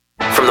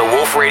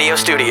Wolfe Radio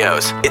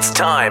Studios. It's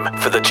time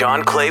for the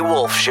John Clay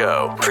Wolfe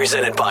Show,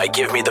 presented by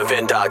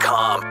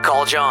GiveMeTheVin.com.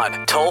 Call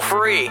John, toll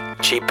free,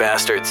 cheap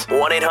bastards,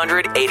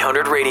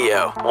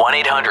 1-800-800-RADIO,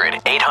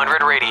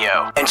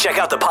 1-800-800-RADIO. And check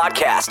out the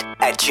podcast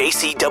at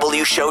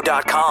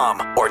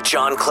jcwshow.com or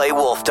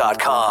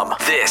johnclaywolfe.com.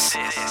 This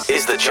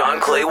is the John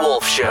Clay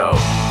Wolfe Show.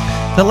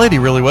 That lady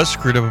really was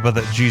screwed up about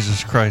that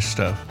Jesus Christ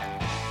stuff.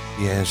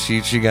 Yeah,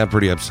 she got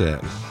pretty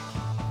upset. She's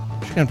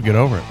gonna have to get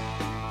over it.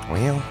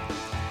 Well,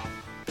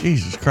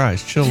 Jesus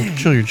Christ, chill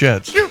your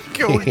jets.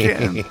 Go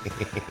again.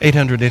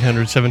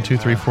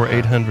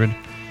 800-800-7234,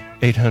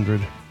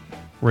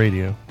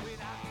 800-800-RADIO.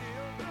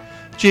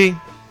 G,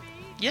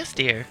 Yes,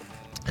 dear.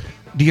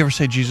 do you ever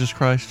say Jesus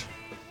Christ?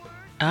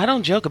 I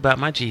don't joke about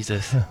my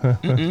Jesus.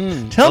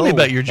 Tell me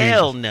about your Jesus.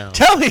 Hell no.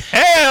 Tell me,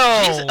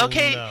 hell Jesus,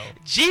 okay, no.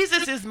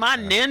 Jesus is my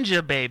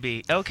ninja,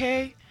 baby,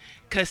 okay?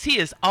 Because he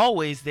is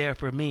always there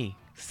for me.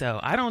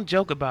 So I don't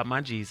joke about my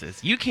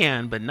Jesus. You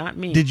can, but not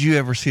me. Did you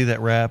ever see that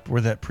rap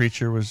where that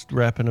preacher was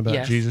rapping about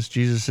Yes. Jesus?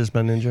 Jesus is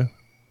my ninja.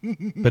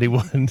 But he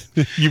wasn't.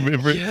 You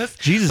remember? Yes.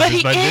 Jesus But is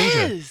he my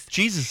ninja. is.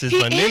 Jesus is He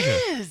my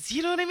ninja. is.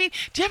 You know what I mean?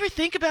 Do you ever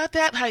think about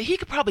that? How he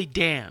could probably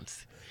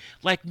dance.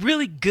 Like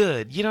really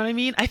good. You know what I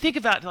mean? I think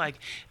about like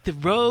the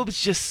robes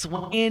just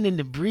swaying in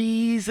the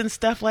breeze and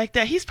stuff like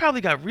that. He's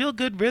probably got real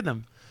good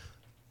rhythm.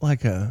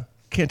 Like,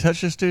 can't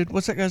touch this dude.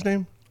 What's that guy's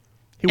name?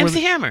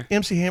 MC Hammer.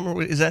 MC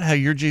Hammer. Is that how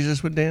your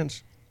Jesus would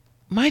dance?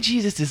 My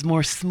Jesus is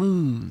more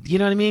smooth. You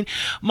know what I mean?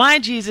 My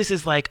Jesus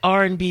is like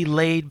R&B,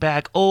 laid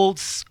back, old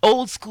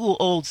school,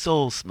 old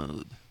soul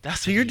smooth. That's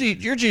So what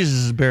your Jesus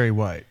is Barry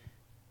White.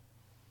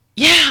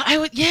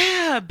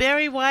 Yeah,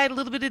 Barry White, a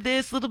little bit of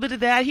this, a little bit of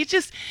that. He's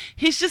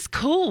just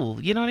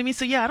cool. You know what I mean?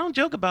 So yeah, I don't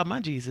joke about my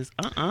Jesus.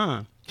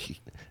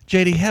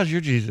 JD, how's your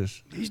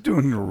Jesus? He's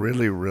doing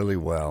really, really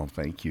well.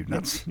 Thank you.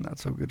 Not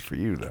so good for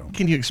you, though.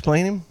 Can you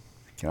explain him?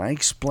 Can I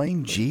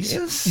explain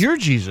Jesus? Your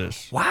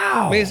Jesus.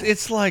 Wow. I mean,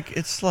 it's like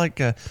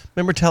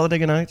remember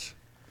Talladega Nights?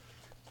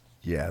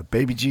 Yeah,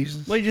 baby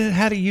Jesus. Well,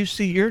 how do you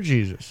see your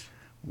Jesus?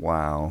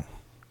 Wow.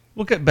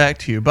 We'll get back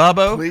to you,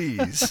 Bobo.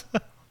 Please.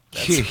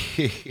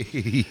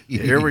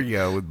 Here we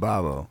go with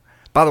Bobo.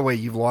 By the way,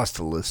 you've lost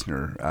a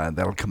listener.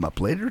 That'll come up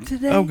later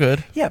today. Oh,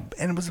 good. Yeah,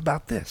 and it was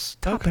about this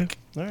topic.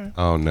 Okay. All right.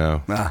 oh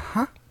no.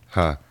 Uh-huh.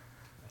 Huh.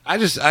 I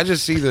just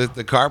see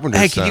the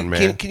carpenter's Hey, son,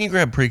 man. can you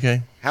grab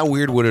pre-K? How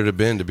weird would it have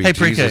been to be Hey,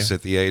 pre-K. Jesus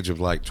at the age of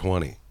like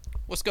 20?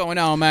 What's going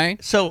on, man?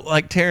 So,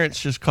 like, Terrence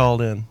just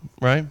called in,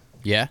 right?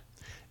 Yeah.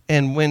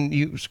 And when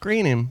you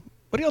screen him,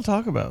 what do y'all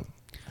talk about?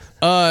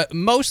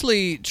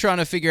 Mostly trying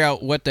to figure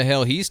out what the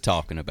hell he's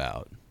talking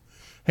about.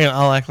 Hang on,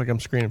 I'll act like I'm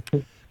screening.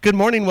 Good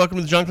morning. Welcome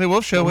to the John Clay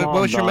Wolfe Show. What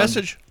was your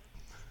message?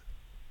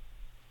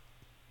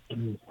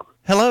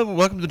 Hello.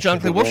 Welcome to the John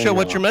Clay Wolfe Show.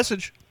 What's your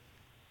message?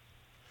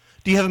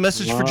 Do you have a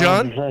message for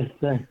John?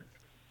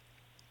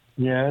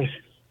 Yes.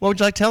 What would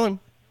you like to tell him?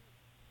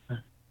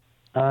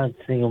 I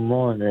think I'm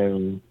on there.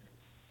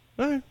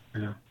 All right.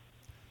 Yeah.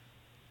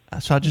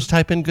 So I'll just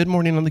type in good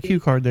morning on the cue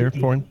card there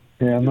for him.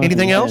 Yeah,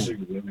 Anything else?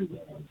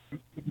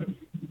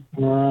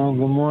 Well,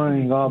 good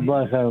morning. God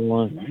bless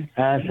everyone.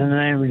 Ask in the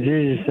name of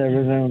Jesus,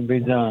 everything will be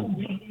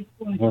done.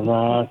 Because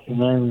I ask in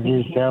the name of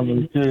Jesus, help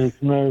me through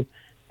this move,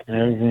 and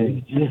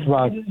everything. Just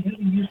like.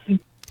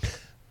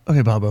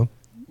 Okay, Bobo.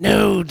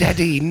 No,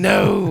 Daddy,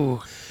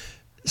 no.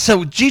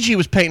 So Gigi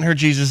was painting her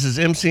Jesus as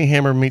MC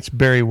Hammer meets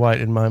Barry White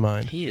in my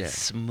mind. He is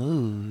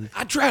smooth.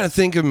 I try to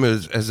think of him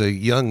as a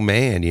young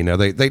man. You know,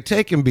 they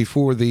take him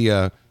before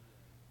the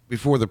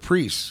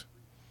priests,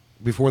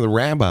 before the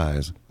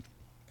rabbis,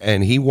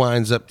 and he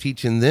winds up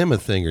teaching them a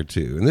thing or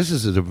two. And this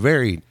is at a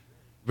very,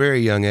 very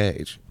young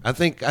age. I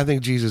think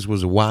Jesus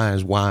was a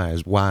wise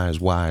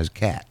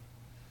cat.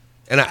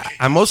 And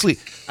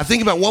I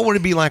think about what would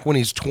it be like when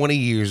he's 20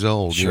 years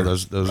old. Sure. You know,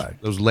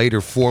 those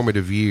later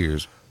formative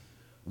years.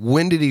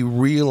 When did he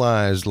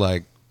realize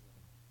like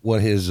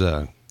what his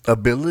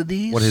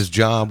abilities, what his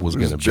job was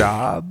going to be?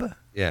 Job.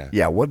 Yeah.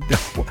 Yeah.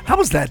 How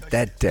was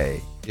that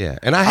day? Yeah.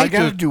 And I I hate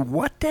got to to do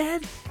what,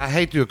 Dad? I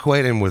hate to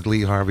equate him with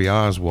Lee Harvey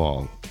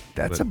Oswald.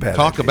 That's but a bad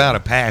talk idea. about a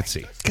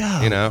patsy.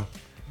 God. You know,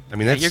 I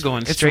mean that's You're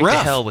going it's straight rough.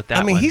 to hell with that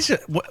I mean,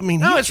 one.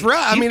 No, it's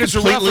rough. I you mean, it's a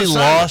rough completely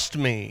assignment. lost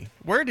me.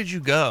 Where did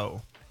you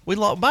go? We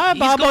lost. Bye, He's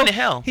Bobo. going to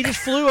hell. He just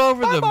flew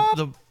over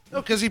the.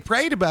 No, because he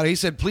prayed about it. He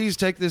said, "Please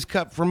take this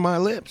cup from my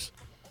lips."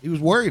 He was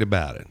worried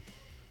about it.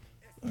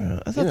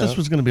 I thought this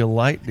was going to be a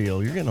light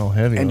deal. You're getting all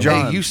heavy. And on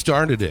John- Hey, you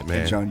started it,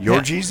 man. Hey, John, your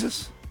Yeah.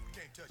 Jesus?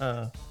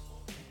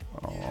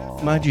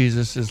 My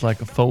Jesus is like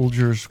a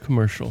Folgers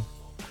commercial.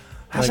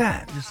 How's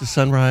that? Just a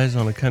sunrise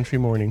on a country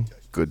morning.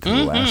 Good to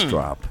the last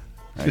drop.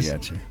 I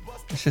got you.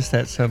 It's just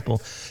that simple.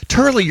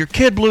 Turley, your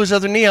kid blew his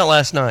other knee out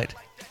last night.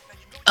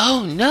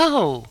 Oh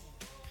no.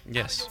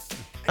 Yes.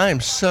 I am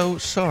so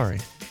sorry.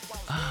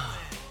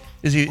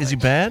 Is he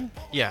bad?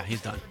 Yeah,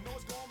 he's done.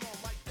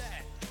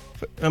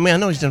 I mean, I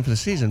know he's done for the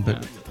season,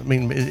 but I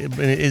mean,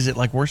 is it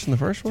like worse than the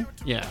first one?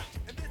 Yeah.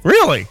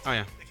 Really? Oh,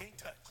 yeah.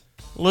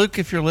 Luke,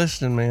 if you're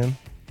listening, man.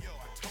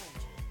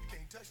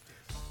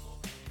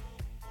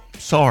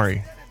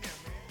 Sorry.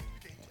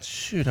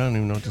 Shoot, I don't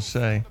even know what to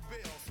say.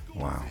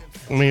 Wow.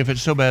 I mean, if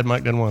it's so bad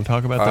Mike doesn't want to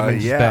talk about that,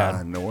 it's Yeah,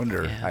 bad. no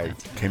wonder. Yeah, I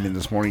came in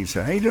this morning and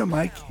said, "How you doing,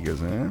 Mike?" He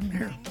goes, "I'm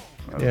here."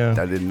 Yeah.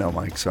 I didn't know,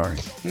 Mike. Sorry.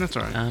 That's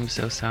all right. I'm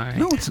so sorry.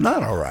 No, it's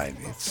not all right.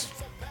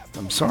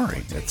 I'm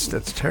sorry. That's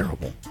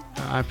terrible.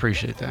 I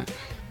appreciate that.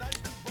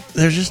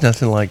 There's just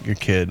nothing like your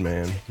kid,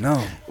 man.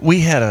 No. We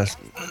had a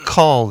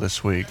call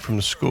this week from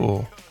the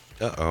school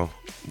Uh-oh.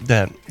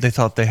 that they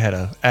thought they had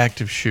an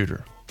active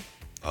shooter.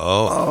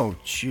 Oh. Oh,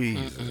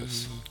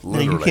 Jesus. Now,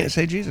 you Literally. can't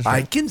say Jesus, I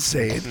right? can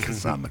say it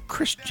because I'm a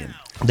Christian.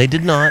 They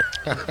did not.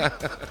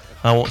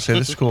 I won't say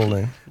the school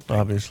name,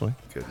 obviously.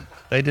 Good.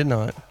 They did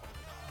not.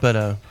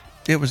 But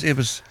it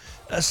was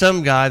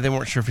some guy. They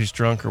weren't sure if he's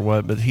drunk or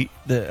what. But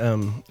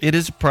it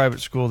is a private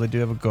school. They do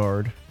have a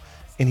guard,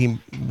 and he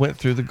went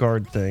through the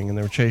guard thing, and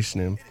they were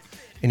chasing him,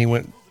 and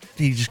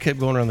he just kept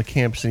going around the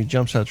campus, and he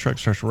jumps out of the truck,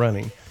 starts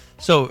running.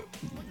 So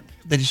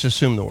they just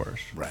assumed the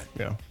worst. Right.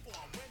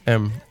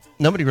 Yeah.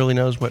 Nobody really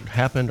knows what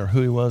happened or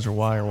who he was or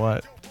why or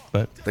what.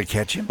 But They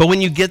catch him?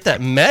 when you get that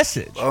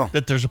message Oh.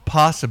 that there's a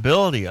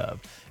possibility of,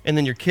 and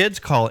then your kids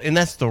call it, and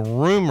that's the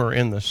rumor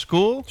in the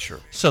school. Sure.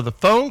 So the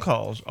phone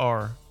calls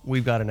are,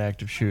 "We've got an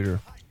active shooter."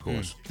 Of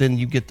course. Then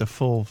you get the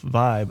full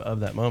vibe of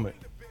that moment.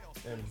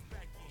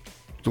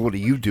 So what do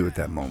you do at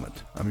that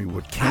moment? I mean,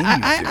 what can you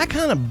do? I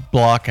kind of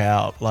block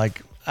out.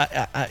 Like,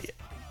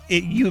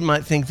 you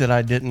might think that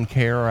I didn't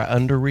care or I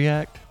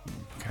underreact.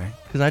 Okay.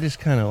 Because I just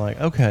kind of like,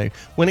 okay,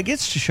 when it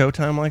gets to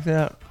showtime like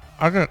that,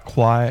 I got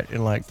quiet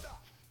and like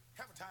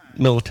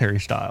military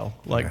style.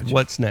 Like, Gotcha.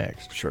 what's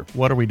next? Sure.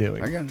 What are we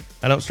doing? I got it.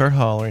 I don't start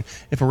hollering.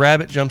 If a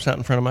rabbit jumps out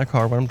in front of my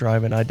car when I'm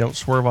driving, I don't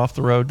swerve off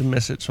the road to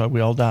miss it so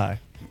we all die.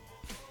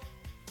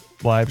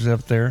 Wives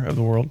up there of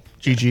the world.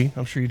 GG,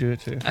 I'm sure you do it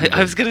too.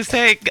 I was gonna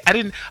say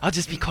I'll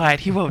just be quiet.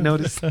 He won't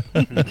notice.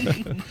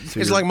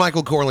 It's like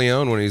Michael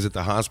Corleone when he's at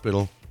the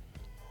hospital,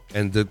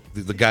 and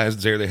the guy's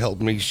there to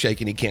help him. He's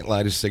shaking. He can't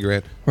light his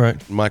cigarette. Right.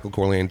 Michael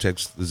Corleone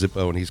takes the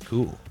Zippo, and he's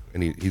cool.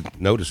 And he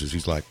notices.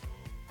 He's like,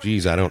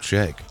 "Geez, I don't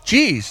shake."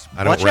 Jeez,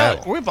 I don't watch out.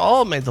 rattle. We've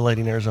all made the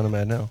lady in Arizona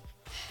mad now.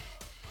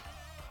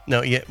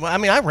 No, yeah. Well, I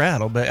mean, I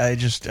rattle, but you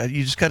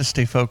just got to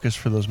stay focused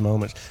for those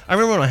moments. I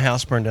remember when my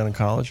house burned down in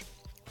college.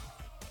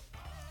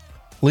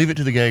 Leave it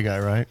to the gay guy,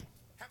 right?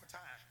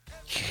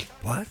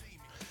 What?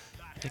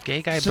 The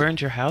gay guy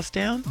burned your house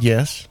down?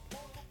 Yes.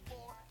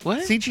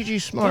 What?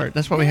 CGG's smart.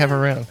 That's why we have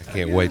her around.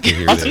 Can't wait to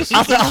hear this.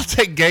 I'll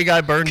take gay guy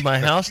burned my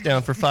house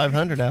down for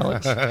 $500,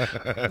 Alex.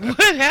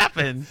 What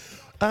happened?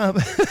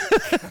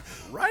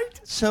 Right?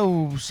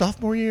 So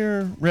sophomore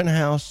year, rent a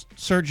house.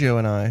 Sergio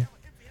and I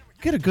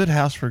get a good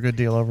house for a good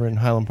deal over in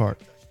Highland Park.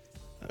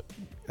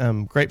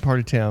 Great part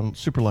of town.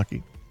 Super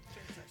lucky.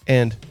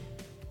 And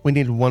we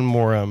needed one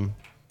more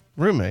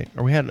roommate,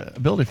 or we had an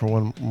ability for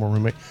one more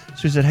roommate.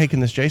 So he said, "Hey,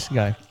 can this Jason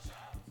guy?"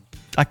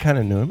 I kind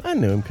of knew him. I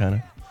knew him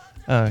kind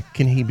of.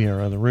 Can he be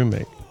our other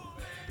roommate?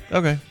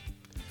 Okay.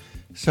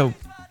 So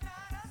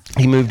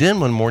he moved in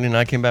one morning, and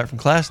I came back from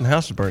class, and the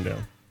house was burned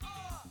down.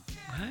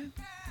 What?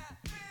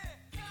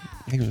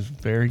 He was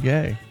very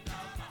gay.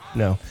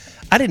 No,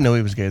 I didn't know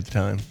he was gay at the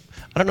time.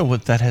 I don't know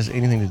what that has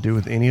anything to do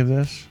with any of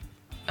this.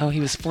 Oh, he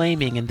was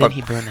flaming, and then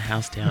he burned the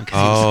house down because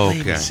Oh, he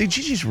was flaming. okay. See,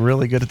 Gigi's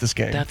really good at this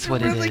game. That's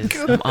what Really it is.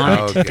 good. I'm on it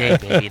Okay. today,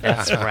 baby.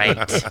 That's right.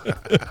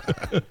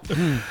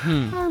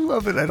 I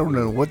love it. I don't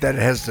know what that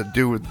has to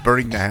do with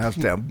burning the house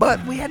down,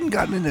 but we hadn't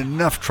gotten in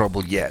enough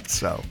trouble yet,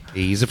 so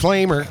He's a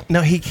flamer.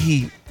 No,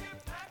 he.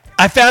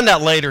 I found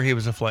out later he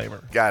was a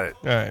flamer. got it.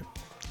 All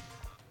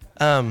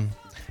right.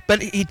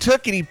 But he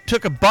took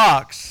a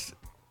box,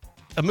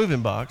 a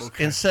moving box,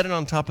 and set it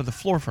on top of the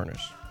floor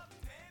furnace.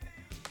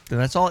 And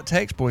that's all it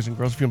takes, boys and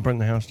girls, if you want to burn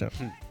the house down.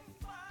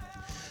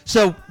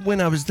 So when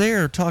I was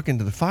there talking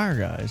to the fire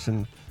guys,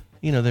 and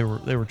they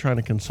were trying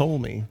to console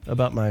me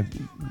about my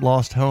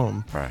lost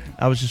home. Right.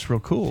 I was just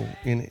real cool,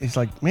 and he's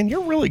like, "Man,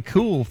 you're really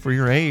cool for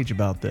your age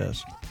about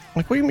this." I'm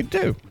like, "What do you mean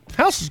do?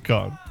 House is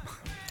gone.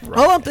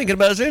 All I'm thinking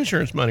about is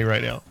insurance money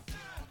right now."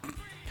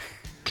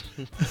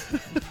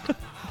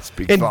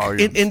 Speak And,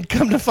 volumes. and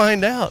come to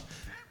find out,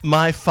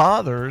 my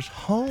father's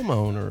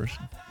homeowners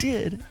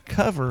did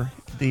cover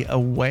the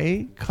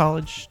away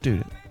college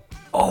student.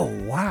 Oh,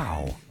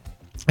 wow.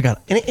 I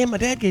got it. And my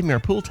dad gave me our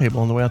pool table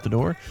on the way out the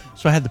door,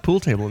 so I had the pool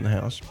table in the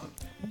house.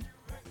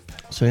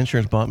 So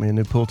insurance bought me a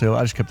new pool table.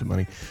 I just kept the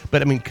money.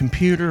 But I mean,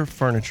 computer,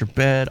 furniture,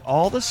 bed,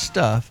 all the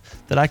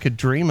stuff that I could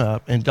dream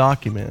up and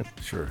document.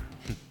 Sure.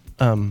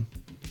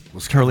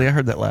 Turley, I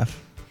heard that laugh.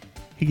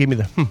 He gave me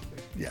the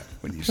Yeah,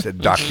 when you said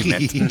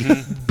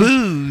document.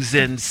 Booze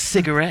and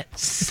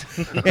cigarettes.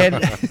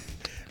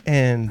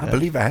 and I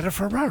believe I had a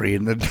Ferrari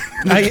in the...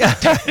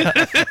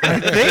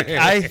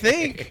 I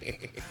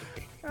think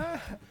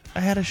I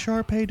had a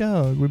Shar-Pei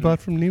dog we bought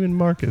from Neiman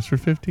Marcus for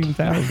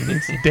 $15,000.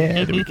 It's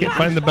dead, and we can't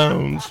find the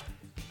bones.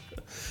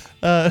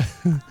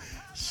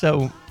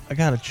 So I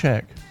got a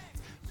check,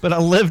 but I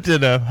lived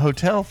in a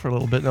hotel for a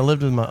little bit, and I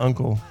lived with my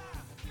uncle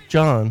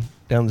John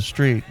down the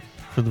street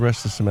for the rest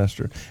of the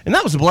semester, and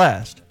that was a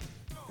blast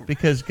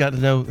because got to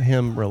know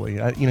him really.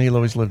 He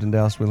always lived in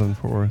Dallas. We lived in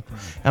Fort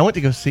Worth. I went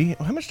to go see him.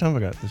 How much time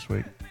have I got this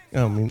week?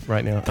 Oh, I mean,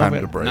 right now. Time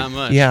to break. Not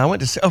much. Yeah, I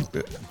went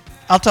to.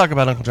 I'll talk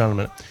about Uncle John in a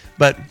minute,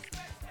 but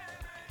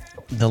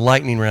the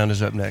lightning round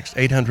is up next.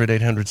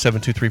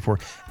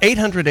 800-800-7234.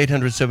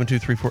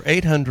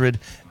 800-800-7234.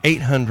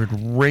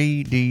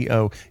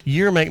 800-800-radio.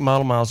 Year, make,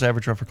 model, miles,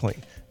 average, rough or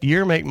clean.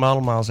 Year, make,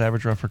 model, miles,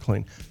 average, rough or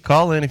clean.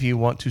 Call in if you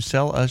want to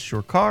sell us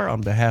your car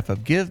on behalf of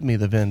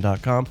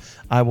GiveMeTheVin.com.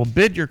 I will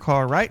bid your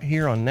car right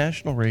here on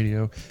national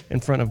radio in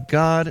front of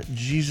God,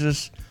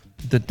 Jesus,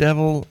 the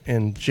devil,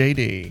 and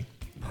JD.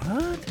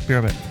 What? Be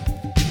right back.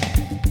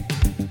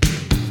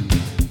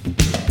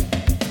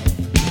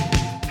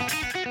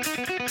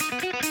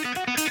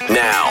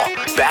 Now,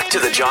 back to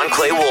the John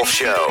Clay Wolfe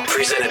Show,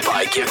 presented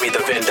by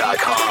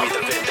GiveMeTheVin.com.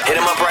 Hit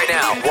him up right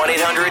now,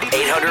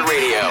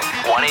 1-800-800-RADIO.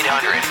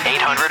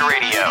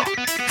 1-800-800-RADIO.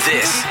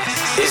 This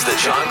is the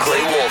John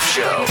Clay Wolfe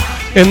Show.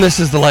 And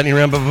this is the lightning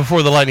round, but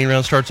before the lightning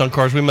round starts on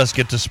cars, we must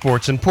get to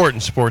sports.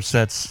 Important sports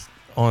that's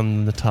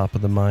on the top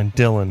of the mind.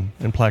 Dylan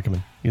and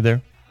Plaquemine, you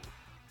there?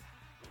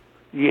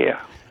 Yeah.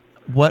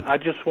 What? I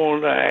just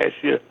wanted to ask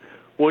you,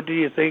 what do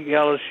you think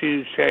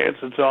LSU's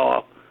chances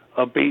are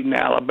of beating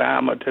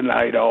Alabama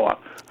tonight? Or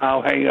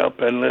I'll hang up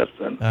and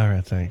listen. All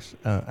right, thanks.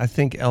 I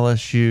think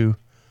LSU's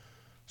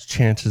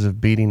chances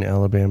of beating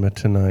Alabama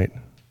tonight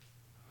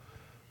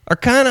are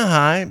kind of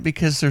high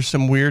because there's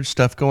some weird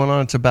stuff going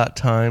on. It's about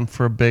time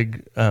for a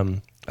big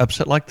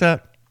upset like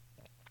that.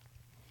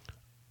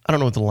 I don't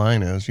know what the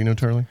line is. You know,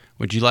 Turley?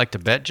 Would you like to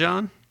bet,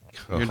 John?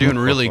 You're doing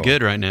really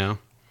good right now.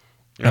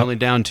 You're only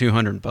down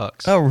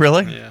 $200. Oh,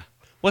 really? Yeah.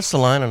 What's the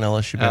line on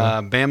LSU?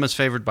 Bama's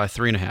favored by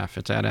 3.5.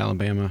 It's at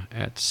Alabama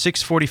at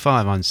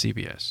 6:45 on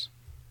CBS.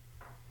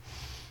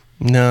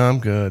 No, I'm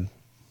good.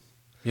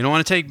 You don't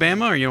want to take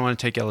Bama, or you don't want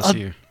to take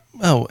LSU?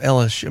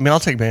 LSU. I mean, I'll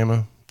take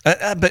Bama.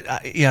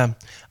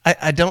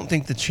 I don't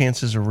think the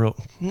chances are real.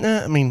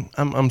 Nah, I mean,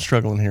 I'm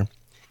struggling here.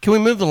 Can we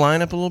move the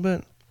line up a little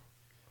bit?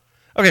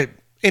 Okay.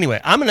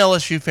 Anyway, I'm an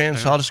LSU fan,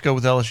 so I'll just go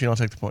with LSU and I'll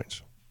take the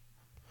points.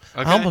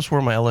 Okay. I almost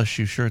wore my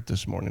LSU shirt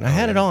this morning. I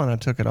had it on. I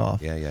took it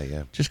off. Yeah.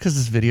 Just because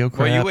this video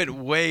crap. Well, you went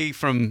way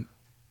from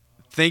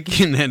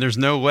thinking that there's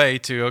no way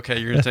to, okay,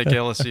 you're going to take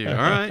LSU.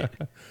 All right.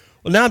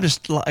 Well, now I'm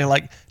just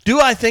like, do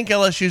I think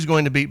LSU is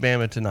going to beat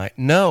Bama tonight?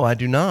 No, I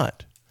do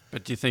not.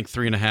 But do you think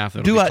 3.5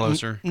 that'll be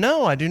closer?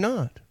 No, I do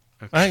not.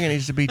 Okay. I think it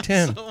needs to be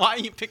 10. So why are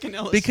you picking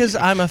LSU? Because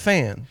I'm a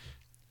fan.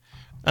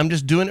 I'm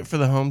just doing it for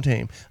the home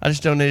team. I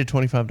just donated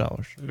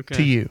 $25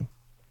 to you.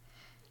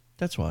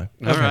 That's why.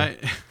 All right.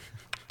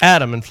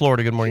 Adam in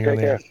Florida. Good morning. You're on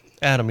the air.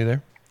 Adam, you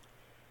there?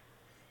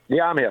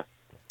 Yeah, I'm here.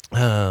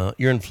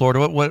 You're in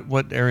Florida.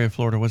 What area of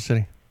Florida? What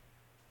city?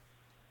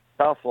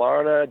 South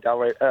Florida,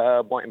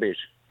 Delray, Boynton Beach.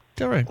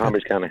 Delray. Palm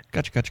Beach County.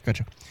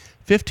 Gotcha.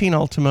 15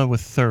 Ultima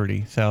with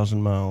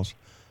 30,000 miles.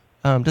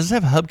 Does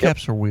it have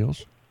hubcaps or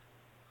wheels?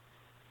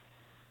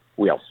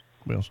 Wheels.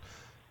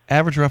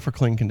 Average rough or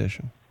clean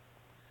condition?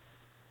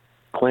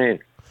 Clean.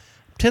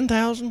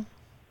 10,000?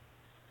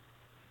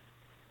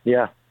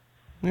 Yeah.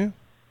 Yeah.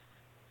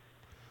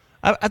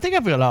 I think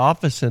I've got an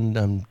office in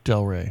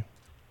Delray.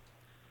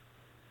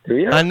 Do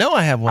you? I know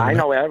I have one. I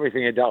know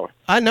everything in Delray.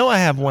 I know I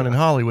have one in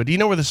Hollywood. Do you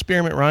know where the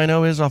Spearmint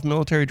Rhino is off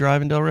Military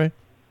Drive in Delray?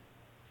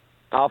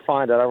 I'll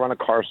find it. I run a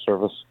car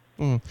service.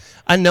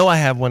 I know I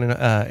have one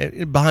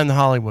in behind the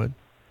Hollywood,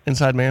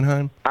 inside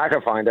Mannheim. I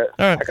can find it.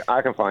 All right.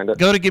 I can find it.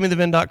 Go to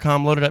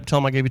GiveMeTheVin.com, load it up, tell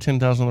them I gave you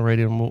 10,000 on the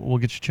radio, and we'll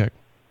get you checked.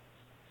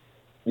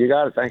 You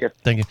got it. Thank you.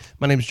 Thank you.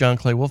 My name is John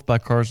Clay Wolfe. Buy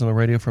cars on the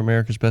radio for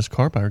America's best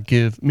car buyer.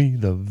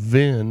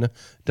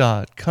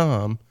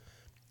 GiveMeTheVin.com.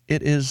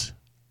 It is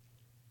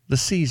the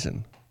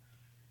season,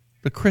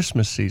 the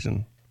Christmas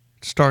season,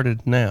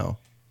 started now.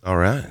 All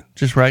right.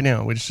 Just right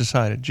now. We just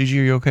decided. Gigi,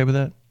 are you okay with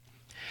that?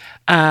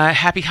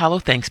 Happy Hollow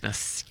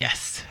Thanksmas.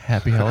 Yes.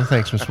 Happy Hollow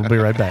Thanksmas. We'll be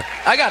right back.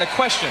 I got a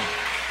question.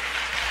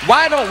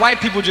 Why don't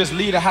white people just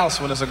leave the house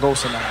when there's a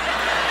ghost in the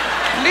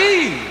house?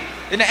 Leave.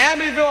 In the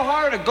Amityville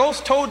horror, the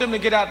ghost told them to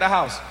get out the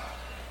house.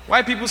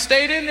 White people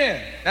stayed in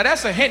there. Now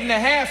that's a hint and a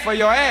half for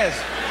your ass.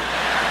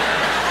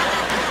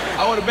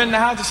 I would have been in the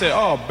house and said,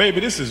 oh,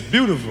 baby, this is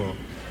beautiful.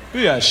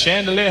 We got a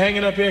chandelier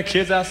hanging up here,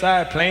 kids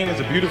outside playing.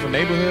 It's a beautiful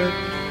neighborhood.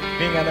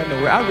 We ain't got nothing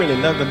to worry. I really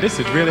love them. This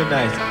is really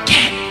nice.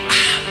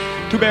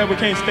 Too bad we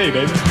can't stay,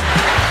 baby.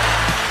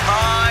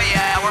 Oh,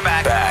 yeah, we're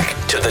back.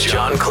 Back to the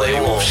John Clay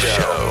Wolfe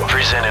Show,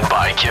 presented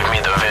by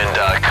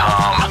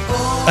GiveMeTheVin.com.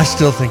 I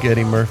still think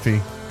Eddie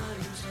Murphy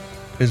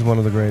is one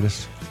of the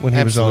greatest when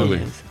he was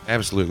on.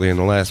 Absolutely. In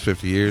the last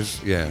 50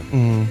 years, yeah.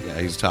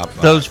 Yeah, he's top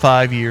 5. Those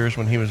 5 years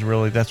when he was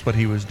really, that's what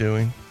he was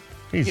doing.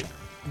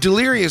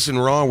 Delirious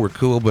and Raw were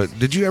cool, but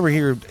did you ever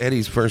hear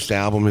Eddie's first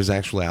album, his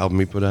actual album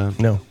he put out?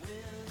 No.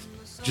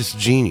 Just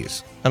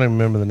genius. I don't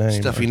remember the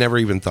name. Stuff you never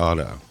even thought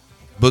of.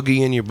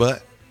 Boogie in your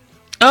butt.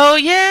 Oh,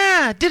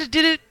 yeah. Do. Put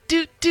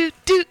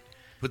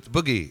the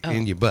boogie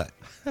in your butt.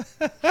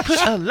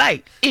 Put a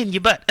light in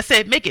your butt. I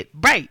said, make it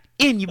bright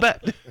in your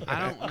butt.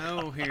 I don't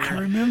know here. I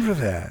remember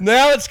that.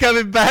 Now it's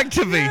coming back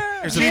to me.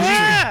 Here's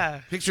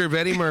a picture of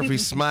Eddie Murphy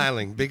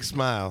smiling, big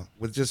smile,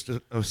 with just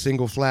a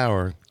single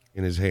flower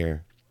in his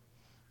hair.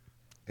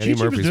 Eddie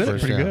Gigi Murphy's was doing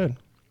first it pretty album. good.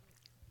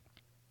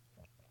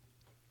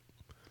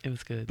 It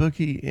was good.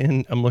 Boogie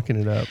in. I'm looking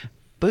it up.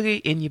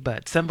 Boogie in your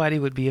butt. Somebody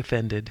would be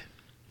offended.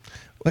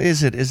 What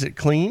is it? Is it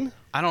clean?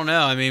 I don't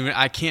know. I mean,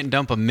 I can't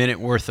dump a minute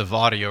worth of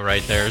audio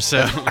right there. So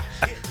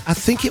I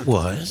think it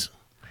was.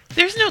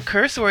 There's no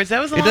curse words. That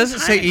was a It long doesn't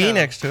time say ago. E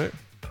next to it.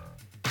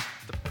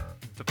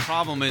 the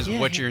problem is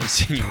what you're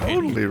insinuating.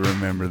 Totally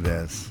remember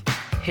this.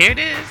 Here it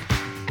is.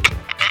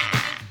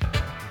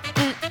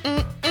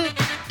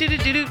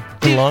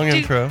 The long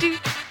intro.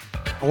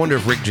 I wonder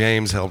if Rick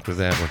James helped with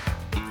that one.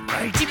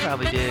 Right. He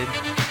probably did.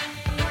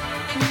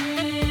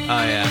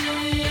 Oh, yeah.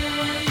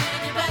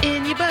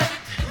 In your butt.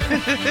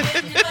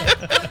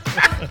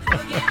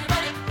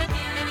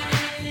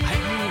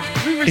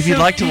 If you'd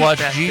like to watch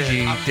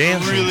Gigi I'm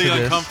dancing really to this,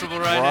 uncomfortable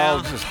right We're all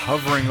now. just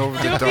hovering over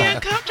the Don't be dome.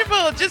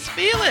 uncomfortable. Just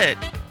feel it.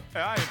 Hey,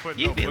 I ain't putting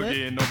You no feel boogie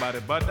it. in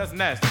nobody's butt. That's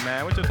nasty,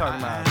 man. What you talking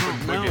about? Putting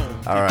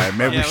boogies in- All right,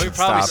 maybe Yeah, we we should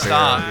probably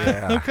stop stop. here.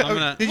 Yeah. I'm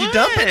gonna, did you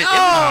dump it? What?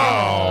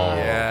 Oh,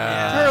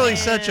 Yeah.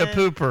 Hurley's such a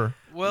pooper.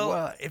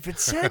 Well, if it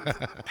said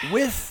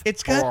with,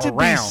 It's got or to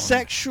around. be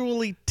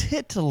sexually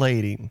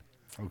titillating.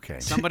 Okay.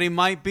 somebody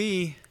might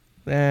be.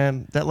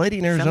 And that lady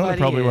in Arizona Somebody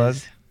probably is.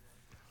 was.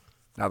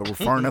 Now that we're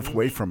far enough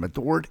away from it,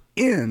 the word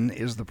 "in"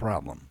 is the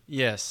problem.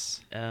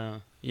 Yes.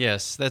 Oh.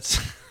 Yes, that's...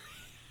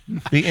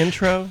 The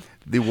intro.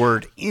 The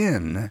word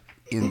 "in"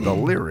 the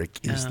lyric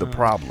is the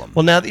problem.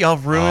 Well, now that y'all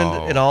have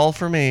ruined it all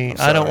for me,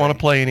 I don't want to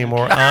play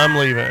anymore. I'm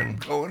leaving.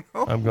 Going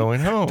home. I'm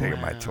going home.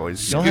 Taking my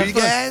toys. Y'all have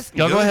fun.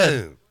 Y'all go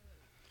ahead.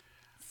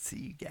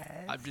 See you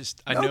guys.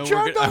 I No, know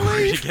John, we're don't going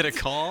leave. to get a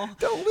call.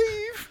 Don't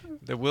leave.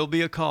 There will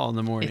be a call in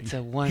the morning. It's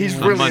a one. He's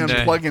On really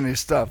Monday. unplugging his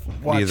stuff.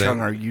 Watch think? on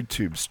our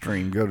YouTube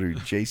stream. Go to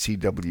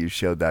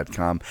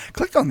jcwshow.com.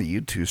 Click on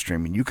the YouTube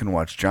stream, and you can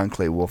watch John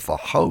Clay Wolfe, the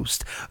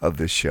host of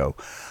this show,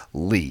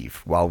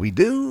 leave. While we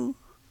do,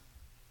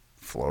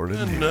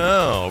 Florida News.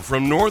 Now,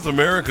 from North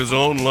America's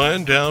own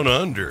land down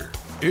under,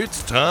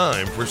 it's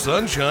time for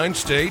Sunshine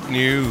State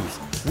News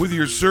with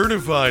your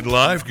certified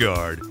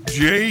lifeguard,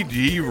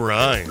 J.D.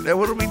 Ryan. Now,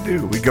 what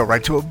do? We go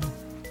right to a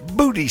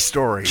booty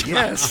story.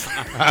 Yes.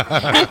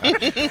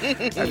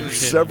 After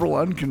several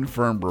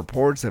unconfirmed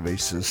reports of a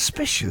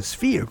suspicious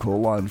vehicle,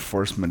 law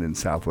enforcement in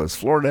Southwest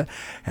Florida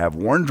have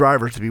warned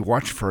drivers to be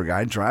watching for a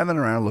guy driving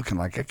around looking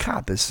like a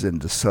cop. This is in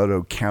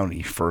DeSoto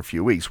County for a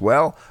few weeks.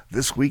 Well,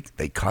 this week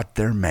they caught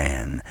their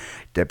man.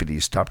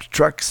 Deputies stopped a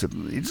truck.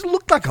 It just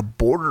looked like a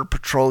border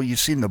patrol. You've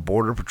seen the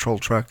border patrol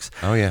trucks?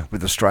 Oh, yeah.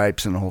 With the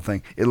stripes and the whole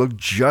thing. It looked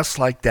just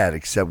like that,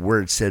 except where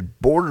it said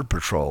border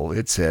patrol,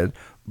 it said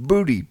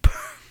booty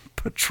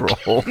patrol.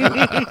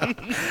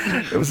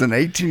 It was an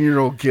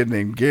 18-year-old kid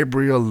named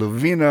Gabriel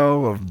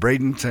Luvino of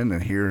Bradenton,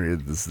 and here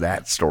is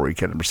that story,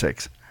 kid number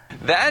 6.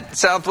 That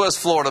Southwest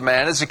Florida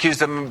man is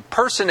accused of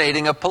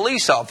impersonating a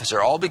police officer,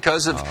 all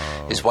because of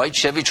his white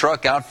Chevy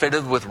truck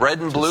outfitted with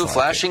red and blue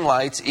flashing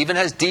lights, even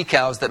has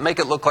decals that make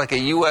it look like a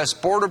U.S.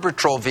 Border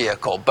Patrol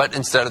vehicle. But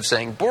instead of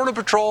saying Border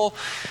Patrol,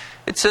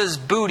 it says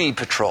Booty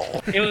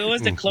Patrol. It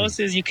was the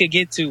closest you could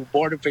get to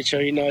Border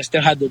Patrol. You know, it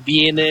still had the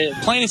B in it.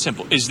 Plain and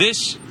simple. Is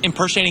this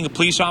impersonating a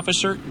police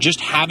officer, just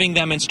having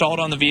them installed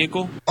on the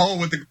vehicle? Oh,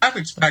 with the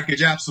graphics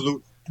package,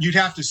 absolutely. You'd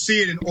have to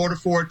see it in order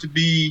for it to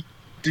be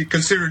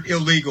considered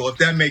illegal, if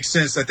that makes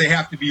sense, that they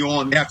have to be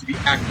on, they have to be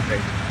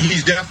activated.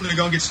 He's definitely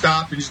going to get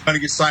stopped and he's going to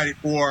get cited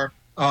for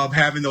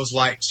having those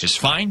lights. His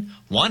fine,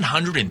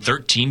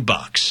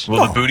 $113.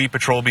 Will the Booty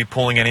Patrol be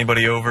pulling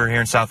anybody over here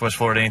in Southwest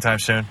Florida anytime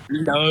soon?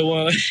 No, it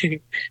won't.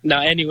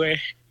 Not anywhere.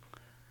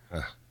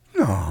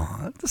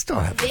 No, just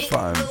don't have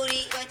fun.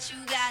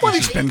 Why do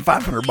you spend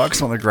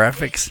 $500 on the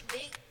graphics?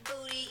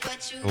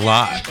 A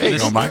lot. There you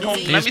go, Michael.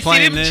 He Let was me see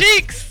playing them this.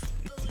 cheeks.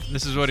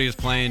 This is what he was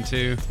playing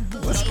too.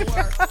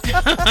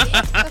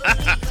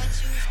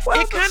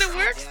 It kind of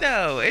works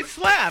though. It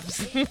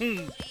slaps.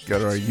 Go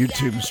to our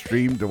YouTube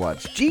stream to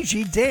watch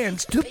Gigi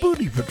dance to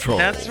Booty Patrol.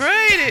 That's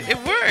right. It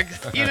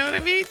works. You know what I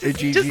mean? Hey,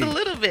 Gigi, Just a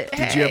little bit.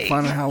 Did you have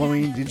fun on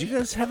Halloween? Did you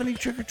guys have any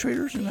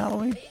trick-or-treaters in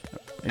Halloween?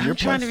 I'm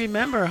trying to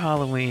remember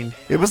Halloween.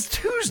 It was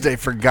Tuesday,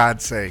 for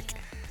God's sake.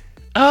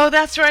 Oh,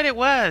 that's right. It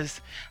was.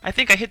 I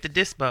think I hit the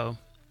dispo.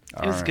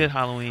 It was All right. good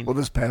Halloween. Well,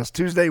 this past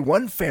Tuesday,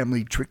 one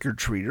family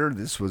trick-or-treater,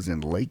 this was in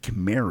Lake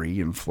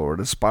Mary in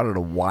Florida, spotted a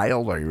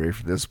wild, are you ready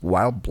for this,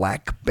 wild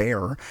black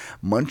bear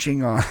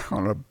munching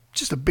on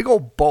just a big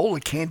old bowl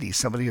of candy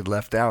somebody had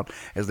left out.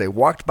 As they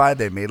walked by,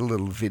 they made a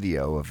little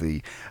video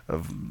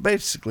of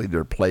basically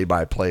their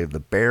play-by-play of the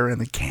bear and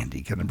the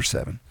candy. Cut number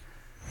 7.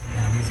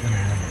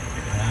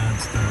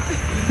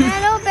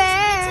 Hello,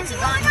 bear.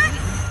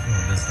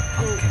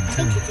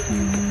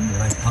 You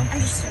like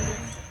pumpkins?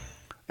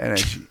 And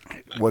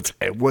what's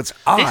They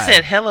odd?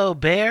 said hello,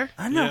 bear.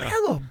 I know,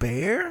 hello,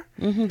 bear.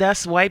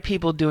 That's white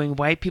people doing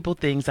white people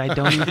things. I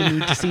don't even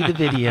need to see the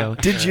video.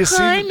 Did you see?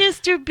 Hi,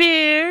 Mr.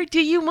 Bear.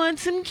 Do you want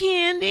some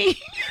candy?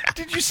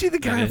 Did you see the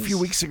guy a few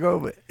weeks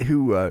ago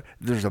who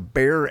there's a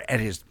bear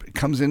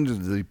comes into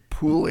the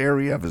pool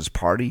area of his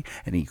party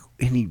and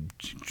he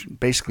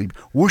basically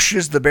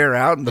whooshes the bear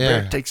out and the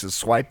bear takes a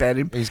swipe at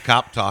him. He's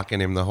cop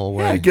talking him the whole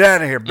way. Yeah, get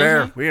out of here,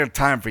 bear. We don't have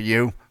time for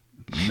you.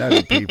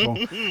 Nutty people.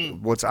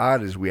 What's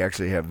odd is we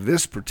actually have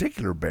this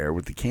particular bear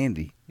with the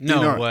candy.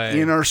 No way.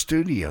 In our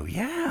studio.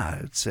 Yeah.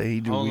 It's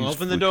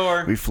open the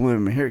door. We flew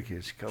him here.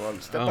 Come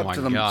on, step up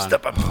to the God.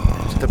 Step up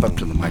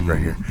to the mic right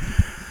here.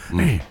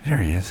 Hey, there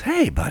he is.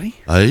 Hey, buddy.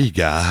 Hey,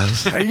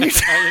 guys.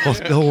 What's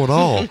going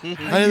on?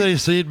 Hey, they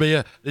seen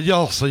me. Did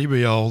y'all see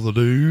me on the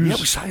news? Yeah,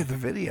 we saw you the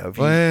video.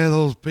 Man,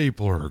 those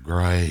people are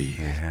great.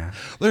 Yeah.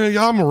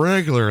 I'm a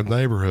regular in the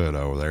neighborhood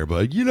over there,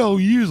 but,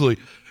 usually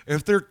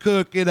if they're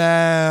cooking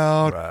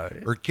out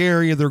or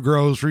carrying their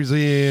groceries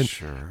in,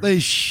 they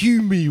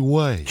shoo me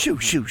away. Shoo.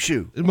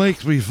 It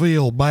makes me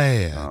feel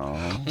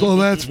bad. So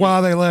that's why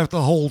they left a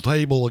whole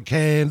table of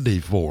candy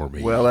for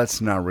me. Well,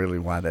 that's not really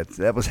why.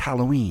 That was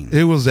Halloween.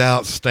 It was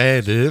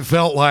outstanding. It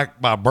felt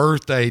like my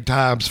birthday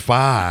times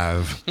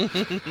 5.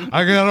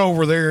 I got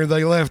over there and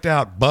they left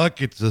out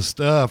buckets of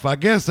stuff. I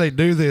guess they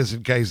do this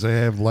in case they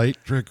have late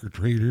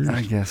trick-or-treaters.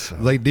 I guess so.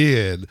 They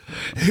did.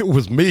 It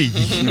was me.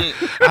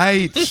 I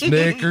ate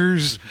Snickers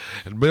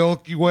and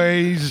Milky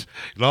Ways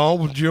and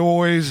Almond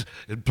Joys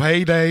and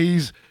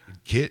Paydays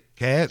and Kit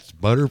Kats,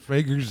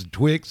 Butterfingers and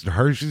Twix and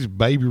Hershey's and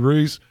Baby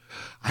Ruths.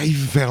 I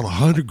even found a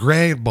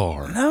 $100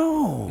 bar.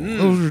 No.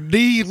 Those are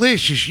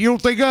delicious. You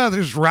don't think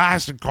this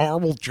rice and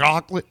caramel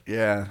chocolate?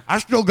 Yeah. I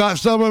still got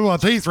some in my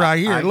teeth right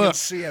here. I Look. can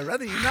see it.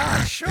 Rather you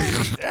not. Show me.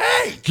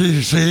 Hey. Can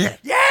you see it?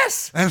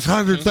 Yes. That's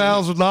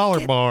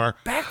 $100,000 bar.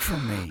 Back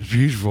from me. It's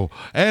beautiful.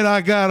 And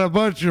I got a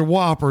bunch of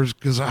Whoppers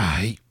because I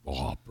hate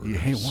Whoppers. You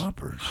hate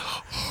Whoppers?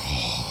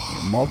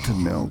 Malted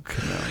milk.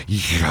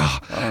 Yeah.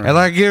 Right. And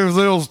I give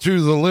those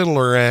to the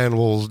littler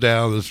animals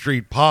down the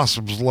street.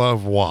 Possums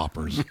love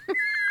Whoppers.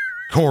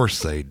 Of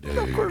course they do.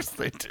 Of course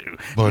they do.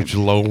 Bunch of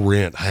low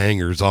rent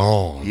hangers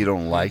on. You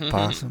don't like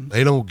possums?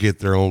 They don't get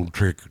their own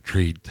trick or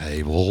treat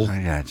table.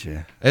 I got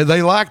you. And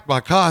they liked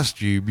my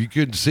costume. You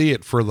couldn't see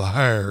it for the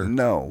hair.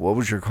 No. What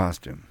was your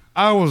costume?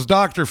 I was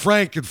Dr.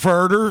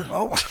 Frankenfurter.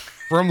 Oh.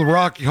 From the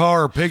Rocky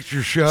Horror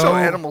Picture Show. So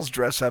animals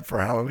dress up for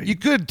Halloween? You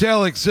couldn't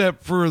tell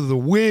except for the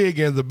wig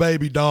and the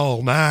baby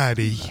doll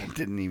nightie. I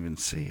didn't even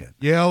see it.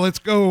 Yeah, let's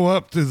go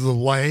up to the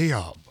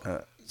lab.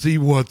 See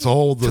what's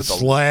on the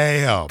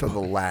slab. To the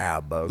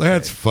lab, okay.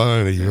 That's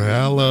funny, man.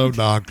 I love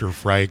Dr.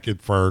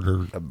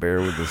 Frankenfurter. A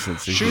bear with a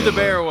sense of Shoo humor. the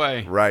bear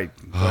away. Right.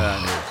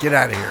 Get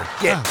out of here.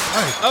 Get.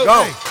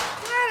 Go.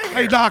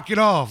 Hey, knock it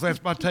off.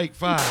 That's my take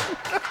 5.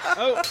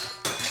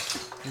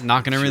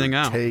 Knocking everything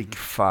out. Take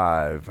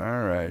 5.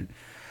 All right.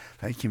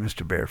 Thank you,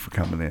 Mr. Bear, for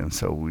coming in.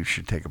 So we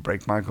should take a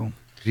break, Michael?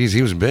 Jeez,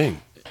 he was big.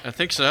 I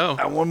think so.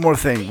 One more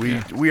thing.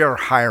 We are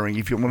hiring.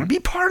 If you want to be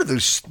part of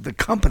the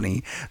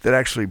company that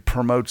actually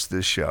promotes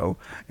this show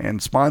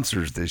and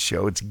sponsors this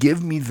show, it's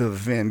Give Me the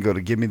VIN. Go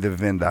to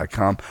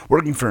givemethevin.com. We're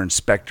looking for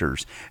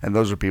inspectors, and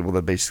those are people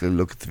that basically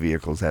look at the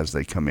vehicles as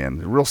they come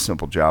in. A real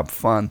simple job,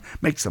 fun,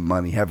 make some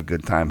money, have a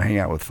good time, hang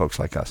out with folks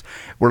like us.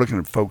 We're looking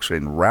at folks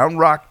in Round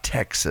Rock,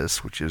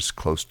 Texas, which is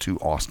close to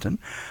Austin,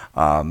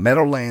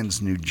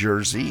 Meadowlands, New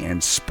Jersey,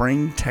 and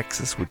Spring,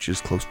 Texas, which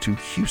is close to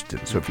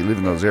Houston. So if you live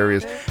in those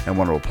areas and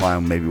want to apply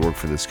and maybe work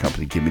for this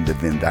company,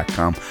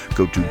 givemethevin.com.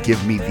 Go to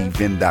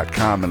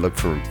givemethevin.com and look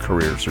for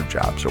careers or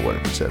jobs or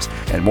whatever it says.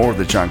 And more of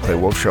the John Clay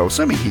Wolfe Show,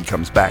 assuming he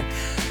comes back,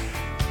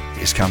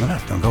 is coming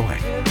up. Don't go away.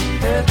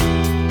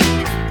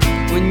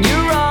 When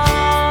you're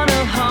on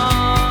a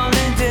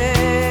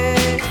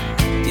holiday,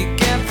 you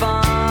can't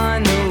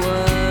find the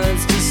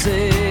words to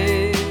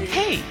say.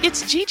 Hey,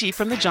 it's Gigi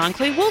from the John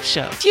Clay Wolfe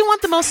Show. Do you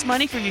want the most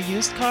money for your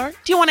used car?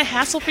 Do you want a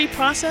hassle-free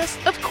process?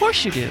 Of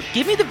course you do.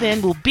 Give Me the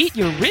VIN will beat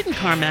your written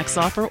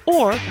CarMax offer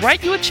or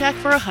write you a check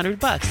for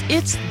 $100.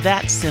 It's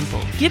that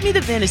simple. Give Me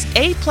the VIN is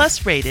A+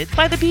 rated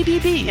by the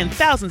BBB and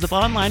thousands of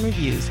online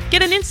reviews.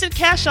 Get an instant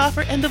cash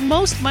offer and the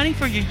most money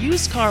for your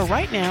used car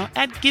right now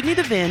at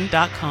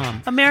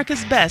givemethevin.com.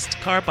 America's best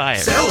car buyer.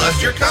 Sell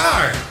us your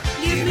car.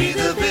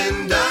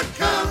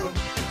 GiveMeTheVin.com.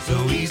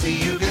 So easy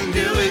you can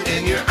do it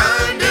in your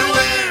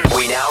underwear.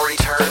 We now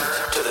return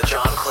to the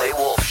John Clay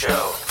Wolfe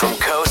Show. From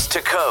coast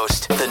to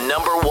coast, the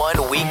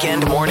 #1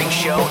 weekend morning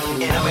show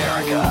in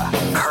America.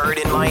 Heard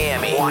in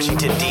Miami,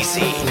 Washington,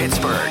 D.C.,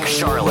 Pittsburgh,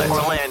 Charlotte,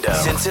 Orlando,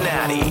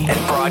 Cincinnati,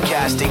 and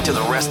broadcasting to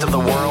the rest of the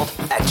world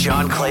at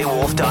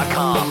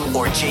johnclaywolfe.com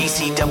or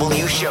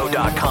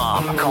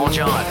jcwshow.com. Call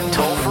John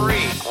toll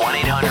free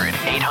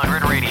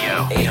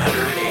 1-800-800-RADIO.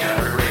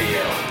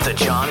 800-800-RADIO. The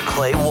John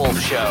Clay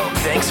Wolfe Show.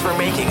 Thanks for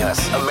making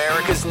us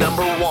America's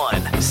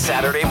 #1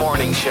 Saturday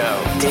morning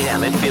show.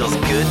 Damn, it feels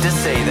good to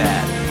say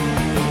that.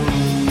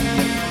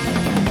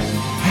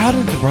 How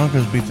did the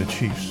Broncos beat the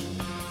Chiefs?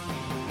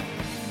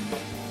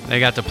 They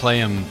got to play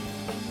them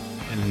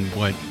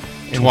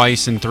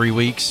twice in 3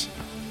 weeks.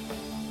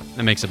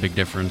 That makes a big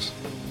difference.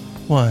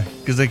 Why?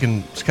 Because they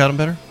can scout them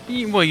better?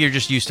 Well, you're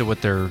just used to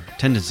what their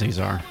tendencies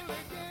are.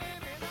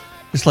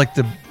 It's like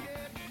the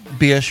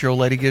BS your old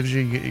lady gives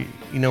you.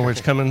 You know where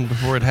it's coming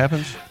before it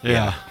happens?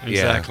 Yeah,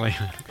 exactly.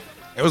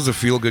 It was a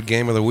feel-good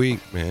game of the week,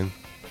 man.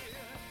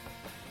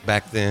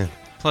 Back then.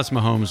 Plus,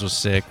 Mahomes was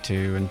sick,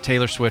 too, and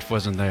Taylor Swift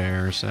wasn't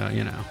there, so,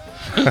 you know.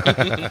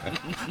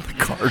 The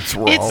cards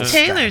were all It's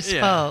Taylor's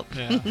stacked. fault.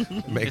 Yeah.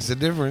 Makes a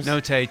difference. No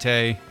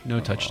Tay-Tay, no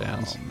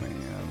touchdowns. Oh, man.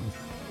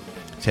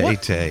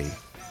 Tay-Tay.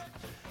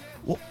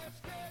 Well,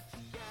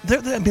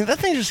 I mean, that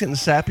thing's just getting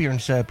sappier and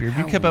sappier.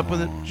 Have you kept up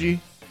with it,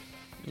 G?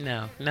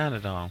 No, not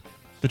at all.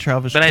 The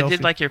Travis But I Kelce?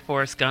 did like your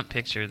Forrest Gump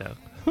picture, though.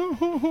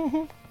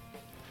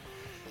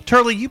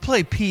 Turley, you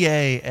play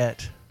PA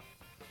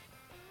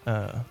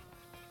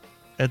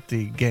at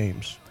the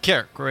games.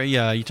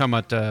 Yeah, you talking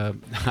about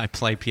I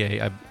play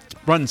PA. I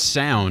run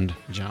sound,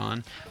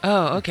 John.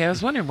 Oh, okay. I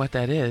was wondering what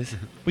that is.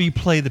 Well, you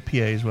play the PA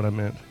is what I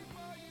meant.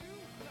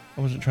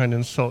 I wasn't trying to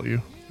insult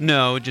you.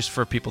 No, just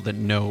for people that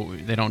know,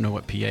 they don't know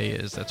what PA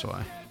is, that's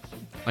why.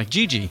 Like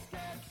Gigi.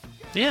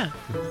 Yeah.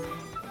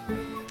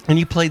 And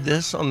you played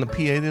this on the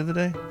PA the other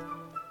day?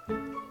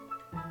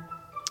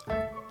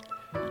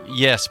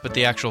 Yes, but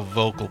the actual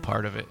vocal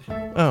part of it.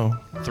 Oh.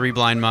 3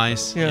 Blind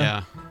Mice.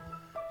 Yeah.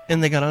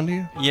 And they got onto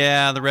you?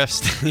 Yeah, the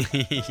refs.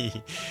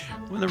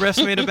 When the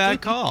refs made a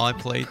bad call, I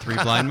played 3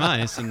 Blind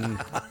Mice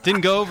and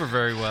didn't go over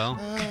very well.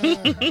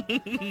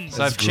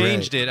 So I've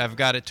changed it. I've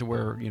got it to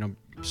where,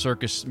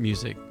 circus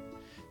music.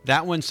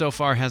 That one so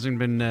far hasn't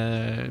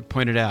been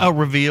pointed out. Oh,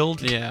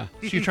 revealed? Yeah.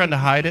 So you're trying to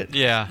hide it?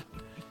 Yeah.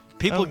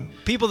 People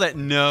that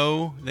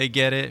know, they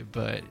get it,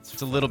 but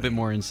it's a little bit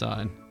more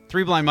inside.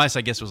 3 Blind Mice,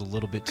 I guess, was a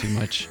little bit too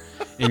much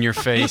in your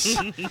face.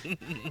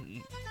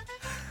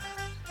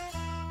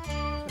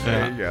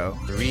 There you go.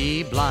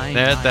 3 blind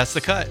That's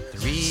the cut.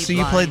 So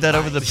you played that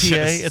over the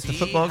PA at the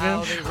football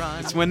game?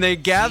 It's when they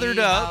gathered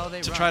up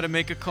to try to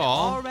make a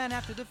call.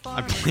 I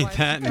played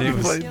that, and it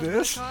was. Played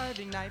this?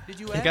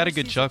 They got a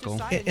good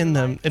chuckle. And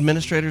the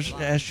administrators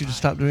asked you to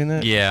stop doing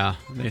that? Yeah.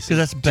 Because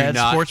that's bad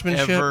Do not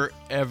sportsmanship?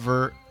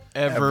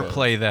 Ever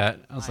play that.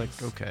 I was like,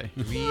 okay.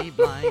 3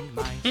 blind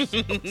mice.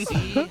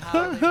 See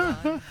how they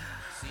run.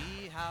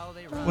 See how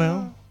they run.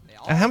 Well,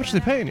 and how much are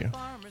they paying you?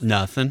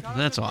 Nothing.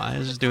 That's all. I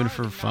was just doing it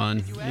for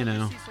fun,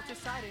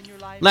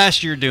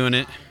 Last year doing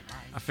it,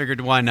 I figured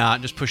why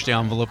not? Just push the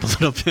envelope a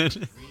little bit.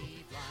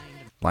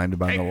 Blinded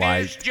by the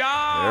light.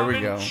 There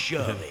we go.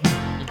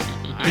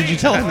 Did you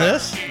tell him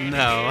this?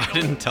 No, I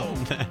didn't tell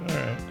him that. All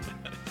right.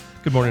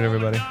 Good morning,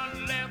 everybody.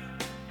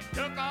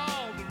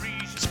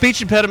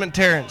 Speech impediment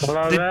Terrence.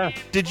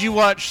 Did you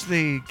watch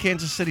the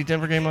Kansas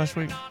City-Denver game last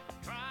week?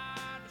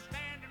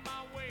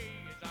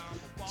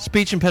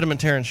 Speech impediment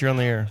Terrence, you're on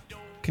the air.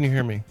 Can you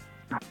hear me?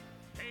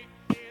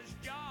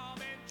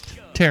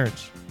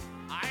 Terrence.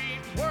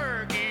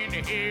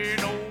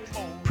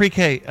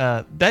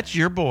 Pre-K, that's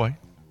your boy.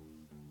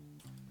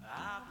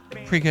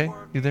 Pre-K,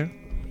 you there?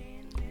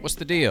 What's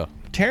the deal?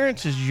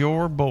 Terrence is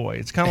your boy.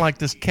 It's kind of like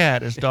this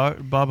cat. Is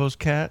Bobo's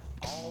cat.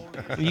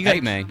 Hey,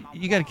 man.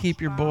 You got to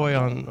keep your boy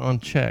on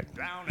check.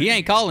 He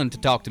ain't calling to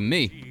talk to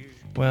me.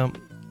 Well,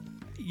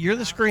 you're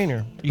the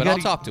screener. But I'll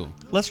talk to him.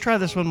 Let's try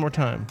this one more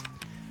time.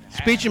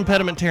 Speech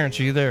impediment Terrence,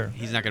 are you there?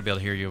 He's not going to be able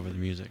to hear you over the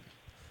music.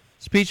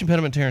 Speech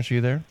impediment Terrence, are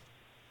you there?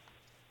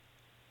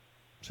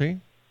 See?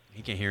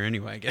 He can't hear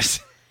anyway, I guess.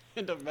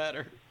 It doesn't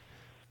matter.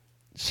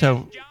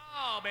 So,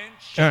 all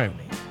right.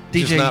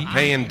 DJ, Just not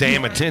paying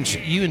damn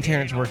attention. You and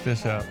Terrence work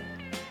this out.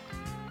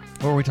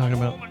 What were we talking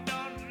about?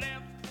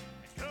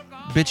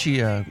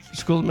 Bitchy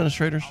school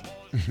administrators?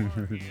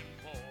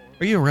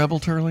 Are you a rebel,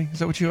 Turley? Is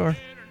that what you are?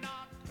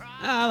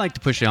 I like to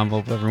push the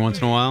envelope every once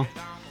in a while.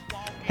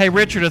 Hey,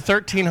 Richard, a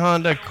 13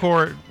 Honda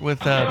Accord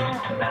with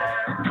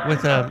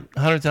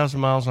 100,000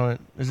 miles on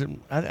it. Is it?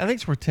 I think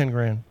it's worth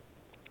 $10,000.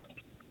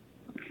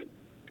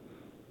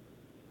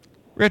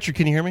 Richard,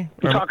 can you hear me?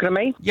 You talking to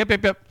me?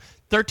 Yep.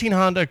 13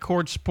 Honda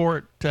Accord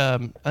Sport. I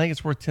think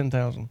it's worth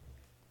 $10,000.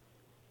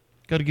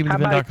 Go to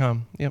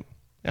givemethevin.com. Yep.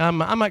 I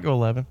might go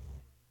 11.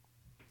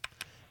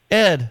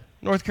 Ed,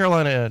 North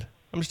Carolina. Ed,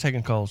 I'm just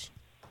taking calls.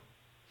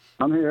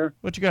 I'm here.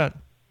 What you got?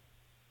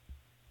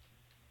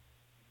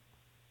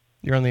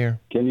 You're on the air.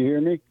 Can you hear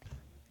me?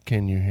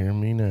 Can you hear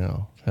me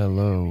now?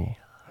 Hello.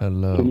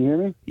 Can you hear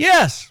me?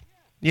 Yes.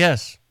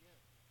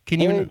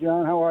 Can you? Hey,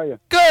 John, how are you?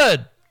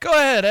 Good. Go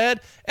ahead,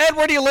 Ed. Ed,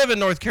 where do you live in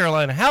North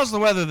Carolina? How's the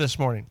weather this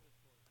morning?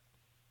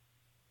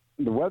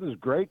 The weather's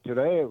great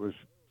today. It was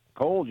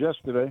cold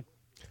yesterday.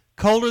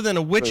 Colder than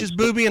a witch's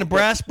boobie in a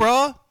brass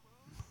bra?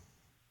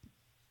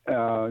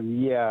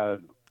 Yeah.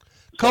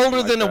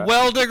 Colder than a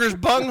well digger's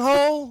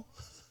bunghole?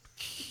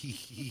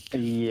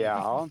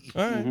 Yeah. All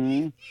right.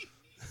 Mm-hmm.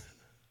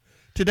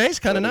 Today's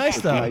kind of nice,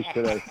 though. Nice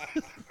today.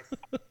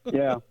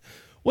 Yeah.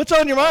 What's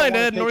on your mind,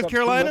 Ed, North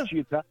Carolina?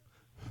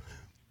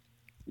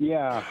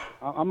 Yeah,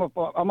 I'm up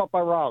by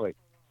Raleigh.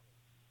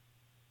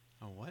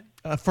 Oh, what?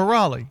 For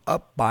Raleigh.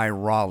 Up by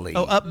Raleigh.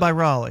 Oh, up by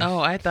Raleigh. Oh,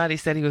 I thought he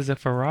said he was a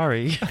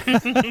Ferrari.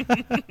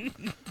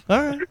 All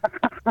right.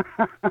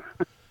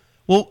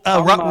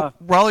 Well,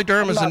 Raleigh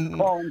Durham is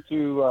in.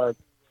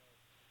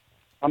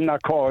 I'm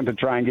not calling to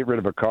try and get rid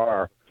of a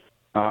car.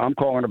 I'm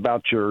calling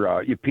about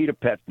your PETA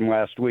pet from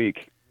last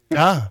week.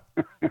 The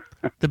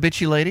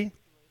bitchy lady.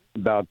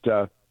 About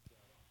the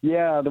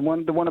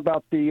one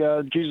about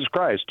the Jesus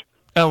Christ.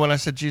 Oh, when I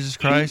said Jesus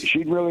Christ,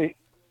 she'd really.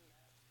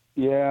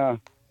 Yeah,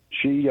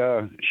 she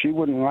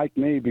wouldn't like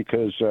me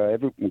because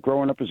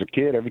growing up as a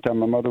kid, every time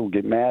my mother would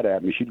get mad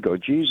at me, she'd go,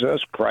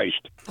 "Jesus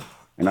Christ,"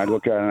 and I'd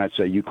look at her and I'd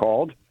say, "You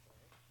called?"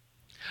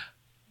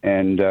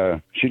 And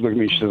she'd look at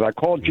me. She says, "I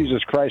called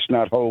Jesus Christ,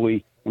 not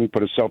holy." Let me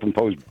put a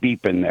self-imposed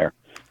beep in there.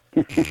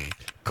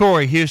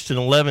 Corey, Houston,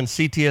 11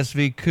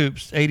 CTSV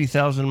coupes,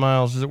 80,000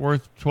 miles. Is it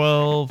worth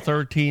 12,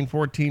 13,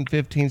 14,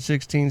 15,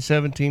 16,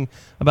 17,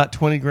 about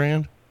 20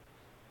 grand?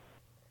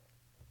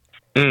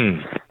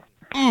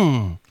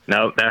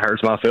 No, that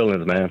hurts my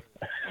feelings, man.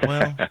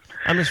 Well,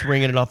 I'm just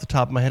ringing it off the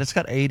top of my head. It's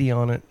got 80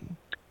 on it.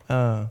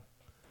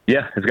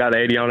 Yeah, it's got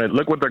 80 on it.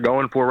 Look what they're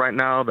going for right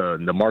now.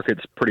 The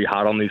market's pretty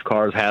hot on these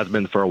cars. Has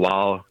been for a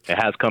while.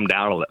 It has come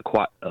down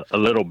quite a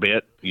little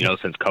bit,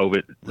 since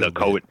COVID, the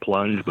COVID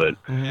plunge. But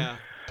Yeah.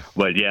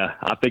 but yeah,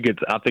 I think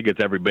it's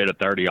every bit of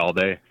 30 all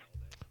day.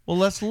 Well,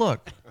 let's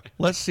look.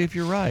 Let's see if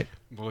you're right.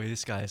 Boy,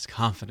 this guy is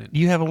confident.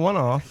 You have a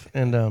one-off,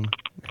 and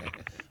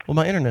well,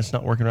 my internet's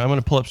not working right. I'm going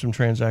to pull up some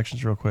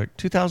transactions real quick.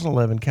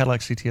 2011 Cadillac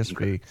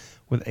CTSV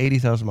with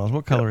 80,000 miles.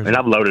 What color is it? And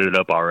I've loaded it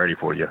up already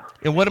for you.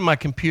 And what did my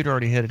computer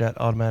already hit it at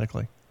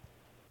automatically?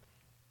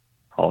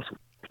 Awesome.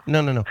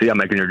 No. See, I'm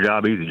making your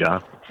job easy,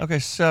 John. Okay,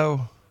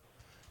 so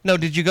no,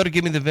 did you go to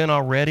give me the VIN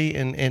already,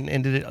 and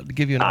did it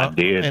give you an? I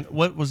did. And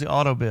what was the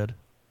auto bid?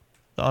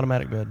 The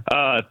automatic bid?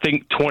 I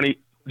think 20,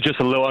 just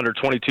a little under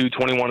 22,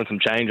 21 and some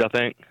change, I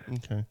think.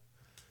 Okay,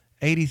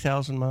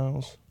 80,000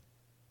 miles.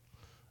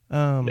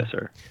 Yes,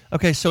 sir.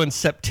 Okay, so in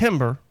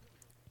September,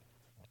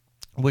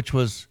 which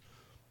was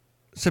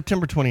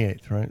September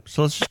 28th, right?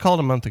 So let's just call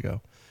it a month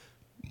ago.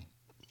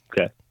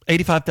 Okay.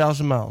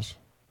 85,000 miles.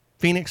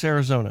 Phoenix,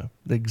 Arizona.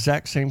 The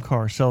exact same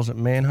car sells at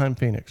Manheim,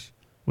 Phoenix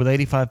with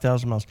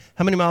 85,000 miles.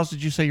 How many miles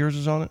did you say yours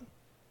is on it?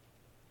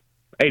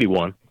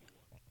 81.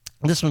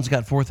 This one's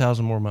got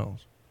 4,000 more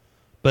miles.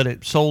 But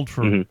it sold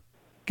for,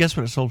 guess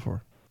what it sold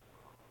for?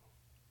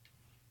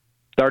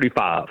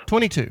 35.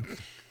 22.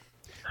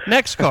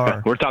 Next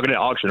car. We're talking at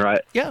auction, right?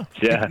 Yeah.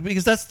 Yeah.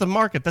 Because that's the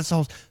market. That's the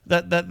whole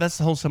that's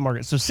the wholesale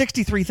market. So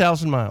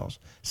 63,000 miles.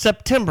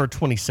 September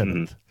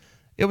 27th.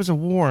 It was a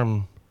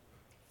warm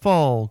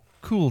fall,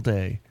 cool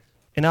day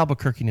in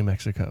Albuquerque, New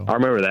Mexico. I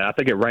remember that. I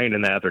think it rained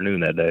in the afternoon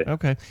that day.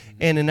 Okay.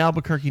 And in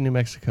Albuquerque, New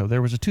Mexico,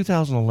 there was a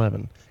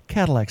 2011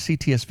 Cadillac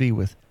CTSV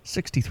with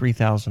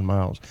 63,000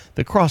 miles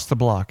that crossed the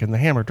block and the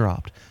hammer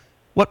dropped.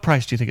 What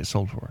price do you think it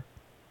sold for?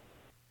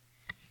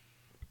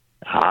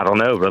 I don't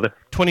know, brother.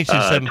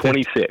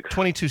 22,750. 26.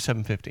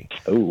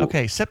 22,750. Ooh.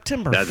 Okay,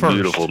 September 1st. That's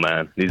beautiful,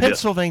 man.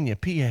 Pennsylvania,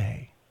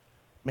 PA,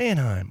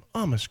 Manheim,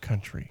 Amish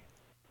country,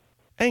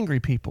 angry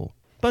people,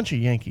 bunch of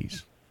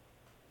Yankees,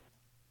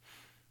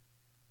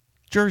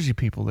 Jersey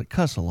people that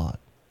cuss a lot.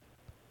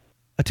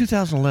 A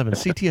 2011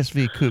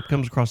 CTSV coupe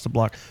comes across the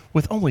block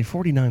with only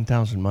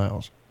 49,000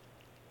 miles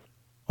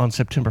on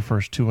September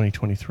 1st,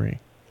 2023.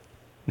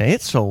 Now,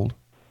 it sold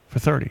for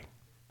 30.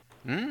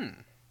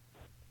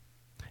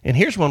 And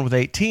here's one with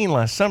 18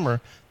 last summer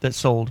that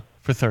sold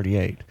for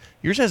 38.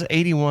 Yours has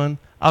 81.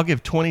 I'll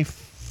give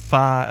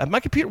 25.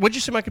 My computer, what'd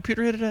you say my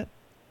computer hit it at?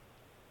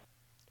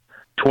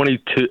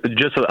 22,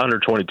 just under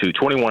 22,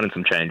 21 and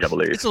some change, I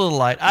believe. It's a little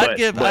light.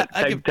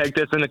 Take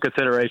this into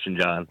consideration,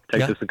 John.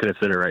 Take this into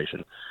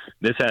consideration.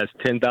 This has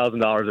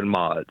 $10,000 in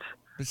mods.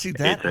 But see,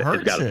 that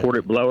hurts It's got it. a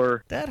ported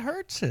blower. That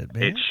hurts it,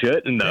 man. It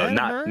shouldn't, though.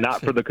 That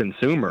Not for the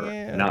consumer.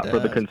 Yeah, not for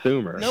the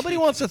consumer. Nobody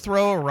wants to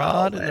throw a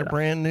rod in their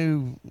brand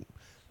new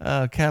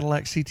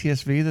Cadillac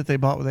CTSV that they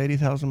bought with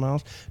 80,000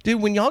 miles.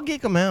 Dude, when y'all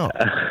geek them out,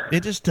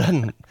 it just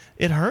doesn't.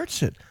 It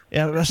hurts it.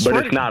 Yeah, but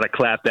it's not a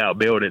clapped out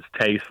build. It's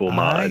tasteful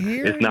mod.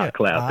 It's not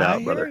clapped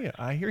out, brother.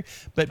 I hear you.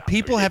 But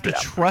people have to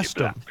trust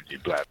them.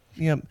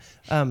 Yeah.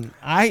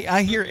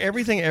 I hear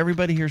everything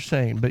everybody here's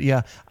saying, but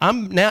yeah,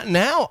 I'm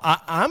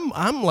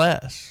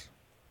less.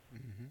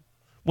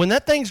 When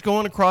that thing's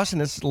going across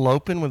and it's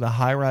loping with a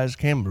high-rise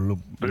cam,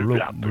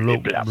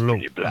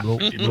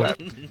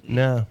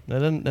 no,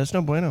 that's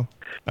no bueno.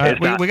 All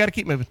right, we got to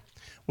keep moving.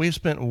 We've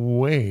spent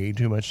way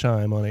too much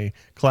time on a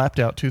clapped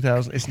out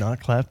 2000. It's not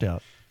clapped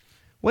out.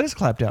 What does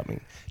clapped out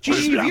mean?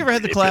 Gigi, have you ever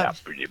had the clap?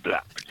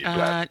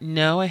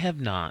 No, I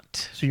have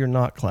not. So you're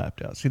not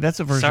clapped out. See,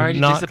 that's a version Sorry of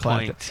to not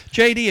disappoint. clapped out.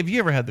 JD, have you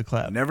ever had the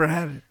clap? Never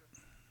had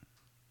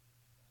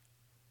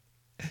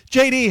it.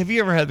 JD, have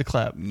you ever had the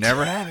clap?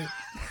 Never had it.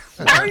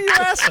 Why are you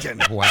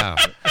asking? Wow.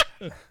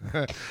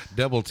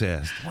 Double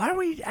test. Why are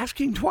we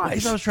asking twice?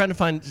 Because I was trying to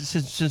find,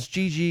 since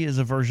Gigi is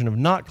a version of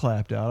not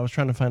clapped out, I was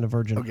trying to find a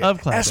version of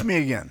clapped out. Ask me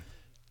again.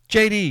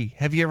 JD,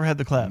 have you ever had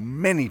the clap?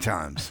 Many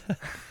times.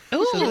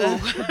 Ooh.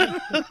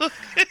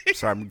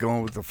 Sorry, I'm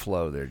going with the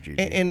flow there,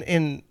 Gigi.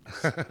 And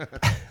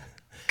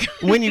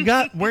when you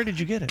got, where did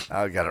you get it?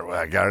 I got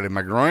it in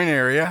my groin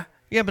area.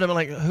 Yeah, but I'm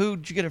like,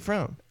 who'd you get it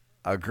from?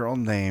 A girl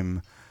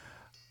named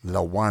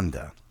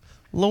LaWanda.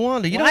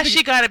 LaWanda. You know Why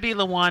she got to be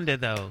LaWanda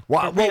though?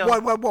 Why For real?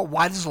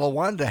 why does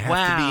LaWanda have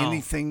to be Wow.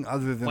 anything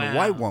other than a Wow.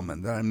 white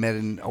woman that I met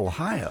in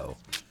Ohio?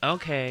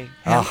 Okay.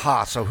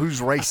 Aha, so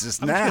who's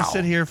racist I'm now? just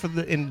gonna sit here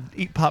and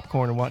eat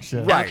popcorn and watch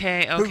this. Right.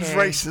 Okay. Who's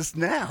racist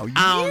now?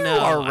 I don't You know.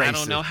 are racist. I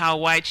don't know how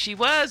white she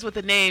was with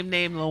a name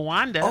named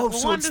LaWanda. Oh,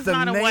 LaWanda's so it's the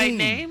not name. a white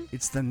name.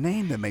 It's the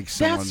name that makes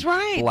someone That's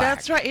right. black.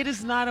 That's right. It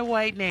is not a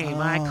white name.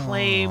 I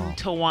claim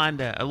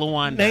Tawanda,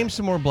 LaWanda. Name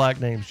some more black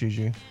names,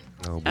 Gigi.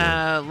 Oh,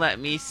 boy. Let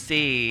me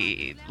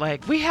see.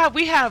 Like we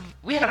have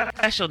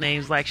special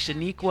names like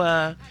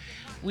Shaniqua.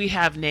 We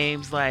have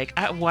names like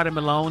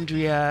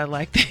Watermelondria.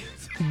 Like this.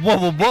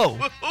 Whoa.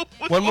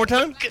 One more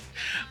time?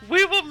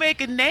 We will make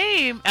a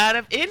name out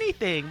of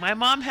anything. My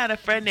mom had a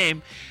friend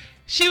named.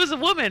 She was a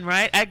woman,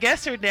 right? I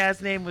guess her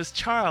dad's name was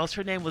Charles.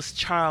 Her name was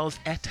Charles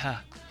Etta.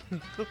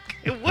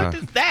 Okay, what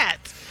is that?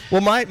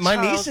 Well, my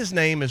Charles. niece's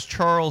name is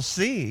Charles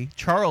Z.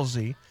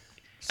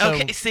 So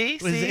Okay, see?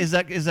 Is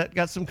that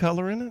got some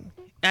color in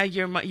it?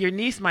 Your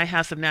niece might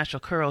have some natural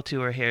curl to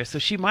her hair, so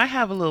she might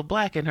have a little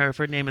black in her if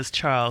her name is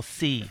Charles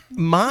C.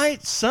 My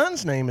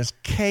son's name is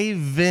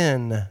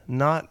Kevin,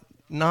 not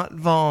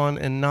Vaughn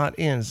and not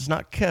Inns. It's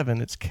not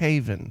Kevin, it's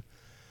Kevin.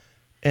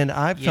 And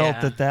I felt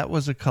Yeah. that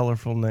was a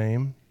colorful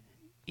name.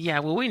 Yeah,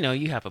 well, we know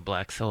you have a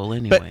black soul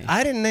anyway. But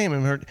I didn't name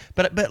him.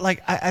 But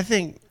like I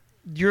think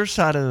your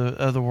side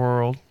of the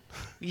world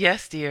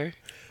Yes, dear.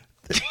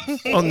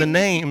 on the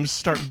names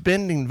start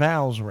bending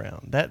vowels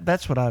around.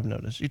 That's what I've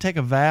noticed. You take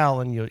a vowel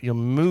and you'll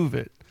move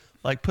it,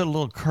 like put a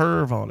little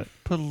curve on it,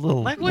 put a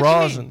little Like what you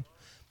rosin. mean?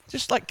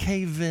 Just like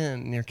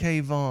Kevin or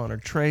Kayvon or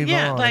Trayvon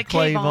Yeah, like or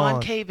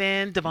Clayvon.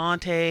 Kayvon,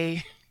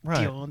 Devontae,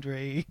 Right.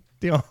 DeAndre.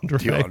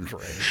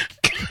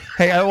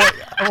 Hey, I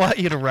want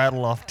you to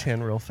rattle off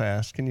 10 real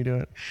fast. Can you do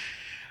it?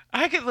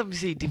 Let me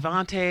see,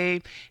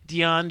 Devontae,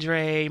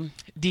 DeAndre,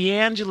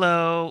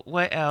 D'Angelo,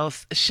 what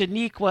else?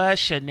 Shaniqua,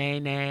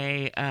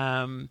 Shanae.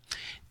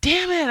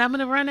 Damn it, I'm going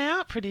to run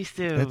out pretty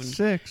soon. That's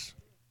 6.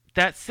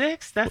 That's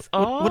 6? That's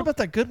all? What about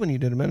that good one you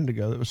did a minute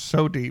ago that was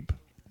so deep?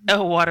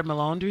 Oh,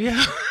 Watermelondria.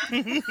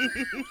 We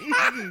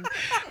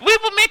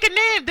will make a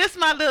name. This is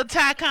my little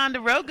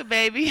Ticonderoga,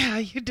 baby. How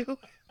you doing?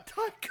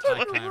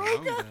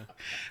 Ticonderoga.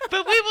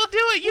 But we will do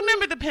it. You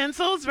remember the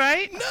pencils,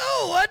 right? No,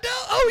 I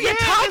don't. Oh, yeah,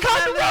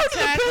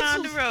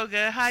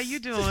 Ticonderoga. How you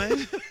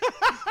doing?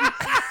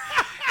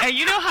 And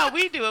you know how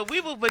we do it.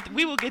 We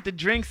will get the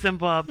drinks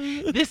involved.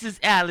 This is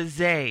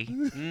Alizé.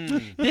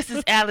 This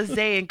is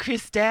Alizé and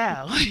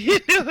Cristal. You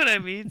know what I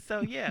mean?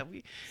 So yeah,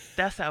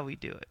 that's how we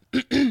do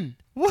it.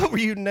 What were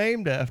you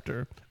named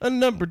after? A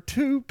number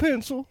 2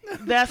 pencil?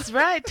 That's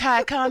right,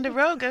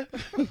 Ticonderoga.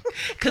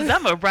 Because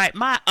I'm going to write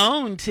my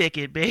own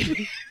ticket,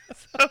 baby.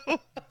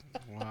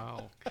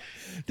 Wow.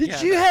 Did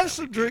you have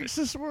some drinks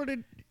this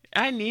morning?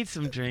 I need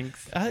some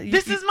drinks.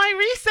 This is my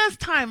recess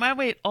time. I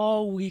wait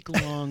all week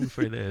long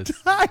for this.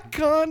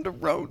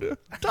 Ticonderoga.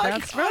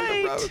 That's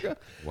right.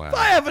 Wow. If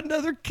I have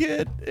another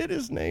kid, it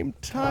is named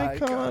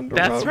Ticonderoga.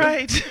 That's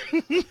right.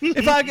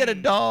 If I get a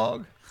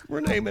dog,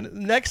 we're naming it.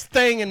 The next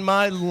thing in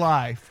my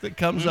life that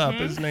comes up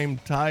is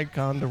named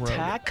Ticonderoga.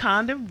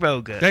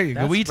 Ticonderoga. There you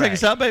go. Will you take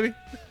us out, baby?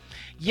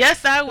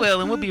 Yes, I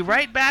will. And we'll be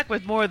right back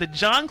with more of the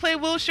John Clay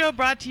Wolfe Show,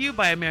 brought to you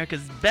by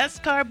America's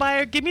best car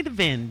buyer,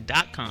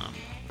 GiveMeTheVin.com.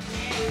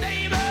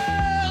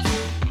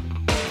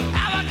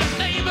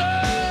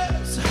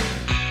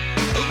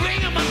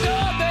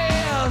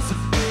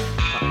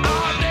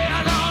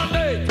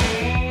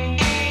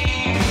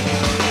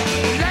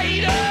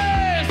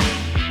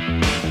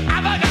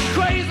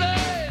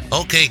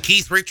 Okay,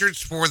 Keith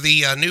Richards for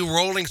the new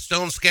Rolling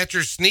Stone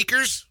Skechers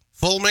sneakers.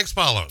 Full mix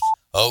follows.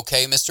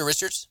 Okay, Mr.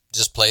 Richards,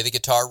 just play the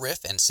guitar riff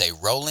and say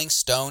Rolling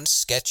Stone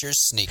Skechers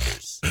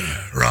sneakers.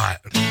 Right.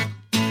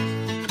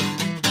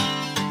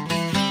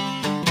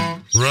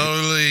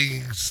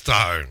 Rolling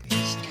Stone.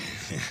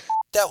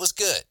 That was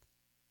good,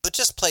 but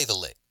just play the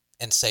lick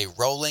and say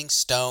Rolling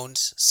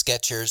Stones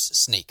Skechers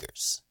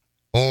sneakers.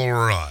 All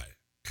right.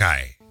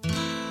 Okay.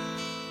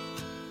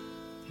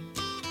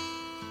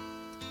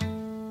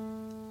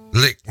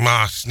 Lick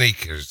my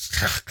sneakers.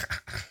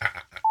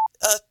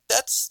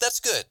 That's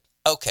good.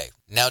 Okay,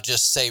 now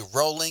just say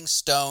Rolling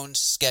Stone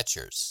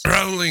Skechers.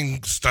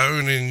 Rolling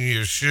Stone in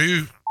your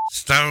shoe.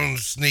 Stone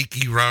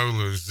sneaky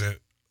rollers that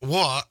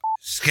what?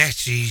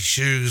 Sketchy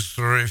shoes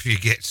for if you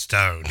get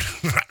stoned.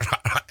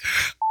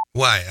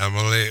 Wait, I'm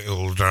a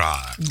little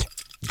dry.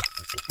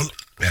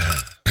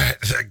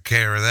 Take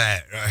care of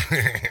that.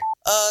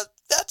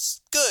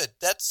 That's good.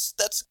 That's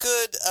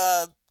good,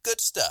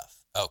 good stuff.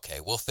 Okay,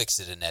 we'll fix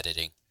it in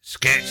editing.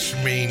 Sketch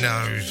me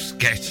no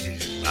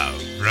sketches, though,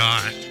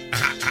 right?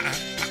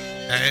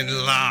 And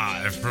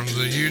live from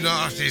the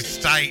United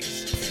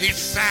States, it's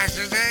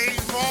Saturday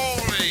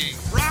morning.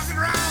 Rock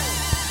and roll!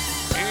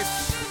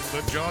 It's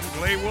the John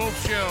Clay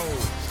Wolfe Show,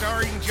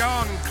 starring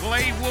John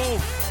Clay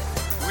Wolfe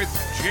with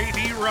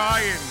J.D.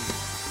 Ryan,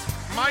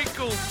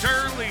 Michael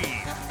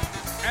Turley,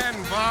 and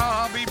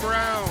Bobby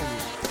Brown,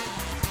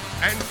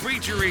 and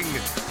featuring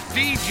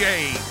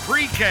DJ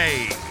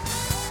Pre-K,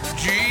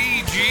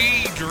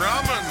 G.G.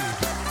 Drummond,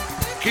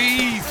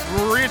 Keith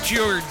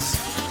Richards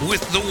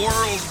with the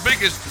world's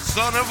biggest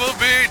son of a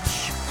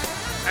bitch,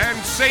 and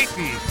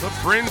Satan, the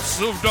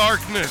Prince of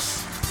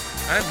Darkness.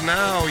 And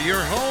now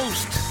your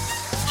host,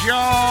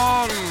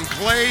 John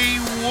Clay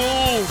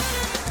Wolfe.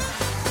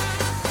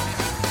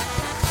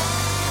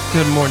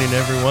 Good morning,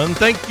 everyone.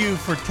 Thank you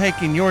for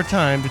taking your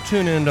time to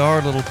tune into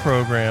our little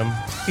program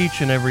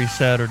each and every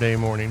Saturday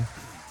morning.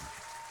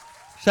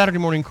 Saturday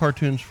morning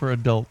cartoons for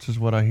adults is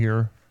what I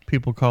hear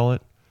people call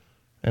it,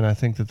 and I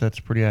think that that's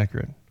pretty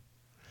accurate.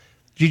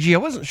 Gigi, I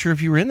wasn't sure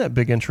if you were in that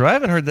big intro. I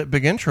haven't heard that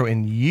big intro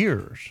in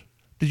years.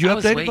 Did you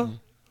update it, Bob?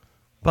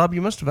 Bob,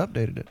 you must have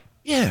updated it.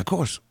 Yeah, of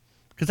course.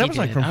 Because that was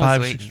like from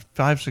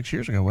 5-6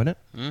 years ago, wasn't it?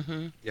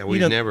 Mm-hmm. Yeah, we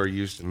never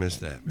used to miss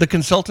that. The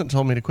consultant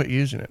told me to quit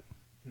using it.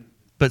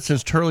 But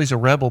since Turley's a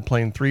rebel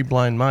playing Three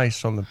Blind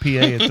Mice on the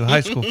PA at the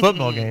high school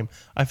football game,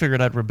 I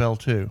figured I'd rebel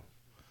too.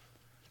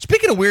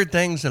 Speaking of weird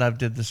things that I've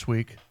did this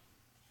week,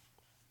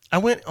 I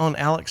went on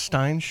Alex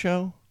Stein's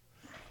show.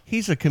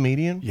 He's a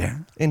comedian. Yeah.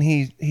 And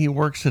he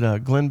works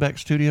at Glenn Beck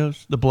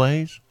Studios, The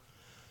Blaze.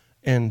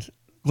 And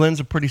Glenn's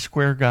a pretty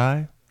square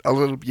guy. A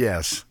little,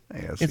 yes.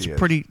 It's a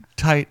pretty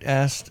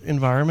tight-assed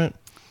environment.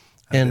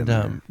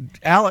 And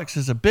Alex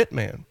is a bit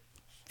man.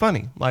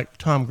 Funny, like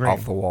Tom Green.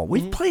 Off the wall.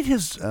 We've played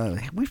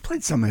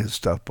some of his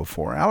stuff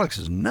before. Alex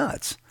is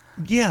nuts.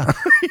 Yeah.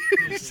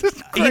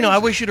 I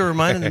wish you'd have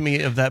reminded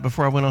me of that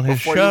before I went on his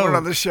show. Before you went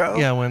on the show?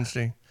 Yeah,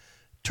 Wednesday.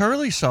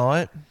 Turley saw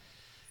it.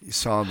 You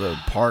saw the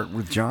part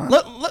with John?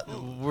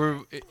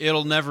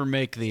 It'll never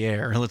make the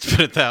air. Let's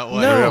put it that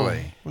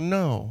way.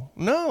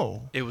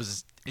 No. It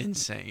was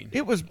insane.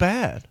 It was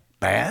bad.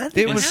 Bad?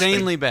 It was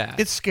insanely bad.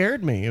 It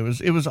scared me. It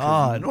was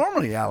odd.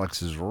 Normally,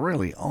 Alex is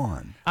really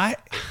on. I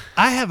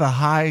have a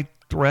high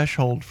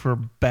threshold for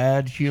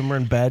bad humor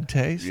and bad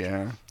taste.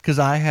 Yeah. Because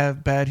I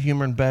have bad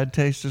humor and bad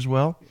taste as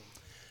well.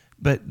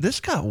 But this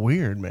got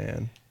weird,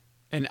 man.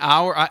 It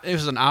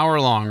was an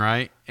hour long,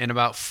 right? And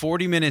about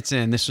 40 minutes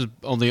in, this was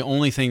the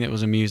only thing that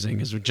was amusing,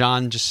 is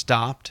John just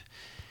stopped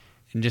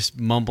and just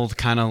mumbled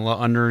kind of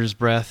under his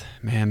breath,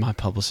 "Man, my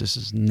publicist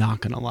is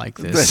not going to like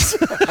this."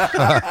 Was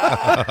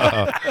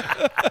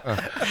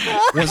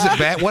it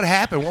bad? What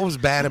happened? What was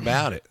bad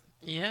about it?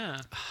 Yeah.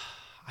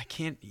 I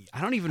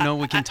don't even know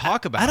we can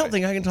talk about it. I don't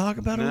think I can talk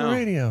about it on the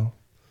radio.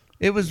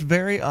 It was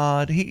very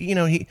odd.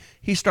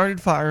 He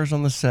started fires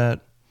on the set.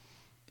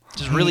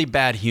 Just really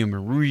bad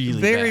humor,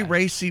 really very bad.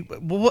 Racy.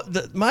 Well,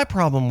 my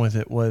problem with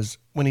it was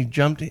when he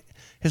jumped.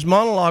 His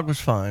monologue was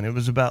fine. It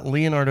was about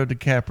Leonardo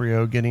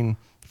DiCaprio getting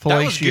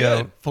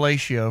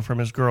fellatio from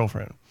his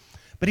girlfriend,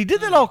 but he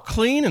did that all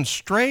clean and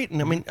straight.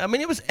 And I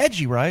mean, it was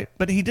edgy, right?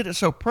 But he did it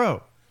so pro.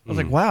 I was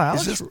like, wow,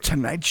 Alex. Is this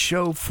Tonight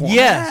Show format?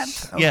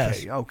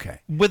 Yes.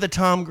 Okay. With a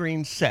Tom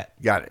Green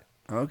set. Got it.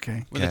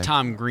 Okay. With a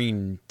Tom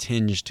Green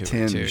tinge to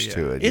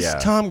it.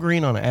 It's Tom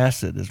Green on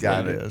acid is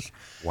what it is.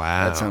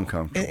 Wow. That's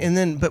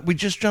uncomfortable. But we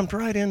just jumped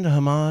right into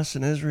Hamas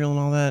and Israel and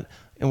all that.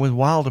 And with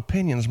wild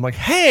opinions, I'm like,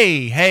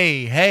 hey,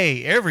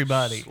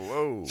 everybody.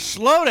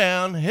 Slow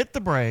down, hit the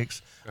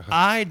brakes.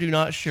 I do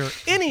not share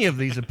any of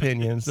these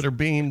opinions that are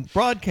being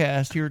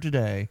broadcast here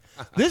today.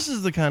 This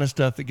is the kind of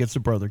stuff that gets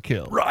a brother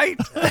killed. Right.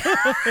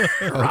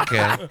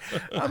 Okay.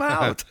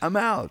 I'm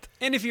out.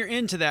 And if you're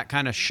into that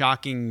kind of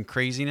shocking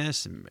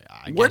craziness,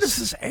 where does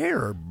this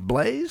air,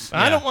 Blaze?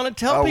 I don't want to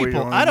tell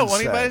people. I don't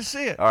want anybody to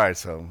see it. All right,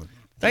 so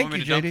thank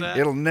you, JD.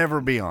 It'll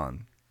never be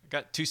on.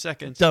 Got 2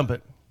 seconds. Dump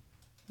it.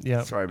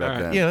 Yeah. Sorry about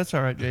that. Yeah, that's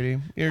all right,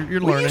 JD. You're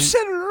learning. You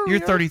said it earlier. You're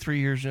 33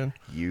 years in.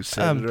 You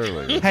said it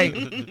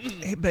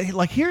earlier.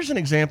 But here's an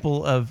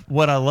example of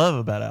what I love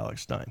about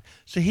Alex Stein.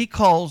 So he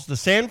calls the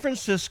San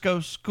Francisco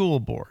School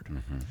Board.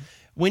 Mm-hmm.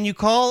 When you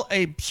call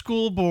a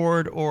school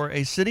board or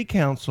a city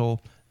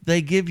council,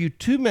 they give you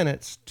 2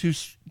 minutes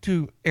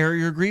to air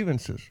your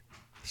grievances,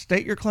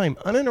 state your claim,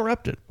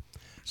 uninterrupted.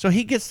 So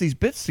he gets these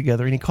bits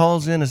together and he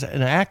calls in as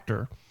an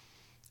actor,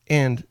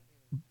 and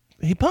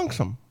he punks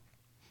them.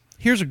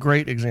 Here's a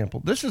great example.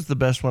 This is the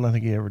best one I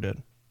think he ever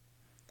did.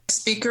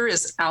 Speaker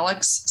is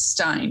Alex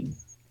Stein.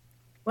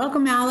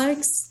 Welcome,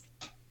 Alex.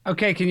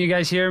 Okay, can you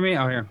guys hear me?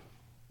 Oh, here.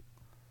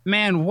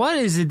 Man, what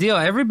is the deal?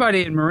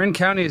 Everybody in Marin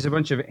County is a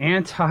bunch of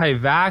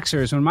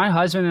anti-vaxxers. When my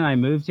husband and I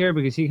moved here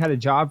because he had a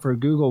job for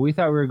Google, we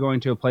thought we were going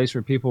to a place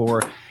where people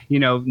were,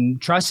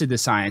 trusted the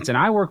science. And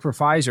I work for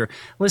Pfizer.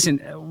 Listen,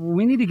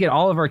 we need to get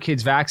all of our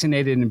kids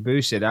vaccinated and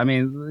boosted. I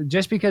mean,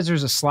 just because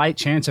there's a slight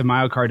chance of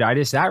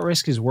myocarditis, that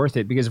risk is worth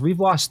it because we've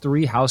lost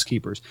 3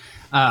 housekeepers.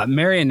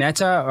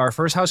 Marionetta, our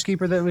first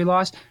housekeeper that we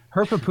lost,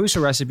 her pupusa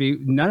recipe,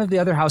 none of the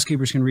other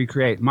housekeepers can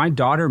recreate. My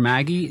daughter,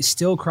 Maggie,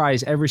 still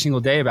cries every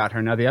single day about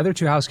her. Now, the other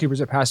 2 housekeepers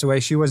that passed away,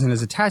 she wasn't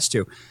as attached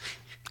to.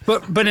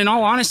 But in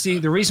all honesty,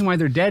 the reason why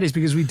they're dead is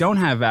because we don't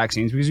have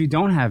vaccines, because we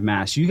don't have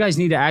masks. You guys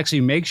need to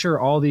actually make sure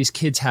all these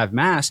kids have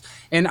masks.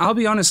 And I'll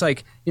be honest,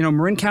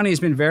 Marin County has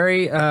been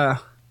very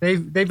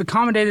They've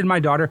accommodated my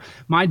daughter.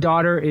 My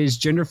daughter is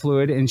gender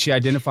fluid and she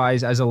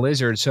identifies as a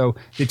lizard. So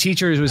the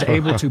teacher was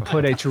able to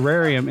put a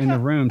terrarium in the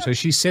room. So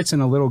she sits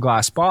in a little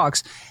glass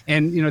box,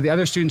 and the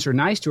other students are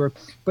nice to her.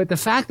 But the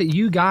fact that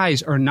you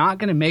guys are not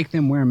going to make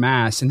them wear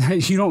masks and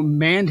that you don't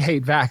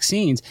mandate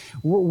vaccines,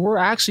 we're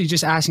actually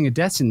just asking a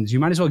death sentence. You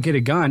might as well get a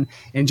gun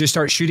and just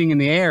start shooting in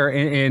the air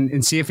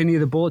and see if any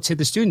of the bullets hit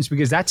the students,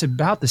 because that's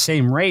about the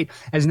same rate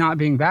as not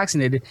being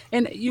vaccinated.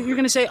 And you're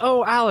going to say,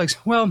 oh, Alex,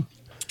 well,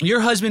 your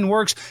husband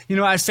works, at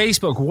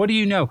Facebook. What do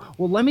you know?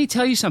 Well, let me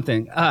tell you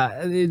something.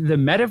 The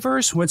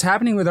metaverse, what's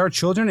happening with our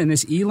children in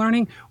this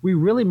e-learning,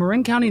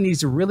 Marin County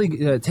needs to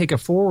really take a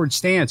forward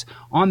stance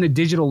on the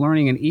digital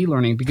learning and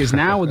e-learning, because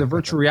now with the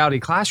virtual reality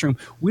classroom,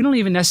 we don't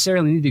even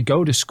necessarily need to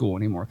go to school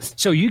anymore.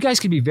 So you guys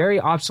could be very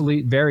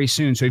obsolete very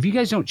soon. So if you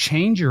guys don't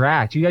change your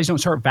act, you guys don't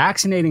start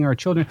vaccinating our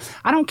children,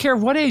 I don't care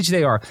what age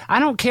they are. I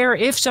don't care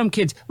if some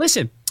kids,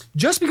 listen,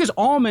 just because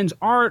almonds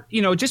aren't,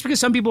 just because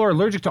some people are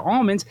allergic to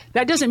almonds,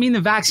 that doesn't mean the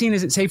vaccine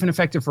isn't safe and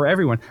effective for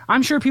everyone.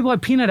 I'm sure people have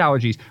peanut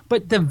allergies,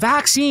 but the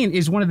vaccine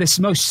is one of the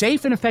most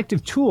safe and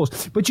effective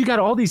tools. But you got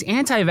all these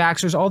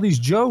anti-vaxxers, all these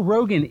Joe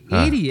Rogan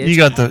idiots. You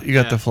got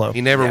the flow.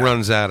 He never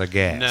runs out of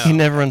gas. No. He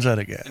never runs out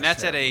of gas. And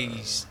that's at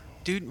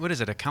what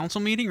is it, a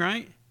council meeting,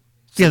 right?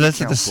 Yeah,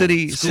 that's at the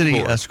city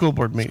school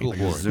board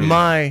meeting.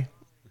 My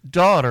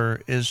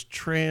daughter is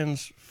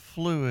transgender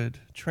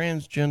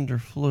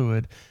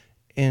fluid,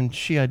 and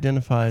she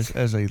identifies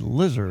as a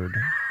lizard.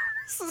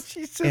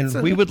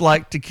 And we would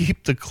like to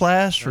keep the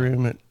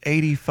classroom at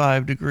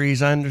 85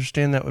 degrees. I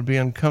understand that would be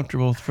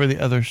uncomfortable for the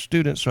other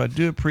students, so I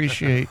do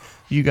appreciate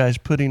you guys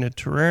putting a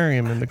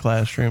terrarium in the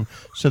classroom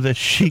so that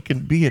she can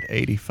be at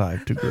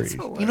 85 degrees.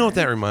 You know what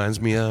that reminds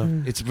me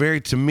of?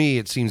 To me,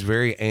 it seems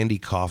very Andy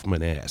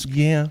Kaufman-esque.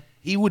 Yeah.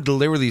 He would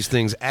deliver these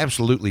things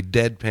absolutely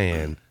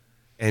deadpan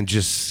and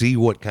just see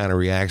what kind of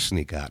reaction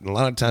he got. And a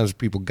lot of times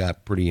people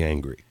got pretty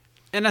angry.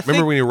 And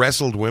Remember when he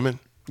wrestled women?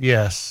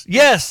 Yes,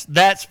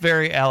 that's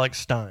very Alex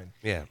Stein.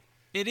 Yeah,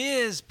 it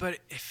is, but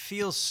it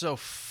feels so.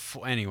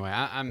 Anyway,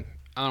 I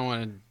don't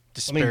want to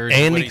disparage.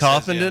 Andy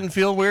Kaufman didn't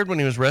feel weird when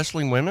he was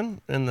wrestling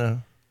women in the.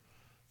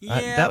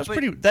 Yeah, that was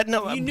pretty.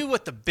 You knew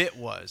what the bit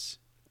was.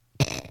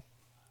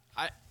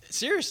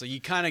 Seriously,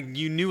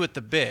 you knew what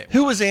the bit.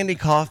 Who was Andy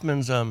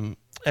Kaufman's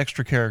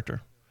extra character?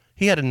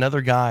 He had another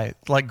guy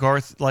like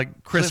Chris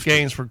Clifton.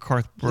 Gaines for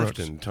Garth Brooks.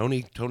 Clifton.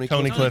 Tony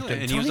Clifton.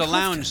 And he was a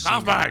lounge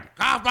singer.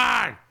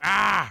 Kaufman!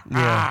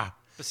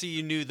 But see,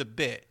 you knew the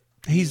bit.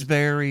 He's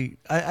very.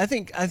 I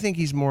think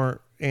he's more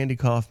Andy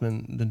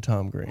Kaufman than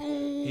Tom Green.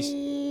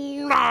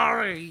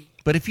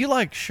 But if you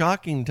like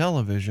shocking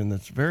television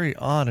that's very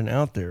odd and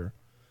out there,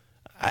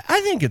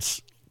 I think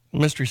it's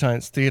Mystery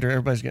Science Theater.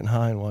 Everybody's getting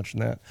high and watching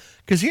that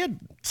because he had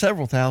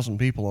several thousand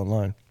people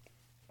online.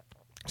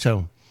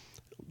 So.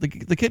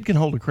 The kid can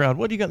hold a crowd.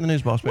 What do you got in the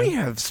news, boss man? We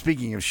have,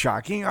 speaking of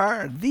shocking,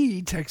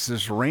 the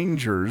Texas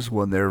Rangers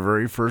won their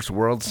very first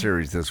World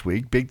Series this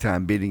week, big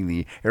time beating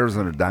the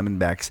Arizona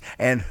Diamondbacks.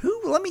 And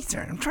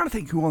I'm trying to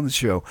think who on the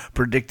show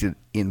predicted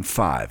in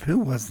 5. Who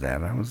was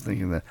that? I was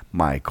thinking that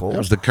Michael. That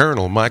was the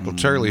Colonel, Michael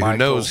Turley, who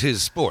knows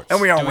his sports.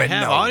 And we all Do we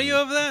have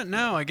audio of that?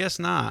 No, I guess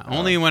not.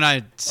 Only when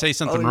I say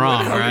something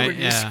wrong, right?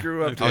 You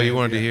screw up. You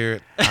wanted to hear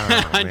it?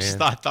 Oh, I just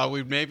thought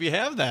we'd maybe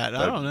have that.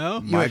 I don't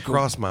know. It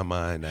crossed my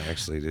mind,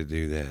 actually, to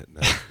do that.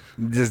 No.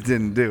 Just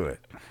didn't do it.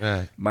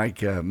 Right.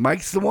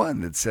 Mike's the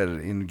one that said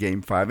it in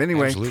Game 5.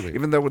 Anyway, Absolutely.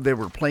 Even though they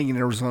were playing in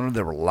Arizona,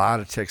 there were a lot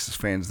of Texas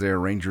fans there.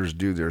 Rangers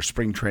do their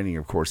spring training,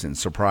 of course, in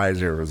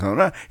Surprise,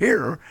 Arizona.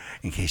 Here,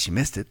 in case you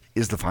missed it,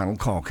 is the final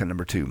call, cut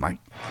number 2. Mike.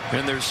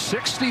 In their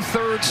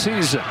 63rd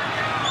season. It's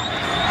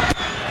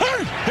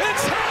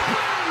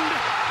happened!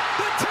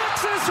 The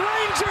Texas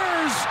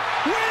Rangers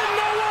win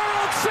the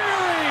World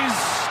Series!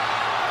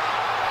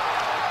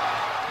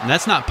 And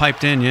that's not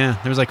piped in, yeah.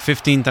 There was like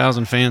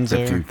 15,000 fans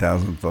there.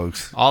 15,000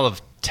 folks. All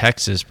of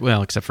Texas,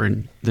 well, except for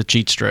the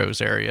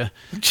Cheatstros area,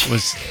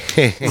 was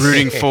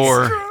rooting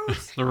for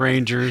the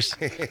Rangers.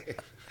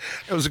 It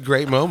was a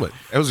great moment.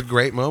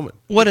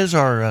 What is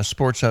our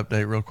sports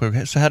update, real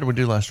quick? So how did we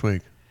do last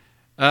week?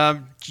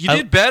 You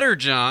did better,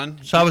 John.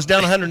 So I was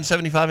down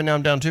 175 and now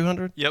I'm down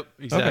 200? Yep,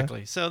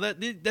 exactly. Okay. So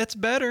that's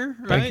better,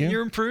 right? Thank you.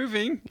 You're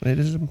improving. It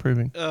is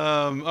improving.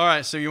 All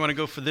right, so you want to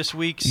go for this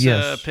week's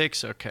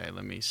picks? Okay,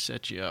 let me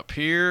set you up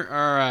here.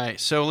 All right,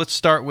 so let's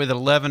start with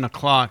 11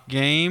 o'clock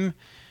game.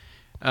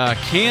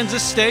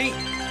 Kansas State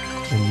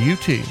and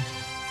UT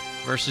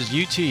versus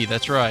UT.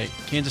 That's right.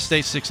 Kansas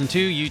State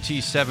 6-2,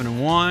 UT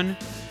 7-1.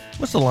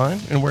 What's the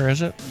line and where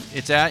is it?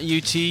 It's at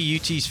UT.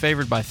 UT's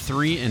favored by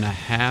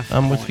 3.5.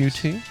 I'm with UT.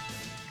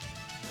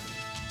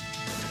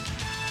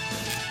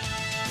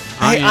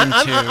 Hey,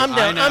 I'm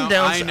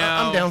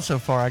down so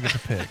far. I get to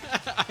pick.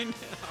 I know.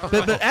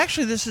 But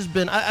actually,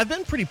 I've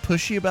been pretty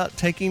pushy about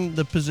taking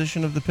the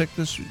position of the pick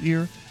this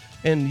year,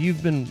 and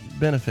you've been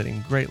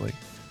benefiting greatly.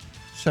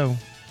 So,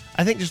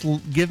 I think just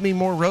give me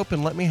more rope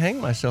and let me hang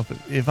myself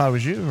if I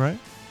was you, right?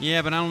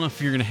 Yeah, but I don't know if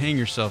you're going to hang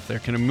yourself there.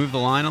 Can I move the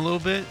line a little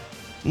bit?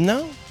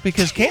 No,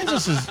 because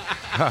Kansas is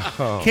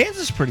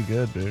pretty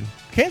good, dude.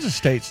 Kansas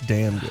State's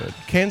damn good.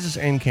 Kansas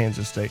and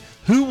Kansas State.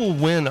 Who will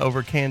win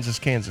over Kansas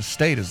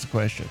State is the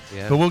question.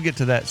 Yeah. But we'll get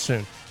to that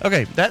soon.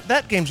 Okay,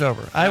 that game's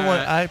over.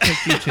 I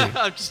picked you two.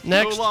 I'll just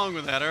Next, go along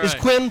with that. All right. is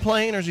Quinn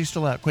playing or is he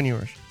still out? Quinn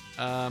Ewers.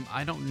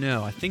 I don't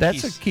know. I think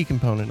That's he's a key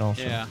component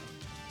also. Yeah.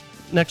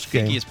 Next I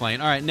think game. he is playing.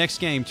 All right, next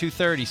game,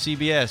 2:30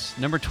 CBS.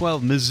 Number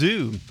 12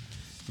 Mizzou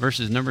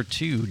versus number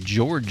 2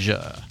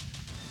 Georgia.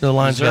 The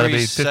line's got to be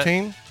Missouri's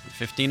 15?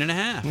 15 and a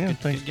half. Yeah,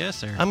 Good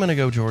guess there. I'm going to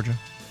go Georgia.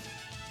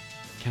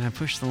 Can I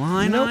push the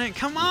line Nope. on it?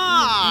 Come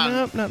on.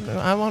 Nope, no.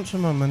 I want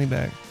some of my money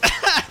back.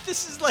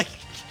 This is like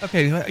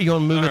Okay, you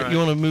want to move All it? right. You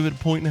want to move it a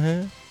point and a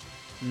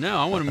half? No,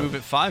 I want to move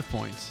it 5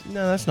 points.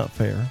 No, that's not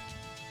fair.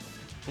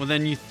 Well,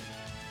 then you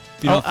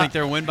don't think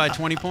they'll win by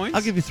 20 I'll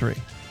points? give you 3.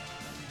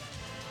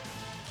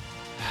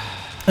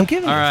 I'm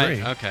giving All you right,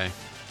 3. okay.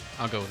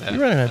 I'll go with that.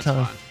 You're running out of That's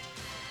time.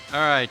 fine.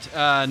 All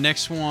right,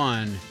 next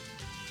one.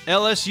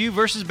 LSU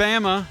versus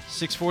Bama,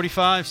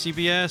 6:45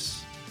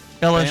 CBS.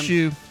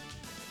 LSU.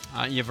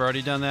 You've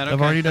already done that. Okay,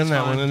 I've already done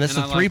that's that fine. one, and that's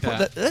I a 3 like point.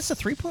 that. That's a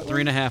 3-point.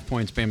 3.5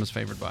 points. Bama's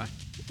favored by.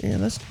 Yeah,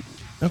 that's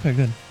okay.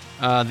 Good.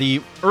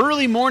 The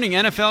early morning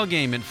NFL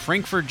game in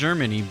Frankfurt,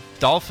 Germany.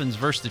 Dolphins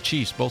versus the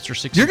Chiefs. Both are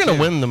 6. You're going to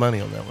win the money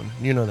on that one.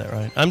 You know that,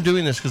 right? I'm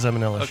doing this because I'm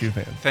an LSU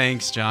fan.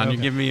 Thanks, John. Okay.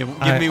 You give me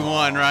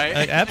one,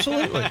 right?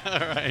 Absolutely. All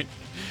right.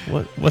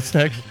 What's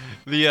next?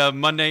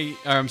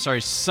 The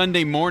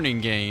Sunday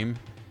morning game.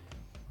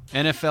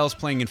 NFL's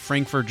playing in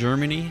Frankfurt,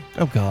 Germany.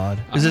 Oh God!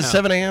 Is it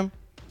 7 a.m.?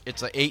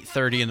 It's like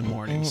 8:30 in the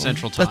morning,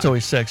 Central Time. That's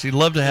always sexy.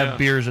 Love to have Yeah.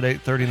 beers at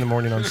 8:30 in the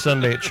morning on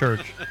Sunday at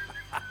church.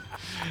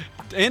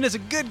 And it's a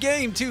good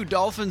game too.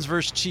 Dolphins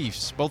versus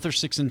Chiefs. Both are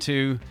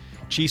 6-2.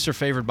 Chiefs are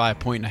favored by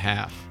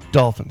 1.5.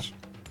 Dolphins.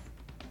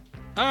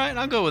 All right,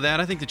 I'll go with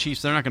that. I think the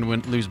Chiefs. They're not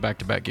going to lose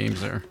back-to-back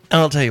games there.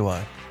 And I'll tell you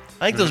why.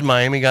 I think those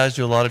Miami guys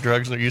do a lot of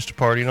drugs and they're used to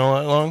partying all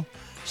night long,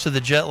 so the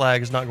jet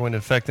lag is not going to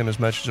affect them as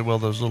much as it will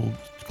those little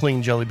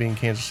clean jelly bean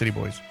Kansas City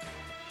boys.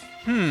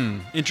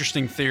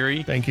 Interesting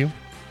theory. Thank you.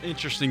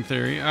 Interesting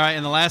theory. All right,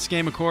 and the last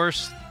game, of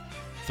course,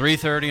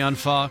 3:30 on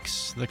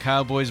Fox. The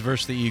Cowboys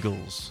versus the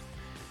Eagles.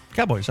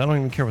 Cowboys. I don't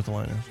even care what the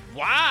line is.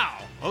 Wow.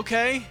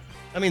 Okay.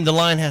 I mean, the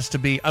line has to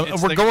be.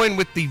 We're going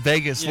with the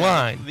Vegas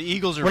line. The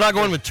Eagles are. We're not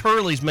going with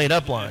Turley's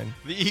made-up line.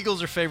 The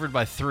Eagles are favored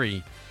by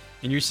 3,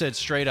 and you said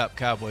straight up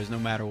Cowboys, no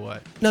matter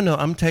what. No.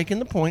 I'm taking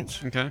the points.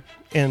 Okay.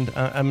 And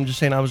I'm just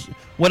saying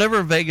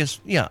whatever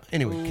Vegas. Yeah.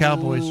 Anyway,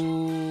 Cowboys.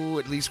 Ooh,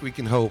 at least we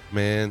can hope,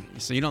 man.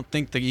 So you don't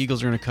think the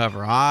Eagles are going to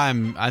cover?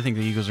 I think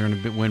the Eagles are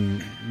going to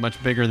win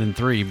much bigger than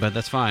 3, but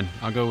that's fine.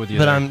 I'll go with you.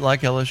 But there. I'm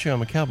like LSU.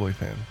 I'm a Cowboy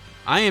fan.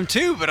 I am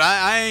too, but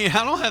I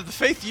don't have the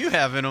faith you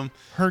have in them.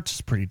 Hertz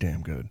is pretty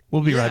damn good.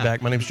 We'll be right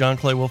back. My name's John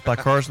Clay Wolfe. Buy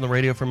cars on the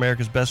radio for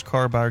America's best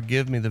car buyer.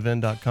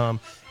 GiveMeTheVin.com.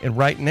 And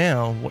right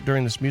now,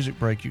 during this music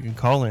break, you can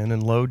call in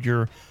and load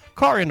your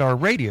car into our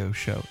radio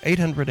show.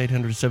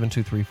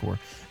 800-800-7234.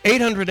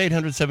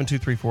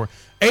 800-800-7234.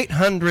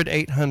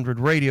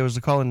 800-800-radio is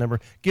the call-in number.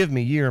 Give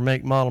me year,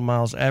 make, model,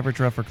 miles, average,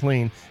 rough, or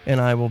clean,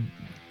 and I will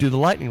do the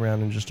lightning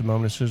round in just a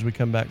moment as soon as we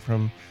come back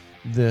from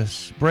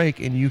this break,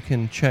 and you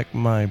can check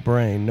my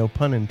brain, no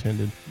pun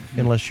intended,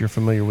 unless you're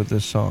familiar with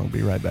this song.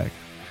 Be right back.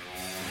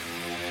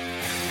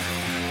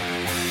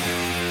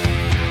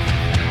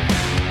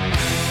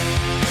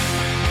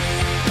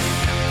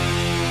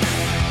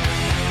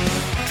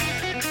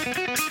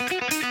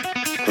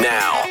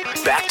 Now,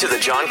 back to the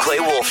John Clay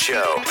Wolfe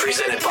Show,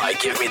 presented by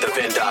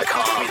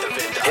GiveMeTheVin.com.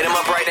 Hit him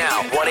up right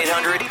now,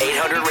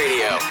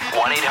 1-800-800-RADIO.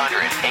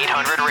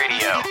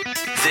 1-800-800-RADIO.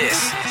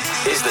 This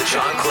is the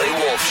John Clay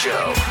Wolfe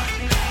Show.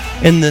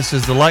 And this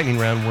is the lightning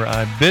round where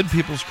I bid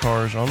people's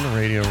cars on the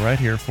radio right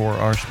here for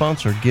our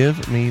sponsor,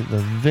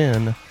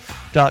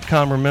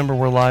 GiveMeTheVin.com. Remember,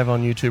 we're live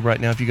on YouTube right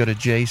now. If you go to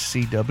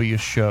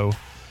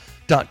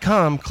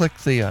jcwshow.com, click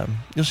the,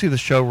 you'll see the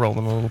show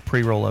rolling, a little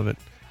pre-roll of it.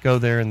 Go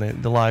there and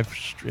the live,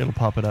 it'll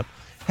pop it up.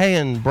 Hey,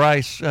 and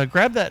Bryce,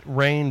 grab that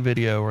rain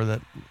video or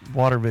that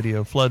water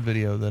video, flood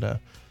video that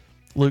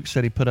Luke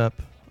said he put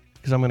up,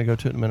 because I'm going to go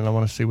to it in a minute. I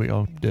want to see what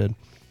y'all did.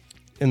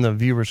 And the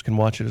viewers can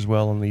watch it as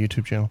well on the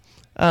YouTube channel.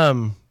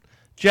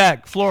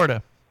 Jack,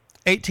 Florida,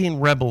 18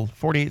 Rebel,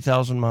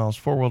 48,000 miles,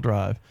 four-wheel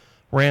drive,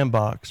 Ram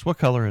box. What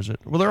color is it?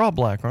 Well, they're all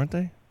black, aren't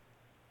they?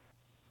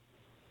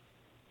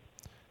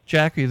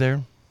 Jack, are you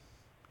there?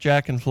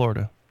 Jack in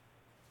Florida.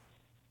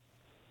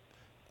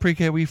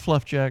 Pre-K, will you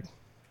fluff Jack?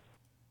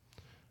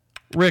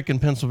 Rick in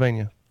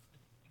Pennsylvania.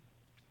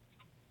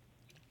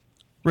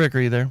 Rick,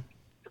 are you there?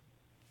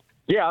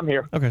 Yeah, I'm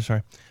here. Okay,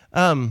 sorry.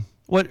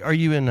 What are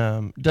you in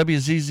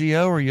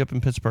WZZO or are you up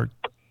in Pittsburgh?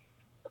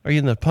 Are you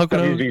in the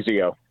Poconos?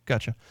 WZZO.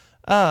 Gotcha.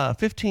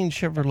 15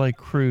 Chevrolet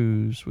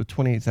Cruze with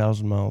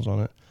 28,000 miles on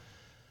it.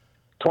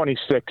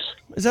 26.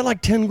 Is that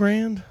like 10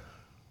 grand?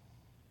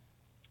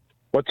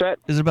 What's that?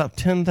 Is it about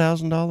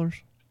 $10,000?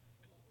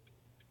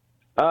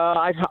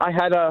 I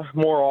had a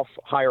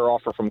higher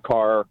offer from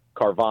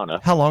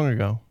Carvana. How long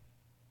ago?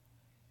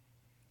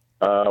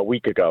 A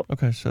week ago.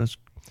 Okay, so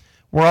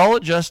we're all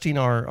adjusting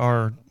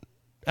our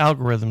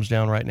algorithms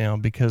down right now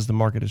because the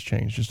market has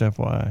changed, just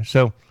FYI.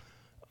 So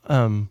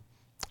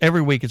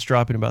Every week it's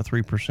dropping about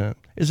 3%.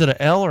 Is it an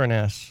L or an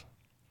S?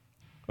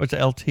 Oh, it's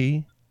an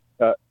LT?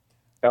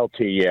 LT,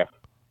 yeah.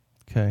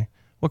 Okay.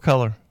 What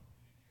color?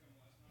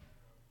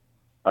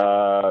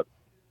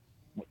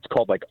 It's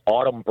called like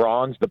autumn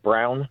bronze, the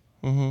brown.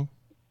 Mm-hmm.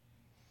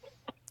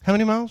 How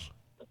many miles?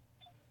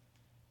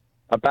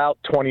 About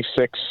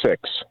 26.6.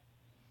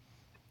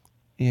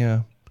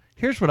 Yeah.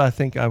 Here's what I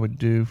think I would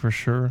do for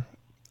sure.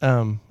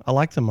 I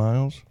like the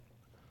miles,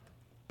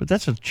 but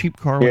that's a cheap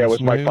car. Yeah, it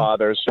was my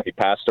father's. He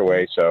passed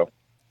away, so.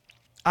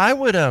 I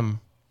would,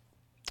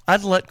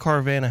 I'd let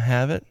Carvana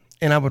have it,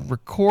 and I would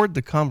record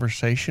the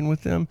conversation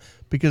with them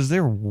because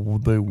they're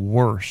the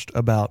worst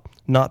about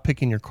not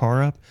picking your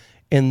car up.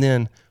 And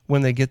then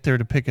when they get there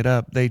to pick it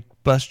up, they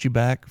bust you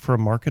back for a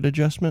market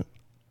adjustment.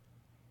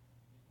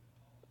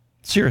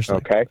 Seriously.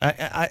 Okay.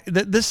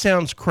 This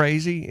sounds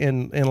crazy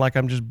and like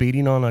I'm just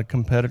beating on a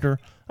competitor.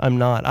 I'm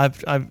not.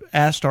 I've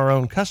asked our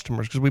own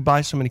customers because we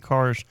buy so many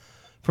cars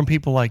from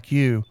people like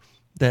you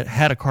that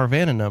had a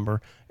Carvana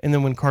number, and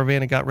then when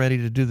Carvana got ready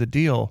to do the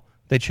deal,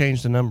 they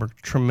changed the number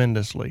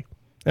tremendously.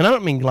 And I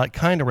don't mean like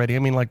kind of ready. I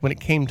mean like when it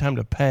came time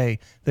to pay,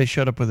 they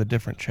showed up with a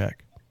different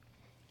check.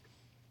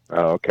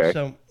 Oh, okay.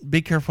 So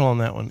be careful on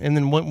that one. And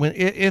then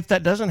if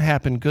that doesn't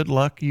happen, good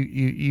luck.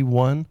 You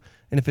won.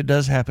 And if it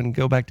does happen,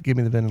 go back to Give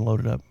Me the VIN and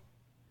load it up.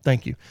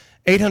 Thank you.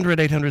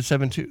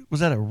 800-800-72. Was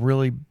that a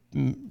really...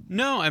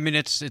 No, I mean,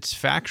 it's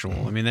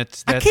factual. I mean,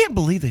 that's I can't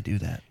believe they do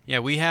that. Yeah,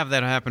 we have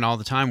that happen all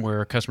the time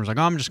where a customer's like,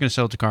 oh, I'm just going to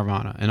sell it to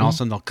Carvana. And all of a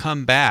sudden they'll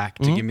come back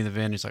to Give Me the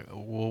VIN. It's like,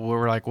 well,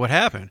 we're like, what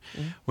happened?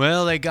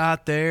 Well, they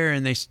got there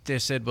and they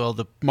said, well,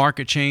 the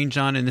market changed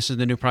on it and this is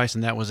the new price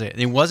and that was it.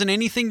 And it wasn't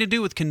anything to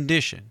do with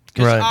condition.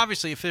 Because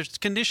obviously if there's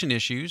condition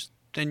issues,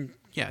 then,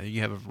 yeah, you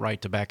have a right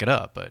to back it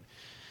up. But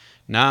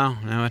no,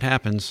 it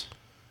happens.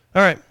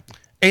 All right.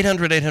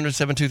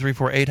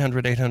 800-800-7234,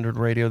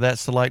 800-800-RADIO.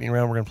 That's the lightning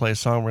round. We're going to play a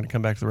song. We're going to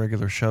come back to the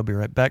regular show. Be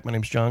right back. My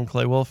name's John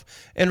Clay Wolfe.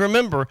 And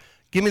remember,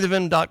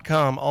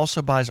 GiveMeTheVIN.com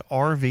also buys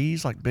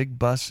RVs like big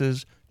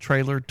buses,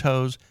 trailer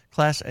tows,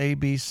 Class A,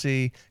 B,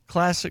 C,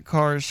 classic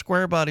cars,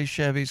 square body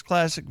Chevys,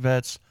 classic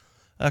Vets,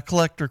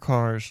 collector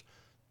cars,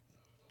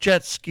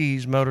 jet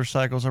skis,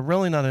 motorcycles. I'm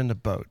really not into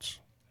boats.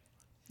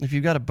 If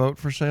you've got a boat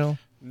for sale.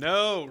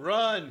 No,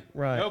 run.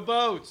 Right. No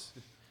boats.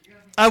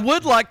 I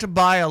would like to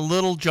buy a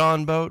little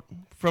John boat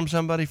from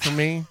somebody for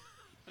me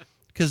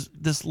because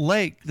this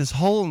lake, this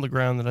hole in the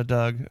ground that I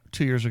dug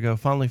 2 years ago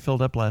finally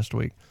filled up last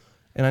week,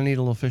 and I need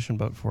a little fishing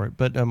boat for it.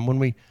 But when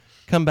we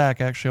come back,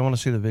 actually, I want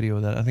to see the video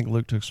of that. I think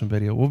Luke took some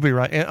video. We'll be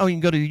right. And, you can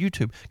go to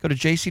YouTube. Go to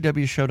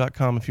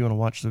jcwshow.com if you want to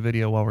watch the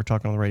video while we're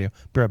talking on the radio.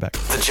 Be right back.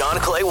 The John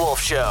Clay Wolfe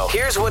Show.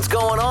 Here's what's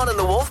going on in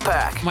the Wolfe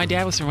Pack. My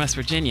dad was from West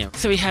Virginia,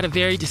 so he had a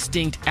very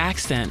distinct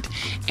accent.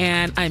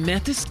 And I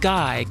met this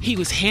guy. He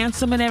was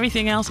handsome and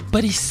everything else,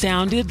 but he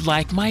sounded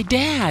like my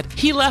dad.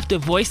 He left a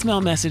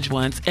voicemail message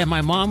once, and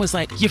my mom was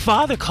like, your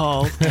father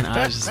called. And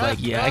I was just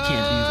like, yeah, I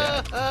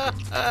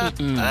can't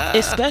do that.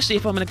 Especially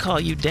if I'm going to call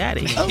you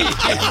daddy.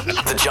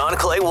 The John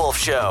Clay Wolfe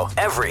Show,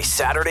 every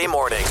Saturday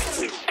morning.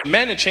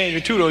 Men have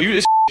changed too, though.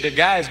 This that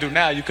guys do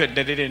now, that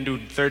they didn't do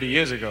 30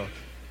 years ago.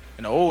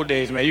 In the old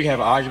days, man, you have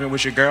an argument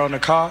with your girl in the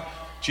car.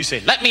 She say,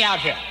 let me out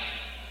here.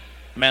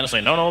 The man will say,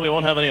 no, we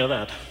won't have any of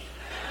that.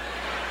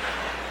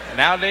 And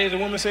nowadays, the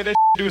women say that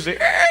do say,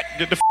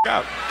 get the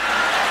out.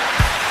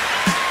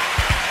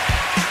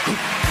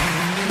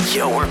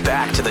 Yo, we're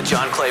back to the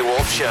John Clay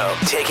Wolfe Show,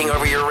 taking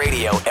over your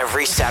radio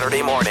every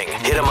Saturday morning.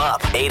 Hit them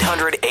up,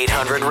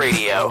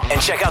 800-800-RADIO,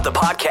 and check out the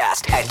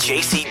podcast at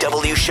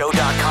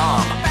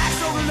jcwshow.com.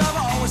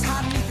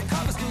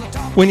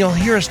 When you'll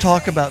hear us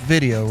talk about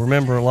video,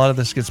 remember a lot of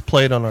this gets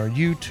played on our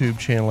YouTube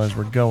channel as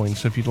we're going,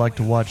 so if you'd like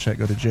to watch that,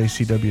 go to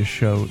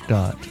jcwshow.com.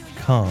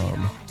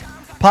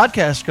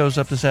 Podcast goes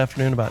up this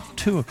afternoon about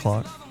 2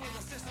 o'clock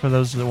for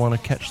those that want to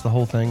catch the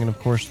whole thing, and of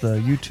course the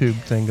YouTube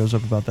thing goes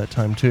up about that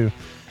time too.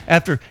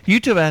 After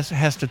YouTube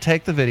has to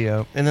take the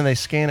video and then they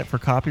scan it for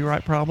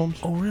copyright problems.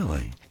 Oh,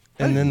 really?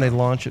 And then they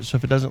launch it. So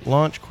if it doesn't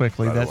launch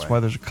quickly, Right that's away. why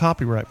there's a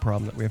copyright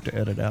problem that we have to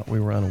edit out we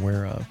were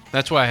unaware of.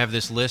 That's why I have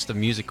this list of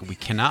music we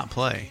cannot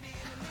play.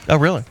 Oh,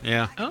 really?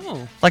 Yeah.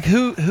 Oh. Like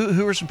who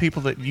are some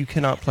people that you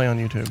cannot play on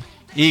YouTube?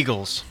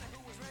 Eagles.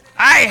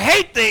 I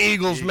hate the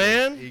Eagles,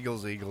 man.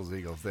 Eagles. They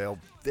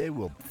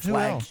will Who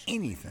flag else?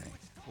 anything.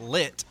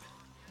 Lit,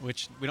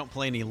 which we don't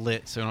play any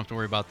lit, so we don't have to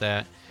worry about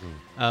that.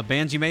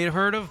 Bands you may have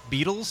heard of,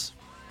 Beatles.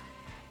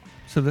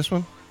 So this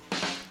one?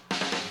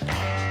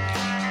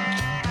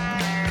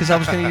 Because I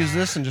was going to use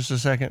this in just a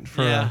second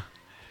for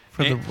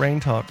the rain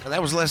talk.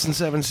 That was less than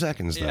 7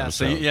 seconds, though. Yeah,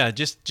 so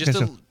just Okay,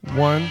 so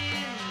 1,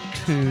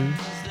 2,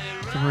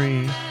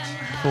 3,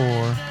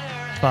 4,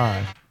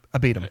 5. I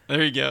beat him.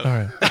 There you go. All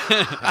right.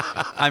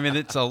 I mean,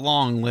 it's a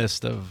long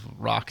list of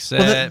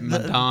Roxette,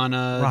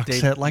 Madonna.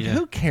 Roxette,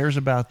 who cares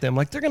about them?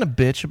 Like, they're going to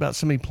bitch about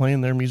somebody playing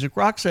their music.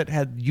 Roxette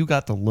had You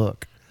Got the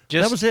Look.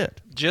 That was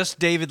it. Just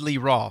David Lee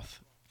Roth.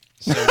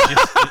 So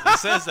it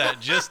says that.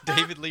 Just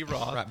David Lee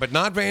Roth. Right, but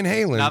not Van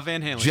Halen. Not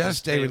Van Halen.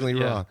 Just David Lee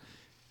Roth.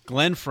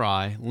 Glenn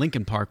Frey,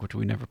 Linkin Park, which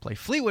we never play.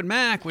 Fleetwood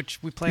Mac,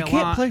 which we play You a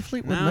can't lot. play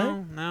Fleetwood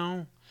Mac?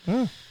 No.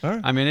 All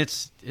right. I mean,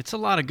 it's a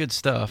lot of good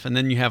stuff, and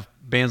then you have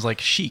bands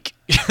like Chic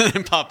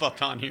pop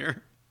up on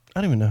here.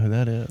 I don't even know who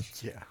that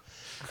is. Yeah.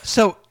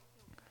 So,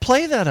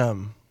 play that.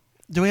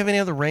 Do we have any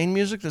other Rain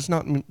music that's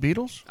not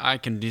Beatles? I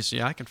can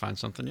find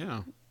something.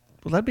 Yeah.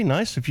 Well, that'd be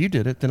nice if you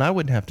did it. Then I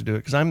wouldn't have to do it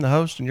because I'm the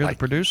host and you're the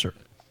producer.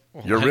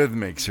 Your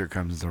Rhythmics, Here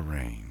Comes the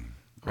Rain.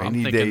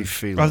 Rainy day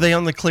feeling. Are they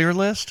on the clear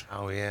list?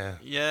 Oh yeah.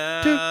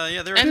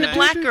 Yeah, they're And the okay.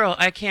 black girl,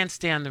 I can't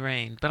stand the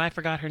rain, but I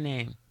forgot her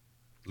name.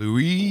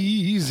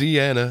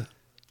 Louisiana.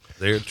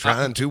 They're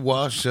trying to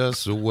wash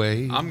us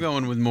away. I'm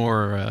going with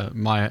more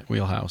my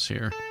wheelhouse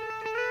here.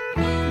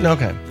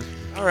 Okay.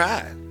 All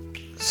right.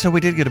 So we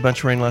did get a bunch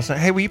of rain last night.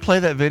 Hey, will you play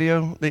that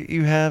video that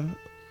you have?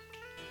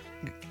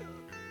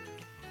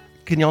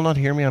 Can y'all not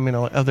hear me? I mean,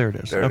 oh, there it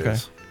is. There it okay.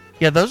 is.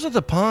 Yeah, those are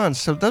the ponds.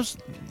 So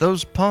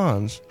those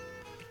ponds,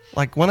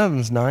 like one of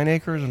them's 9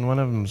 acres and one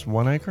of them's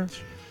 1 acre.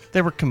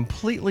 They were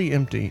completely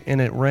empty,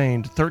 and it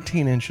rained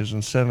 13 inches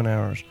in 7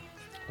 hours.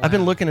 I've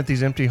been looking at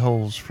these empty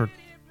holes for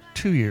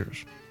 2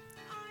 years.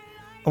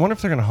 I wonder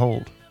if they're going to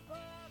hold.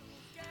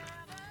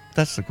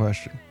 That's the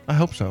question. I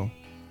hope so.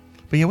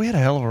 But yeah, we had a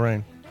hell of a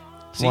rain.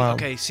 See,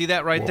 Wild. okay, see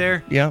that right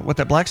there? Yeah, with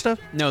that black stuff?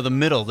 No, the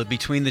middle,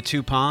 between the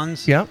two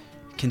ponds. Yeah.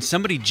 Can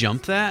somebody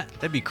jump that?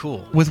 That'd be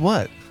cool. With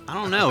what? I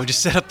don't know.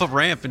 Just set up a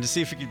ramp and to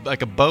see if you could,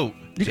 like a boat.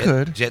 You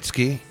could. Jet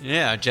ski.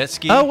 Yeah, jet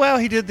ski. Oh, wow,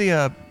 he did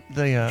the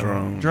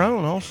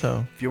Drone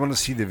also. If you want to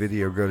see the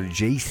video, go to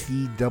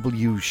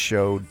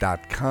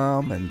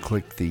jcwshow.com and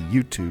click the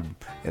YouTube,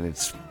 and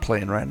it's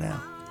playing right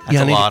now. That's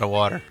a lot of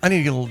water. I need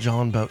to get a little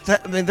John boat.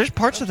 There's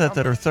parts of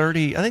that are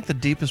 30. I think the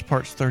deepest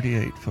part's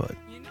 38 foot.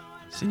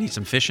 So you need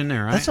some fish in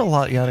there, right? That's a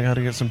lot. Yeah, I got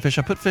to get some fish.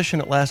 I put fish in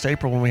it last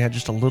April when we had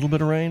just a little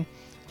bit of rain.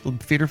 Little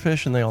feeder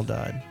fish, and they all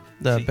died.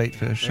 The bait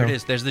fish. There it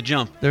is. There's the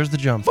jump. There's the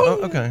jump. Oh,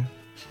 okay.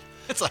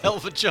 It's a hell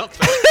of a jump.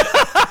 Yeah,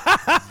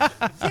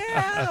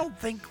 I don't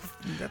think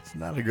that's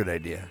not a good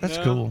idea. That's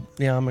cool.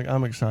 Yeah,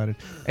 I'm excited.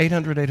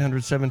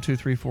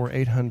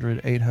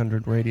 800-800-7234,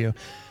 800-800-radio.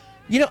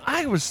 You know,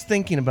 I was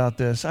thinking about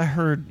this. I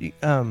heard, you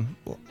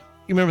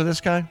remember this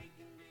guy?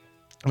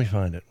 Let me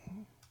find it.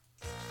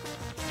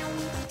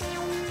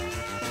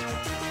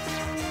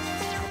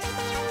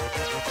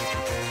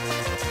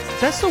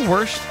 That's the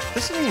worst.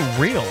 This isn't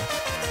even real.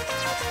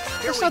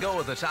 Here we go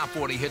with the top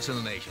 40 hits in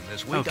the nation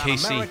this week on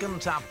KC. American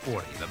Top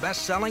 40. The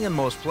best-selling and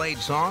most played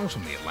songs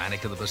from the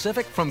Atlantic to the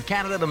Pacific, from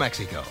Canada to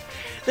Mexico.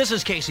 This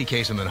is Casey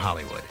Kasem in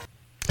Hollywood.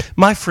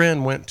 My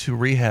friend went to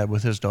rehab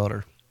with his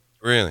daughter.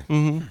 Really?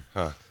 Mm-hmm.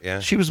 Huh.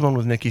 Yeah. She was one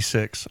with Nikki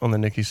Sixx on the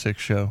Nikki Sixx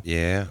show.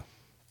 Yeah.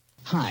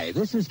 Hi,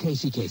 this is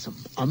Casey Kasem.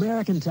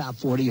 American Top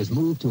 40 has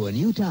moved to a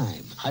new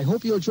time. I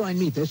hope you'll join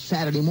me this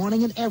Saturday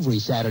morning and every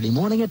Saturday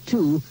morning at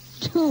 2.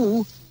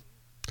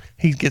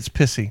 He gets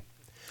pissy.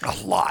 A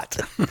lot.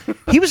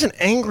 He was an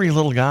angry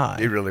little guy.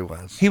 He really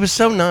was. He was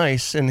so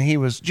nice, and he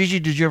was... Gigi,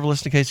 did you ever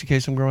listen to Casey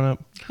Kasem growing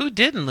up? Who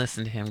didn't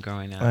listen to him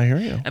growing up? I hear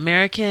you.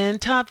 American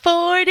Top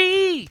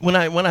 40. When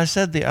I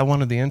said I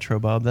wanted the intro,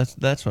 Bob,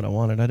 that's what I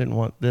wanted. I didn't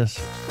want this.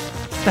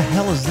 What the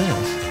hell is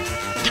this?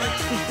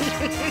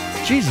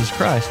 Jesus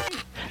Christ.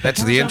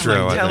 That's the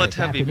intro. I think.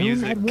 Teletubby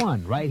music. At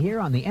 1, right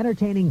here on the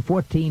entertaining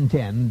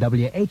 1410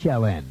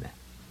 WHLN.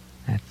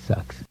 That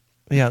sucks.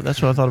 Yeah,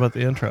 that's what I thought about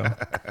the intro.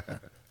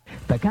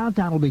 The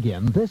countdown will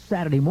begin this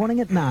Saturday morning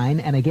at 9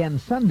 and again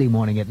Sunday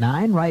morning at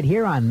 9 right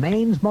here on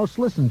Maine's most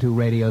listened to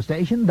radio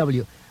station,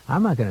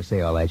 I'm not going to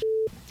say all that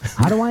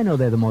How do I know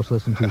they're the most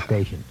listened to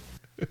station?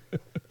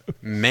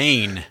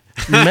 Maine.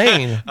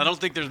 Maine. I don't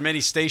think there's many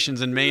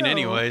stations in Maine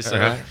anyway.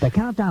 So. The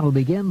countdown will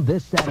begin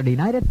this Saturday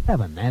night at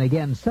 7 and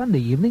again Sunday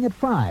evening at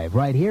 5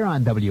 right here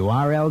on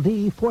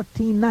WRLD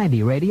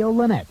 1490 Radio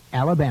Lynette,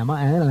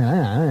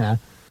 Alabama.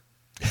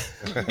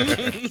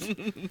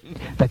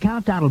 The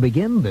countdown will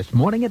begin this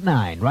morning at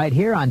 9 right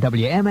here on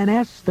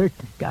WMNS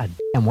 13. God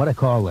damn, what a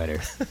call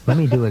letter. Let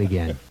me do it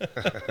again.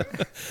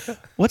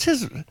 What's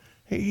his...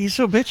 He's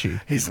so bitchy.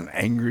 He's an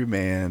angry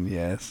man,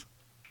 yes.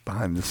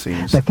 Behind the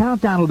scenes. The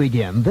countdown will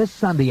begin this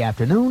Sunday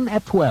afternoon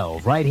at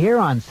 12 right here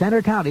on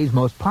Center County's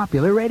most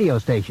popular radio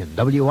station,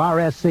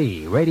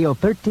 WRSC, Radio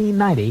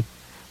 1390.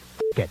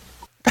 It.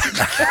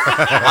 Wow,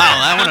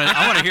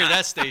 I want to hear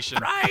that station.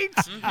 Right.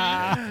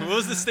 What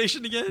was the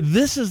station again?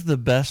 This is the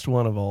best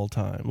one of all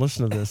time.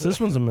 Listen to this. This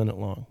one's a minute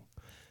long.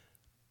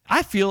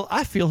 I feel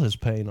his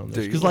pain on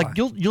this because like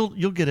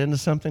you'll get into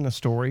something, a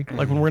story,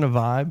 like when we're in a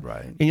vibe,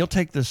 right? And you'll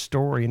take this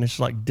story and it's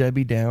like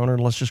Debbie Downer.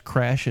 Let's just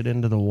crash it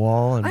into the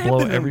wall and blow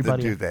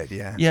everybody. Do that,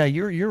 yeah. Yeah,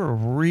 you're a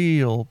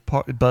real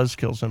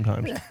buzzkill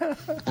sometimes.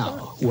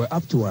 Now we're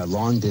up to our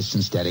long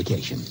distance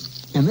dedication,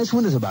 and this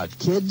one is about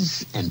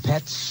kids and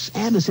pets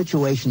and a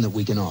situation that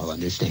we can all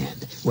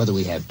understand, whether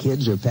we have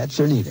kids or pets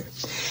or neither.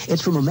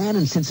 It's from a man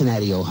in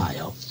Cincinnati,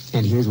 Ohio,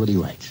 and here's what he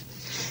writes.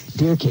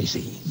 Dear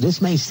Casey,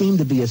 this may seem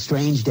to be a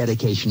strange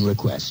dedication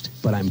request,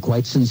 but I'm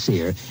quite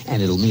sincere,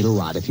 and it'll mean a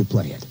lot if you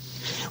play it.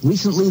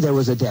 Recently, there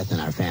was a death in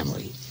our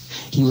family.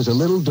 He was a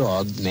little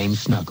dog named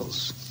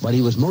Snuggles, but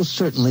he was most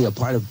certainly a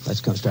part of... Let's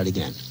start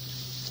again.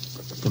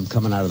 From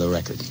coming out of the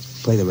record.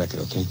 Play the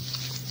record, okay?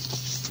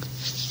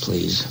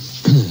 Please.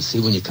 See,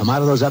 when you come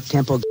out of those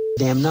up-tempo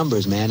damn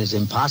numbers, man, it's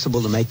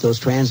impossible to make those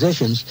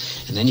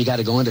transitions, and then you got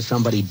to go into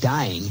somebody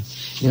dying.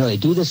 You know, they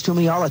do this to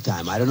me all the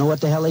time. I don't know what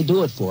the hell they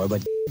do it for,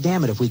 but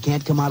damn it, if we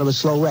can't come out of a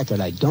slow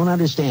record, I don't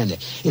understand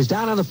it. Is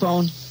Don on the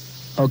phone?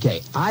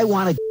 Okay, I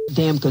want a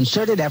damn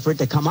concerted effort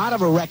to come out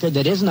of a record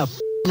that isn't a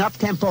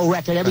up-tempo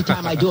record every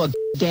time I do a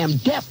damn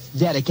death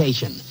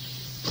dedication.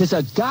 This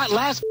is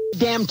last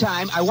damn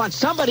time I want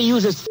somebody to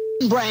use his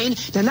brain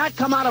to not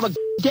come out of a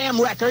damn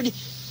record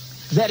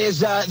that is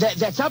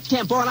that's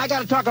up-tempo, and I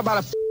got to talk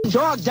about a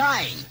dog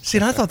dying. See,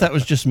 and I thought that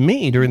was just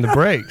me during the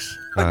breaks.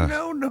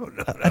 No.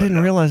 I didn't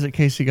realize that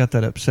Casey got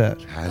that upset.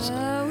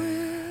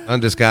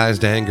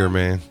 Undisguised anger,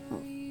 man.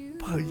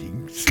 Well,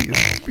 you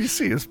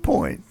see his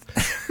point.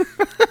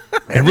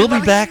 And we'll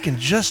be back in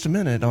just a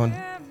minute on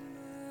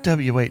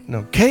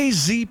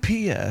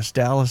KZPS,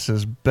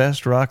 Dallas's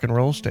best rock and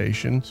roll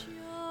station,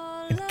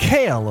 and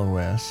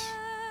KLOS,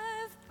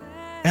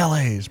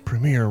 LA's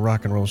premier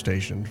rock and roll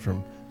station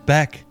from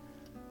back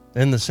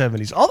in the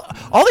 70s.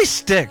 All these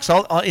sticks,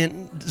 all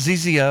in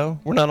ZZO.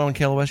 We're not on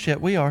KLOS yet.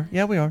 We are.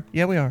 Yeah, we are.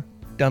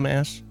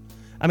 Dumbass.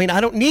 I mean,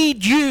 I don't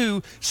need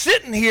you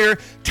sitting here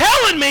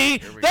telling me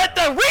that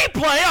the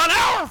replay on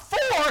hour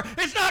 4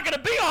 is not going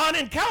to be on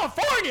in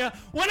California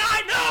when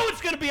I know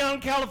it's going to be on in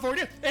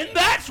California, and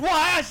that's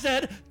why I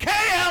said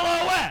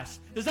KLOS.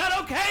 Is that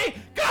okay?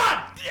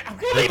 God,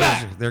 we'll be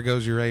back. There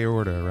goes your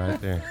aorta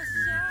right there.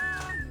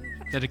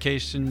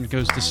 Dedication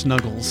goes to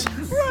Snuggles.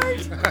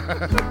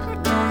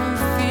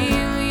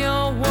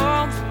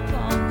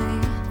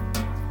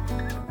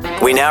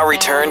 We now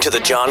return to the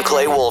John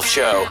Clay Wolfe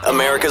Show,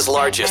 America's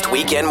largest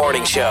weekend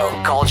morning show.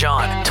 Call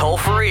John, toll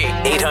free,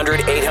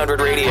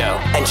 800-800-radio,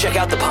 and check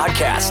out the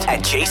podcast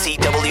at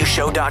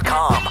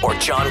jcwshow.com or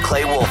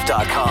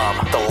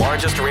johnclaywolfe.com. The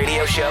largest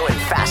radio show and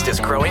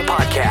fastest growing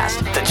podcast,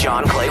 the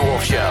John Clay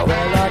Wolfe Show.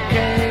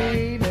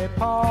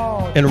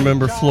 And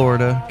remember,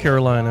 Florida,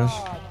 Carolinas,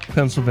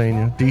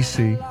 Pennsylvania,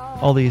 D.C.,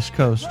 all the East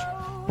Coast.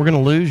 We're going to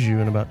lose you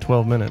in about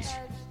 12 minutes.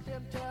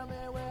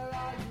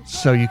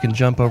 So you can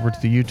jump over to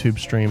the YouTube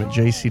stream at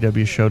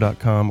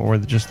jcwshow.com or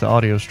just the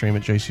audio stream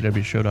at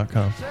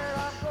jcwshow.com.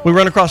 We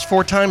run across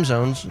 4 time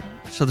zones,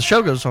 so the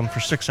show goes on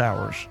for 6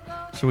 hours.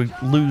 So we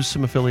lose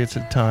some affiliates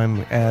at a time,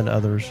 we add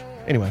others.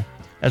 Anyway,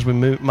 as we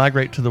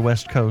migrate to the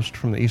West Coast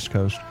from the East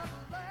Coast,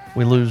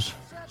 we lose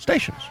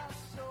stations.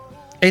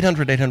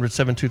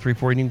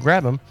 800-800-7234. You can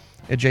grab them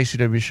at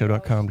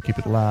jcwshow.com to keep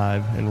it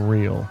live and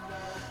real.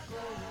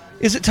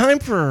 Is it time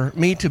for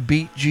me to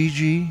beat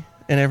Gigi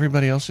and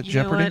everybody else at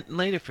Jeopardy? You know what?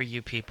 Later for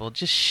you people.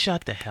 Just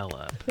shut the hell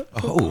up.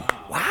 Oh,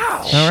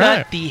 wow.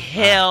 Shut the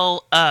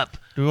hell up.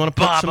 Do we want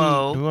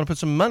to put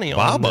some money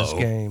on this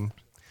game?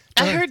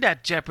 I heard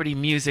that Jeopardy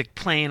music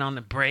playing on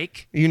the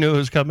break. You knew it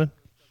was coming?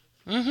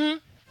 Mm-hmm.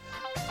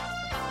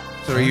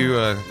 So are you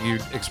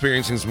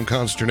experiencing some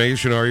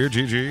consternation, are you,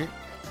 Gigi?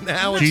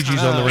 Now it's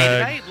Gigi's on the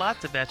rag. I ate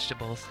lots of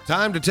vegetables.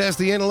 Time to test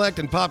the intellect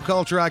and pop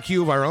culture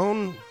IQ of our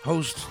own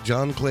host,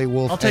 John Clay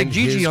Wolfe. I'll take and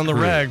Gigi his on the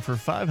crew. rag for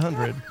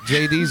 500.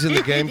 JD's in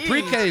the game.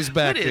 Pre-K's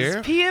back What there.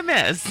 is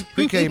PMS?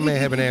 Pre-K may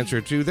have an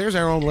answer too. There's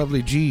our own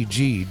lovely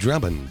G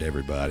Drummond,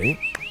 everybody.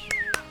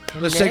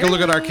 Let's take a look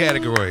at our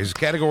categories.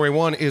 Category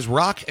 1 is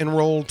rock and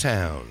roll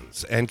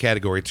towns. And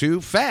category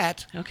 2,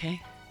 fat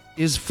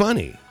is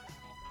funny.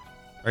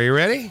 Are you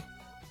ready?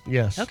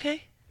 Yes.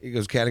 Okay. Here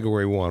goes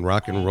category 1,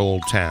 rock and roll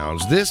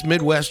towns. This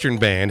Midwestern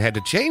band had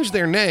to change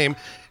their name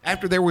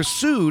after they were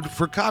sued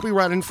for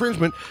copyright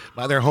infringement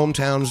by their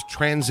hometown's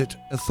transit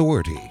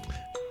authority.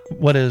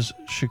 What is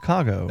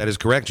Chicago? That is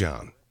correct,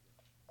 John.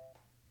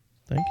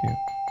 Thank you.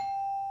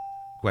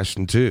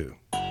 Question 2.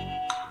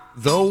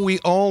 Though we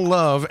all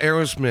love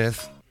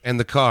Aerosmith and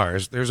the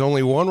Cars, there's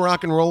only one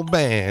rock and roll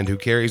band who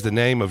carries the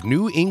name of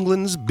New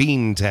England's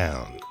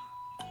Beantown.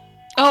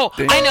 Oh,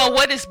 I know.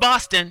 What is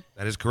Boston?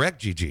 That is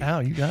correct, Gigi. Oh,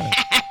 you got it.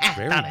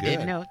 Very Thought good.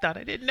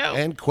 I didn't know.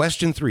 And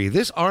question 3.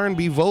 This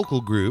R&B vocal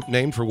group,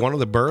 named for one of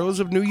the boroughs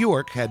of New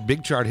York, had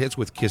big chart hits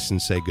with Kiss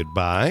and Say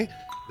Goodbye,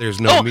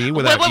 There's No Me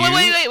Without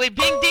You. Wait.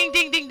 Ding, ding,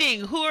 ding, ding, ding.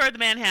 Who are the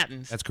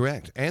Manhattans? That's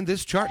correct. And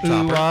this chart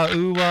topper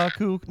Ooh, ah,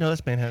 kook. No,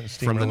 that's Manhattan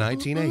Steamroller. from the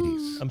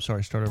 1980s. I'm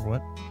sorry, start over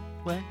what?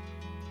 What?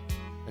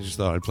 I just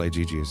thought I'd play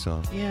Gigi a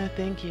song. Yeah,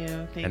 thank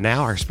you. And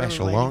now our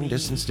special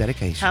long-distance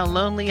dedication. How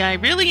lonely I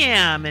really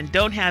am and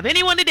don't have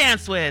anyone to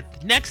dance with.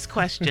 Next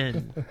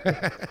question.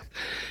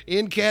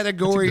 In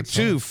category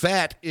 2,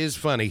 fat is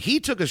funny.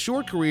 He took a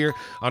short career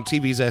on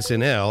TV's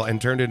SNL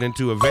and turned it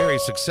into a very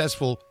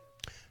successful...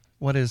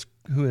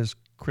 Who is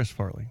Chris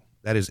Farley?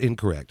 That is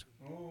incorrect.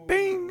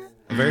 Bing!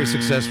 A very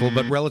successful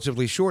but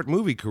relatively short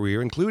movie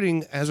career,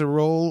 including as a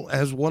role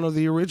as one of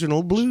the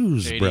original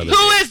Blues Brothers.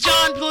 Who is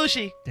John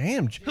Belushi?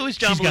 Damn. Who is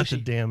John She's got Belushi? the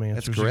damn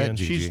answers That's correct, again.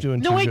 Gigi. She's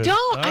doing No, too I good.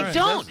 don't. All I right.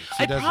 don't.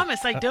 I doesn't.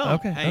 promise I don't.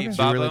 Okay. Hey, okay. She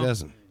Bobo, really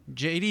doesn't.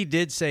 JD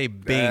did say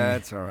Bing.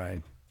 That's all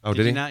right. Oh,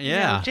 did he? Not?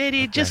 Yeah.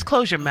 JD, just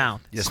close your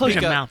mouth. Yes, Close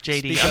speak your up. mouth, JD.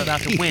 Speak I'm up.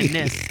 about to win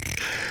this.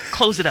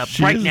 Close it up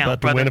She right is now,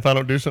 about brother. to win if I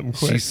don't do something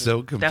quick. She's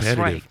so competitive.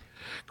 right.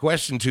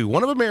 Question 2.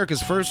 One of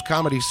America's first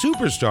comedy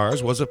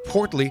superstars was a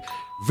portly,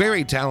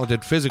 very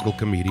talented physical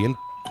comedian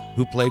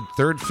who played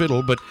third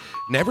fiddle but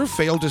never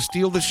failed to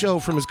steal the show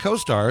from his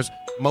co-stars,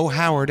 Mo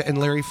Howard and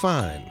Larry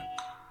Fine.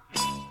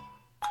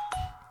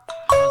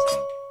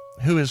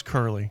 Who is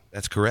Curly?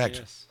 That's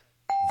correct.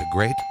 The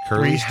great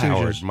Curly Three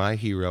Howard, Stooges. my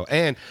hero.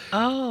 And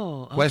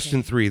okay.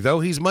 question 3, though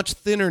he's much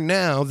thinner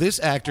now, this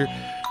actor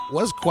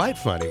was quite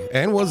funny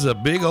and was a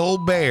big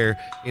old bear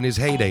in his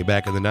heyday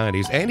back in the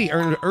 90s, and he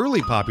earned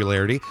early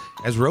popularity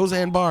as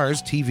Roseanne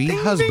Barr's TV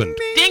husband.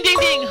 Ding, ding,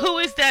 ding. Who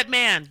is that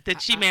man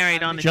that she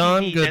married on the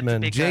John TV?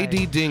 Goodman. That's a big guy.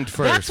 JD dinged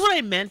first. That's what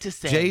I meant to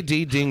say.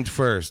 JD dinged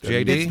first.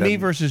 JD? It's me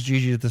versus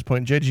Gigi at this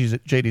point.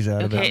 JD's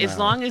out of it. Okay, as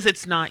long as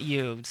it's not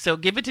you. So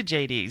give it to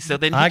JD. So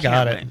then he I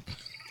got can't it. win.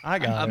 I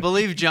got I it.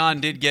 believe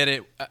John did get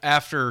it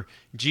after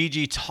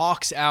Gigi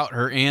talks out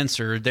her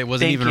answer that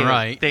wasn't Thank even you.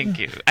 right. Thank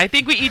you. I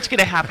think we each get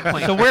a half a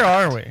point. So where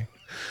are we?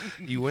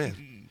 You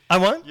win. I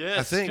won? Yes.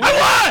 I think.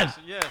 I won!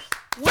 Yes.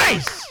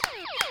 Nice!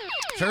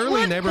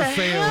 Curly never the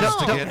fails hell?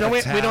 to get we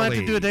a don't have to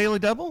tally. do a daily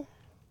double?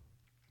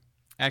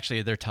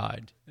 Actually, they're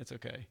tied. It's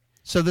okay.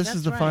 So this That's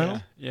is the right.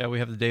 final? Yeah, we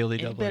have the daily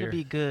It double better here.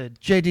 be good.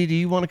 JD, do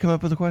you want to come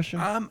up with a question?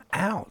 I'm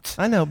out.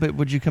 I know, but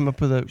would you come up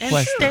with a And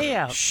question? stay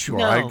out. Sure,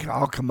 No.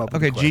 I'll come up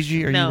with Okay, a question.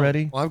 Gigi, are No. you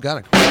ready? Well, I've got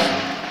a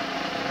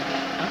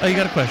question. Oh, you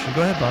got a question.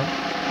 Go ahead, Bob.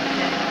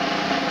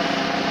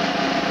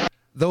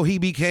 Though he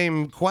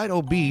became quite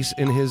obese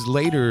in his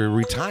later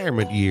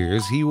retirement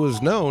years, he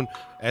was known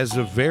as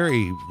a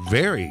very,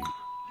 very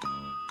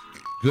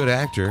good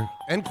actor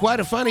and quite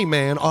a funny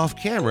man off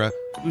camera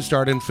who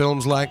starred in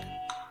films like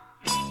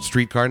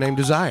Streetcar Named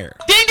Desire.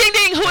 Ding, ding,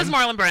 ding. Who is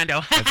Marlon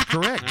Brando? That's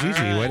correct.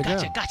 Gigi, way to go.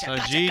 So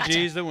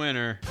Gigi's the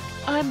winner.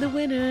 I'm the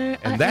winner.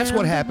 And I that's am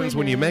what the happens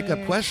when you make up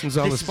winner. questions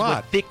on This the is what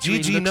spot. victory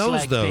Gigi looks knows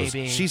like, those.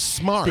 baby. She's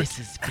smart. This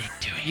is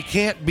victory. You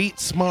can't beat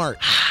smart.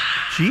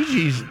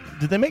 Gigi's.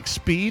 Did they make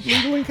speed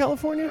legal in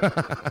California?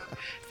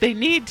 They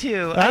need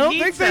to. I don't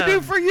need think they some. do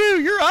for you.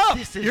 You're up.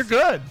 This is You're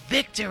good.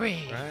 Victory.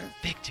 Right?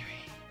 Victory.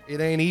 It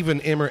ain't even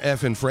M or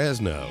F in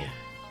Fresno.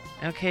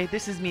 Okay,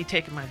 this is me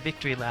taking my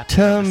victory lap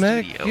around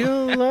the studio.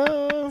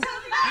 Temecula.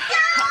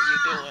 How you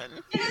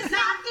doing? It's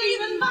not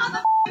even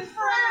motherfucking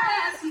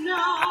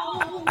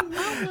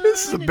Fresno.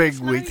 This is a big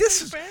week.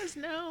 This is.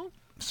 Fresno.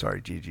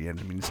 Sorry, Gigi, I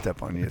didn't mean to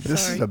step on you.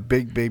 This Sorry. is a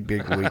big, big,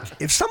 big week.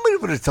 If somebody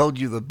would have told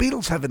you the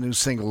Beatles have a new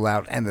single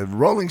out and the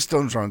Rolling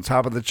Stones are on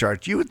top of the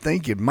charts, you would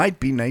think it might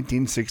be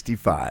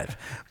 1965.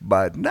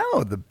 But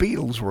no, the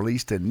Beatles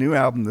released a new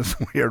album this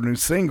week, or a new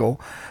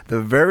single,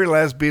 the very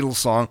last Beatles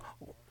song.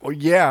 Oh,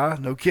 yeah,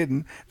 no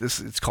kidding.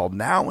 It's called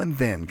Now and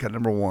Then, cut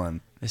number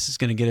 1. This is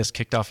going to get us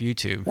kicked off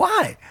YouTube.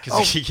 Why?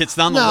 Because it's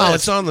on the No, list.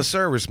 it's on the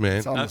service, man.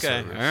 It's on the Okay,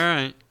 service. all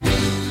right.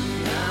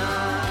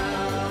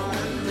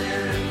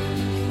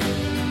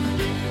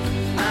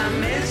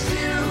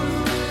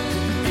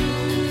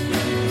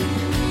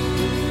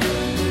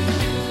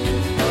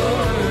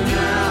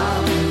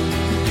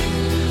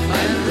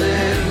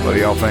 What do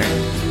y'all think?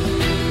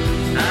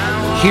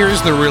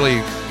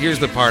 Here's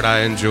the part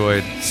I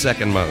enjoyed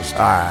second most. All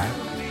right.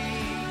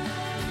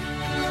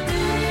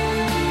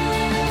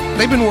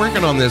 They've been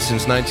working on this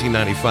since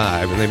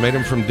 1995, and they made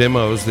them from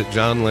demos that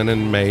John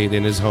Lennon made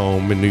in his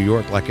home in New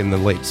York, like in the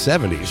late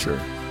 70s, Sure.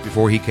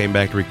 before he came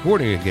back to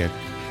recording again.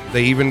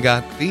 They even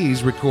got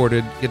these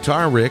recorded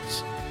guitar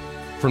riffs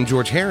from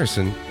George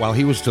Harrison while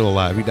he was still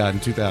alive. He died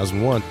in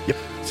 2001. Yep.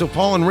 So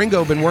Paul and Ringo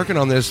have been working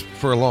on this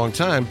for a long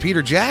time.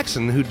 Peter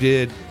Jackson, who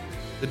did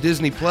the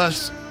Disney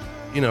Plus,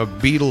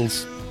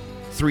 Beatles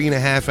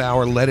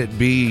 3.5-hour Let It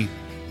Be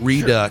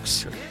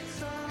Redux,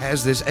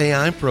 has this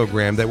AI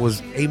program that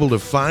was able to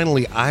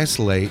finally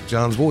isolate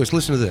John's voice.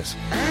 Listen to this.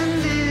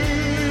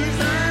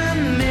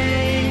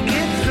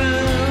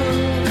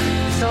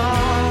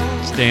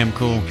 It's damn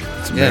cool.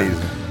 It's amazing.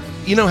 Yeah.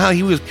 You know how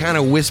he was kind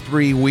of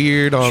whispery,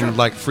 weird on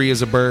like Free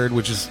as a Bird,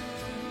 which is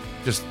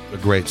just a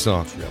great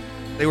song. Yep.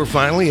 They were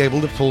finally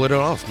able to pull it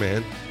off,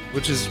 man,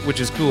 which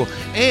is cool.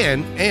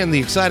 And the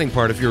exciting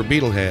part, if you're a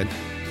Beatle head,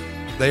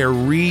 they are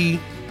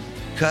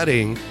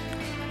recutting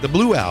the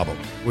Blue Album,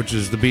 which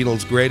is the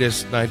Beatles'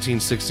 greatest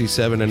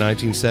 1967 to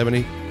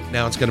 1970.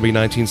 Now it's going to be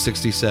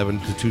 1967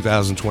 to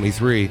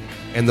 2023,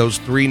 and those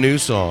 3 new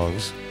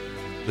songs,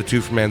 the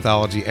 2 from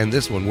Anthology and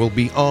this one, will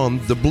be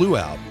on the Blue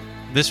Album.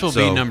 This will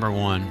be number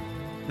 1.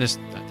 This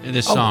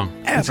song.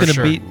 It's for going to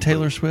sure. beat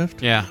Taylor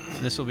Swift. Yeah,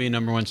 this will be a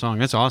number 1 song.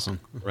 That's awesome.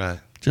 Right.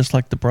 Just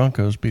like the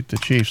Broncos beat the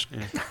Chiefs.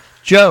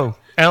 Joe,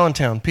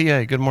 Allentown,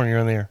 PA. Good morning.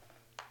 You're on the air.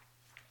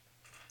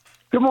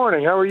 Good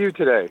morning. How are you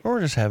today? We're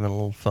just having a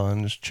little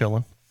fun, just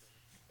chilling.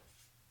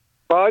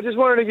 Well, I just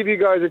wanted to give you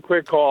guys a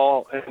quick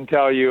call and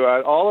tell you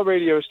at all the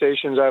radio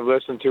stations I've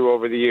listened to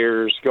over the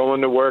years,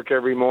 going to work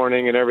every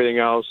morning and everything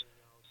else,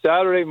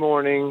 Saturday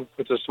morning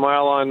puts a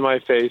smile on my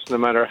face no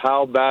matter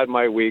how bad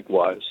my week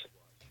was.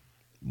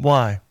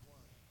 Why?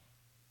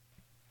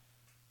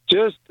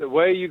 Just the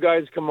way you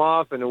guys come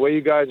off and the way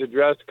you guys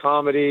address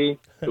comedy,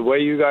 the way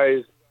you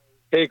guys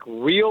take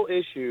real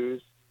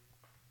issues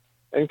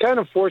and kind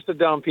of force it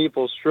down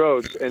people's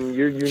throats in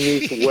your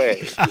unique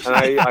way. And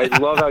I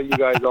love how you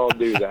guys all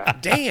do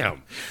that.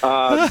 Damn.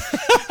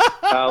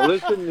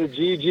 Listen to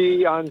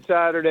Gigi on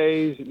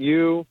Saturdays,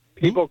 you,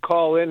 People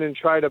call in and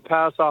try to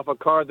pass off a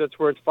car that's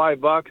worth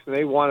 $5 and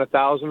they want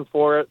 $1,000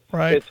 for it.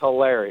 Right. It's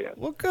hilarious.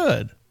 Well,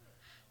 good.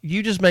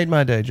 You just made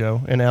my day,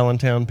 Joe, in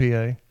Allentown,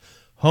 PA.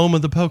 Home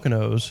of the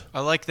Poconos.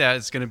 I like that.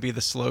 It's going to be the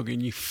slogan.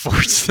 You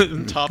force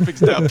the topics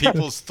down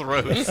people's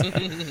throats.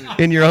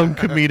 In your own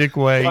comedic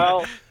way.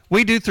 Well,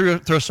 we do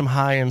throw some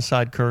high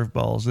inside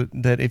curveballs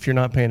that if you're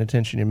not paying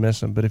attention, you miss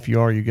them. But if you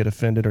are, you get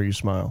offended or you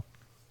smile.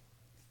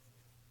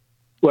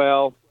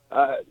 Well,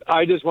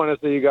 I just want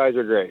to say you guys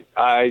are great.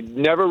 I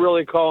never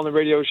really call on the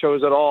radio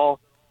shows at all,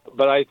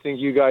 but I think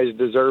you guys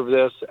deserve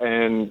this,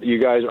 and you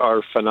guys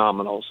are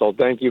phenomenal. So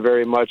thank you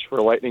very much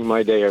for lightening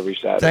my day every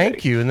Saturday.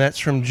 Thank you. And that's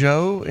from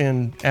Joe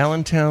in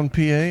Allentown,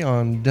 PA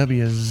on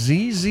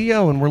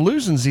WZZO. And we're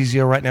losing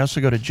ZZO right now,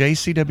 so go to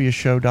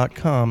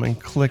jcwshow.com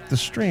and click the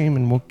stream,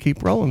 and we'll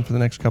keep rolling for the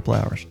next couple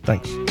hours.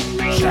 Thanks.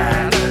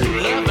 Shattered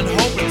love and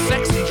hope and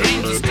sex and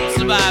dreams are still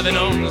surviving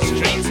on the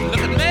streets. Look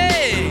at me.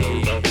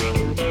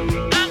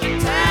 I'm in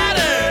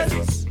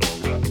tatters.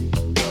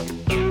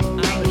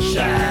 I'm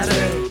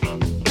shattered.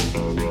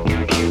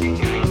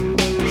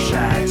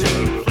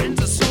 Shattered.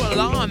 Friends are so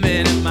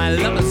alarming and my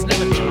lover's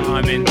never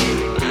charming.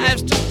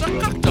 Life's just a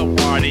cocktail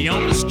party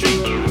on the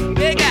street.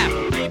 Big apple.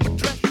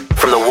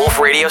 From the Wolf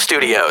Radio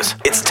Studios,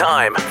 it's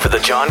time for the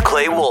John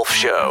Clay Wolf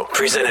Show.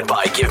 Presented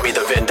by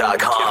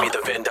GiveMeTheVin.com.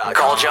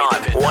 Call John,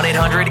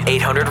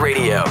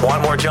 1-800-800-RADIO.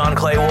 Want more John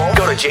Clay Wolf?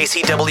 Go to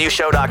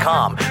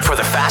jcwshow.com for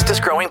the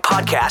fastest growing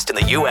podcast in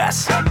the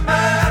U.S.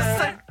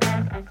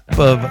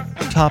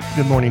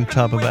 Good morning,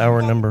 top of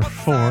hour number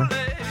 4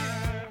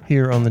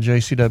 here on the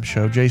JCW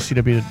Show.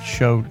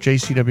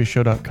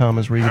 jcwshow.com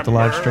is where you get the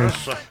live stream.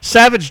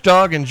 Savage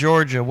Dog in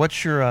Georgia.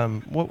 What's your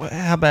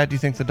how bad do you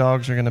think the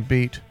dogs are going to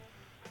beat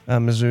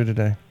Mizzou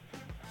today?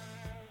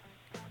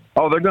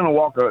 Oh, they're going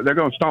to they're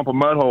going to stomp a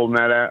mud hole in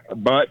that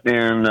butt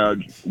and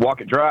walk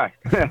it dry.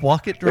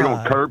 Walk it dry. They're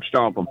going to curb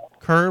stomp them.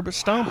 Curb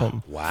stomp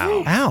them.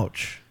 Wow.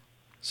 Ouch.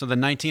 So the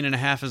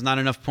 19.5 is not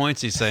enough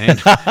points, he's saying.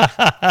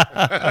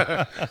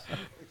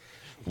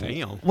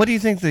 Damn. What do you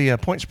think the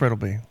point spread will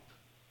be?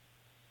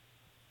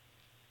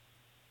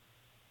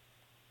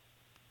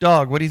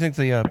 Dog, what do you think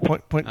the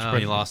point spread? Oh,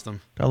 you lost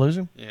him. Did I lose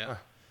him? Yeah.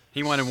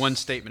 He wanted one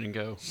statement and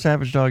go.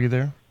 Savage Dog, you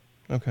there?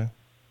 Okay.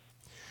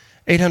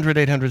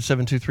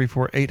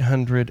 800-800-7234,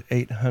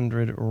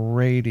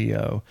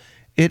 800-800-RADIO.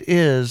 It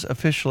is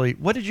officially,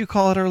 what did you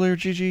call it earlier,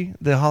 Gigi?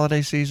 The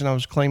holiday season, I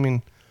was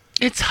claiming.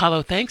 It's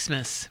Hollow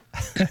Thanksmas.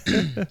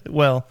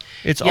 Well,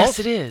 it's yes,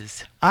 it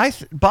is.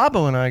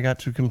 Bobo and I got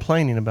to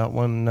complaining about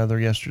one another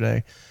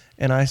yesterday,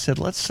 and I said,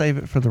 let's save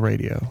it for the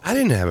radio. I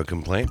didn't have a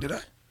complaint, did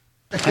I?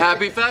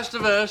 Happy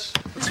Festivus.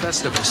 What's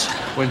Festivus?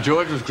 When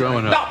George was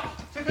growing up,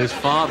 his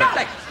father...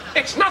 Nothing.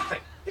 It's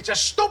nothing. It's a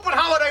stupid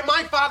holiday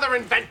my father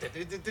invented.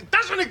 It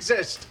doesn't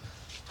exist.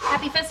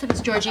 Happy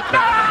Festivus, Georgie.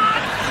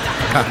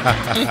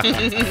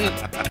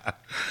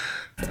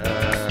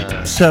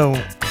 So,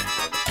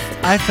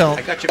 I felt...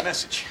 I got your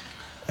message.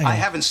 I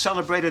haven't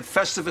celebrated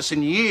Festivus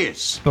in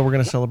years. But we're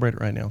going to celebrate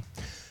it right now.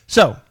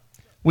 So,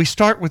 we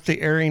start with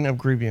the airing of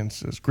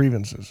grievances.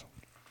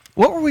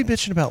 What were we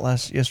bitching about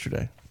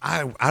yesterday?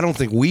 I don't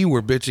think we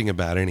were bitching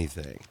about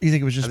anything. You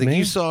think it was just I think me?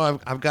 you saw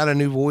I've got a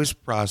new voice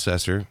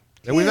processor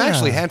that we've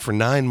actually had for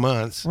 9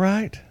 months.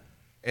 Right.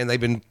 And they've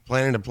been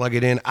planning to plug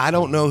it in. I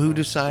don't know who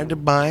decided to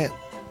buy it.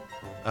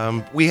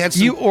 We had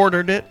some, You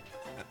ordered it.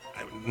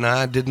 No,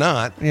 I did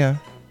not. Yeah.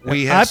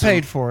 I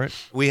paid for it.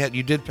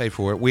 You did pay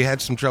for it. We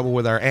had some trouble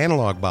with our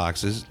analog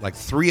boxes, like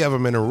 3 of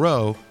them in a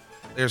row.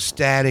 They're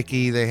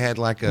staticky. They had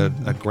like a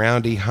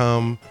groundy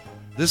hum.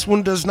 This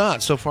one does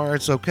not. So far,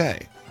 it's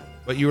okay.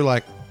 But you were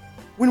like,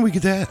 when do we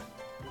get that?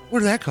 What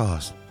did that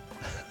cost?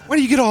 Why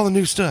do you get all the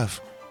new stuff?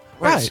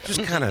 Well, Right.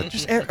 Just kind of...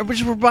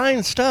 We're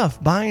buying stuff.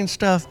 I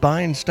don't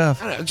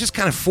know, just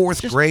kind of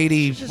fourth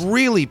grade-y,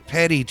 really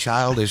petty,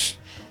 childish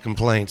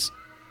complaints.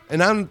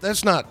 And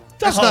that's not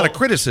a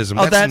criticism.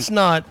 That's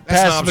not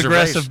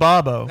passive-aggressive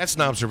Bobo. That's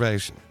an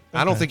observation.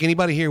 I don't think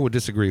anybody here would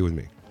disagree with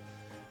me.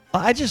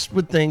 I just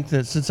would think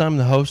that since I'm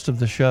the host of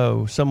the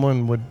show,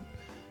 someone would,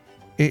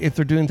 if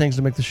they're doing things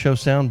to make the show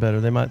sound better,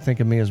 they might think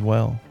of me as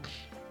well.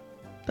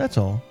 That's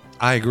all.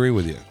 I agree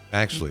with you,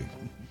 actually.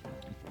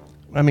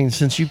 I mean,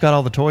 since you've got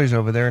all the toys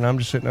over there and I'm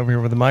just sitting over here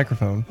with a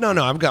microphone. No,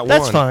 I've got one.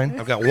 That's fine.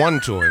 I've got one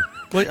toy.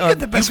 Well,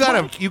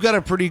 you got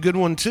a pretty good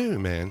one too,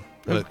 man.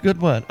 Good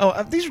what?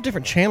 Oh, these are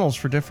different channels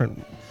for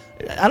different...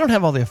 I don't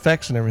have all the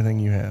effects and everything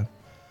you have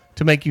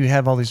to make you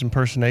have all these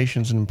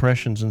impersonations and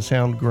impressions and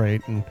sound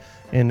great and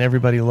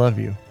everybody love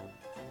you.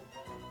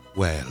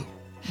 Well...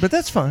 But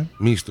that's fine.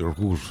 Mr.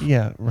 Wolf.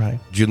 Yeah, right.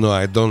 You know,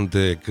 I don't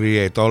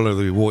create all of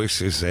the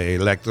voices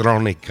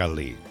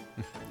electronically.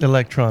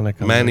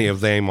 Many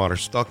of them are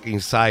stuck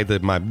inside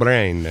of my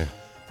brain.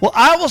 Well,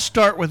 I will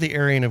start with the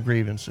airing of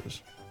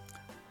grievances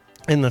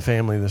in the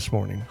family this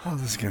morning. Oh,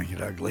 this is going to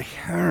get ugly.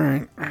 All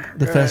right.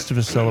 The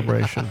Festivus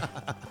celebration.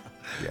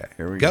 Yeah,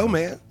 here we go. Go,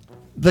 man.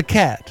 The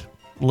cat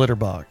litter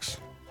box.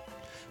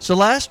 So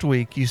last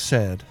week you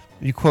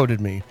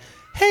quoted me,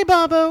 "Hey,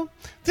 Bobo,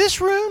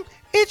 this room,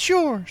 it's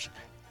yours.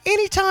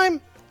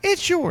 Anytime,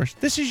 It's yours.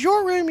 This is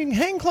your room. You can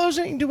hang clothes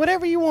in it. You can do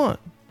whatever you want.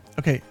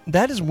 Okay,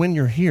 that is when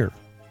you're here,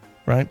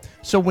 right?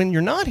 So when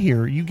you're not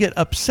here, you get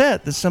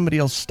upset that somebody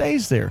else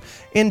stays there.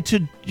 And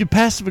to your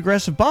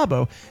passive-aggressive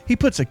Bobo, he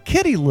puts a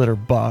kitty litter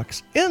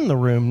box in the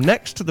room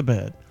next to the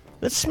bed.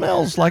 That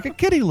smells like a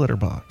kitty litter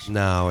box.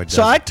 No, it doesn't.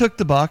 So I took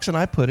the box and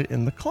I put it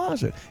in the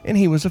closet, and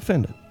he was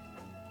offended.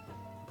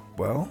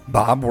 Well,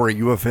 Bob, were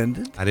you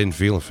offended? I didn't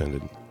feel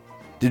offended.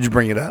 Did you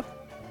bring it up?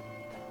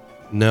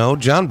 No,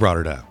 John brought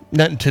it up.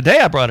 Now, today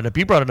I brought it up.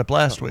 You brought it up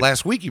last week.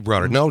 Last week you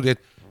brought it. No,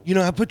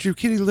 I put your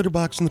kitty litter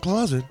box in the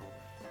closet.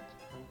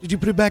 Did you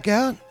put it back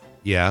out?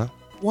 Yeah.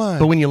 Why?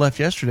 But when you left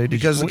yesterday,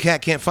 because the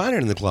cat can't find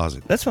it in the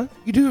closet. That's fine.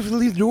 You do if you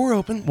leave the door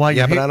open. While yeah,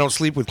 you're but here- I don't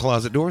sleep with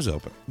closet doors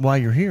open. While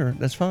you're here,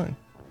 that's fine.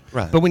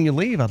 Right. But when you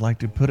leave, I'd like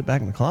to put it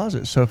back in the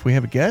closet. So if we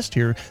have a guest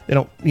here, they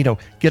don't,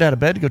 get out of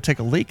bed to go take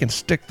a leak and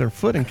stick their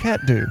foot in cat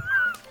dew.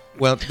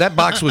 Well, that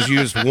box was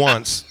used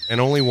once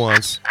and only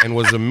once and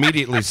was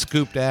immediately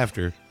scooped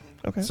after.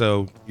 Okay.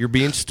 So you're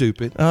being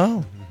stupid.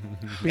 Oh.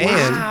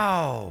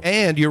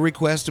 And your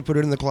request to put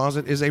it in the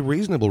closet is a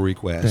reasonable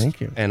request.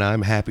 Thank you. And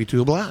I'm happy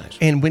to oblige.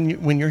 And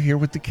when you're here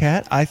with the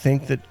cat, I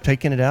think that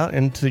taking it out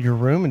into your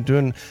room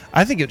and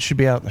I think it should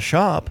be out in the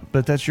shop,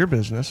 but that's your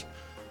business.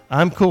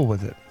 I'm cool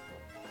with it.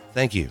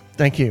 Thank you.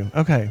 Thank you.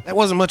 Okay. That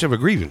wasn't much of a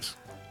grievance.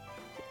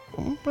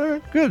 All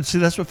right, good. See,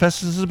 that's what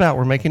Festivus is about.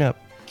 We're making up.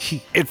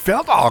 It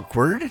felt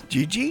awkward,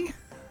 Gigi.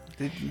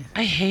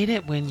 I hate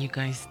it when you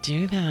guys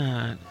do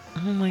that.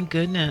 Oh my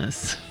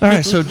goodness. All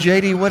right, so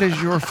JD, what is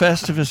your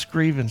Festivus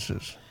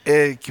grievances?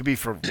 It could be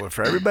for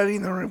everybody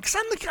in the room because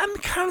I'm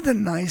kind of the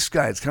nice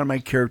guy. It's kind of my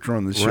character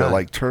on the show. Right.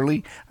 Like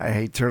Turley, I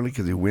hate Turley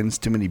because he wins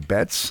too many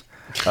bets.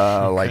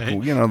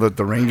 That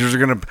the Rangers are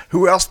going to.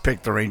 Who else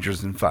picked the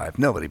Rangers in 5?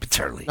 Nobody but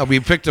Turley. No, we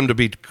picked them to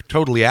be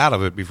totally out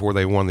of it before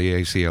they won the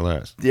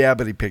ACLS. Yeah,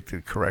 but he picked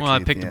it correctly. Well,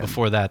 I picked it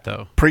before that,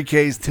 though.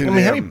 Pre-K's too. I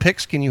mean, how many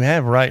picks can you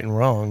have right and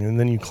wrong, and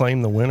then you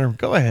claim the winner?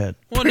 Go ahead.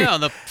 Well, no,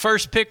 the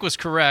first pick was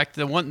correct.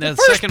 The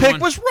first second pick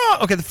one was wrong.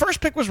 Okay, the first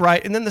pick was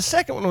right, and then the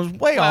second one was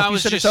way Well, off. I You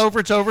was said just- it's over,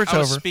 it's over, it's I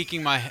was over.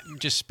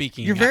 just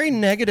speaking. You're very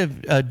negative,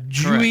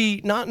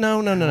 Jewy.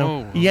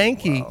 No.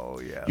 Yankee.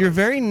 You're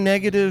very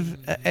negative,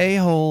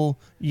 a-hole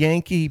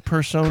Yankee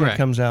persona Correct.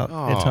 comes out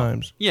at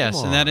times.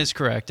 Yes, and that is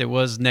correct. It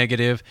was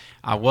negative.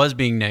 I was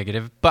being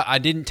negative, but I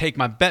didn't take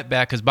my bet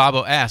back because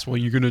Bobo asked, "Well,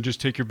 you're going to just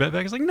take your bet back?"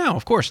 I was like, "No,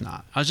 of course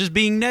not. I was just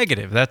being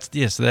negative." That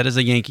is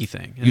a Yankee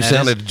thing. And You that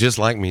sounded just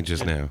like me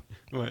just now.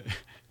 What?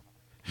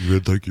 You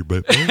ready to take your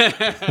bet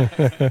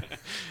back?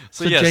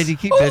 So JD,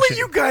 keep Only bitching.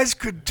 you guys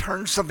could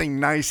turn something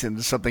nice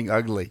into something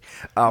ugly.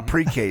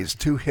 Pre-K is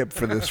too hip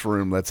for this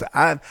room.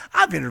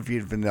 I've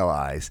interviewed Vanilla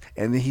Ice,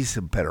 and he's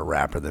a better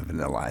rapper than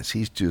Vanilla Ice.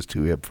 He's just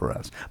too hip for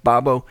us.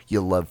 Bobo,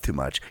 you love too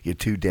much. You're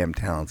too damn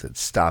talented.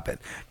 Stop it.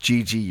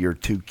 Gigi, you're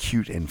too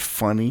cute and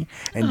funny.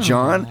 And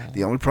John,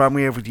 the only problem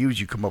we have with you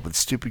is you come up with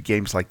stupid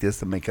games like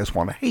this that make us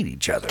want to hate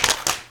each other.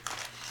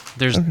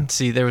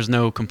 There was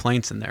no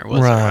complaints in there,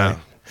 was Right.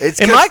 there?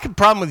 And my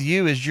problem with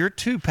you is you're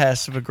too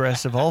passive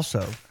aggressive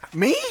also.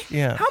 Me?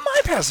 Yeah. How am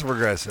I passive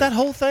aggressive? That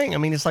whole thing. I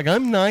mean, it's like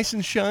I'm nice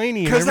and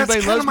shiny and Because that's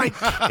everybody kind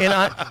loves of me.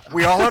 And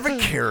we all have a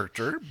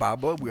character,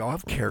 Bobo. We all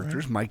have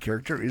characters. My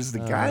character is the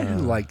guy who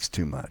likes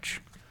too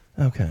much.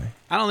 Okay.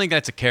 I don't think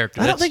that's a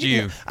character. I don't That's think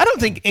you. I don't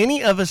think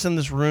any of us in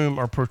this room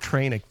are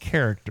portraying a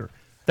character.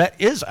 That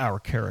is our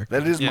character.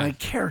 That is my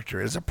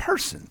character as a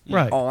person,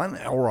 Right. on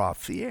or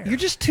off the air. You're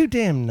just too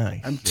damn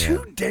nice. I'm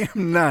too damn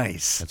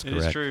nice. That's It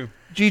is true.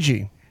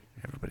 Gigi.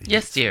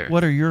 Yes, dear.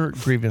 What are your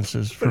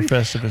grievances for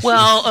Festivus?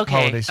 Well, this okay,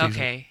 holiday season?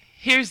 okay.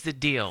 Here's the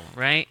deal,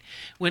 right?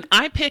 When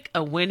I pick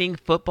a winning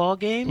football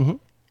game, Mm-hmm.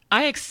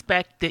 I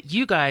expect that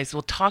you guys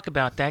will talk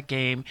about that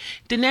game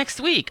the next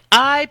week.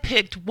 I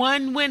picked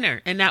one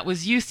winner, and that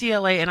was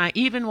UCLA, and I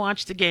even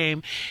watched the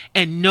game,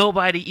 and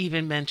nobody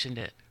even mentioned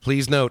it.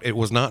 Please note, it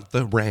was not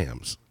the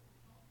Rams.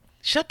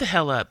 Shut the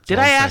hell up. Did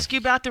all I I'm ask saying.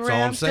 you about the That's all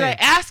I'm Rams? Did I saying.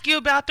 ask you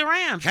about the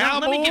Rams? Now,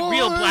 let me get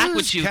real black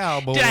with you.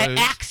 Cowboys. Did I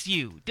ask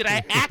you? Did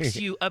I ask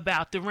you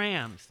about the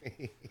Rams?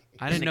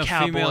 I didn't know the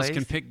females Cowboys.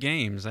 can pick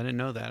games. I didn't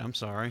know that. I'm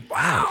sorry.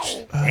 Wow.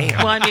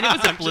 Well, I mean, it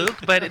was a fluke,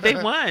 but they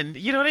won.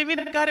 You know what I mean?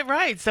 I got it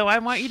right. So I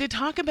want you to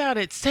talk about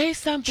it. Say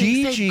something.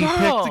 Gigi Say,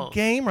 girl. picked the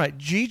game right.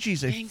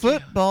 Gigi's a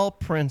football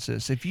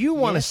princess. If you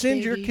want to Yes,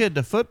 send your baby. kid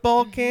to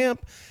football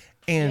camp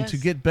and to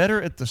Yes. get better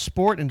at the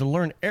sport and to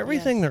learn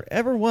everything there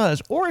ever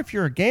was, or if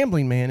you're a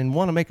gambling man and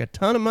want to make a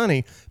ton of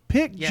money,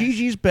 pick Yes.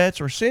 Gigi's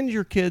bets or send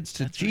your kids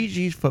to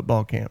Gigi's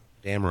football camp.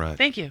 Damn right.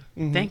 Thank you.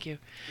 Thank you.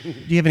 Do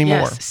you have any yes,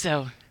 more?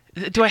 So,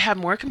 do I have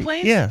more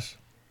complaints? Yes.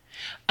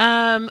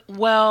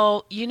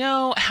 Well, you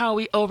know how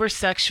we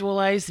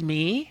over-sexualize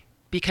me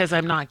because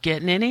I'm not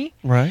getting any?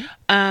 Right.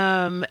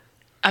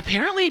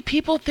 Apparently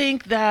people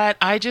think that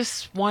I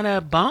just want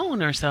to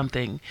bone or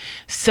something.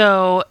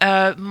 So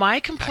my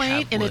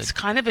complaint, and it's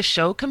kind of a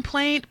show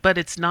complaint, but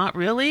it's not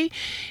really,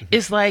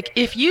 is like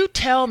if you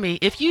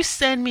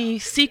send me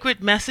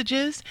secret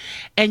messages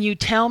and you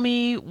tell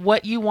me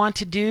what you want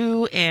to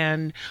do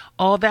and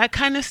all that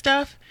kind of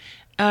stuff,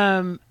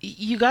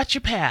 You got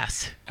your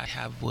pass. I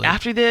have wood.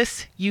 After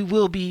this, you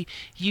will be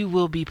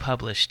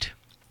published.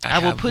 I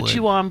will put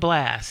you on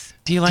blast.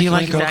 Do you like it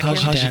when a girl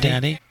calls you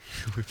daddy?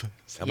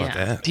 How about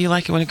that? Do you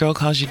like it when a girl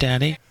calls you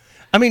daddy?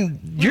 I mean,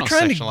 you're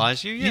trying to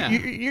sexualize you. Yeah.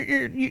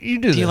 You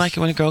do this. Do you like it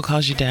when a girl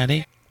calls you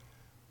daddy?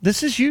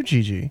 This is you,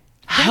 Gigi.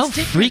 How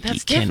That's freaky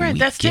That's can different. we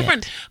That's get?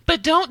 different.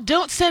 But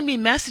don't send me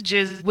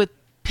messages with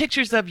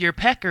pictures of your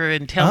pecker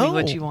and tell me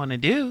what you want to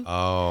do.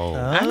 Oh.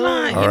 I'm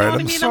not. You know what I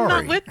mean? I'm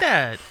not with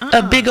that.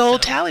 A big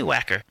old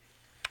tallywhacker.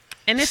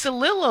 And it's a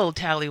little old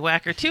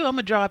tallywhacker too. I'm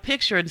gonna draw a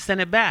picture and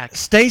send it back.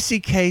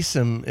 Stacy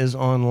Kasem is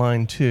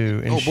online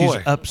too, and she's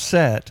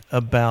upset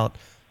about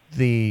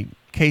the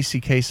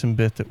Casey Kasem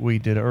bit that we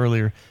did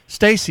earlier.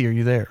 Stacy, are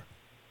you there?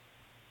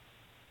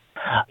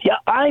 Yeah,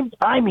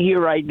 I'm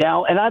here right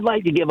now, and I'd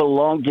like to give a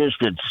long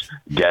distance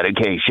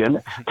dedication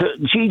to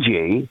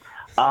Gigi.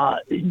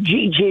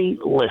 Gigi,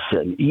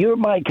 listen, you're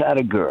my kind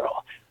of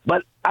girl,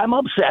 but I'm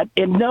upset.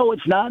 And no,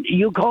 it's not.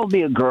 You called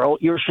me a girl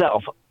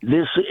yourself.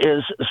 This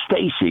is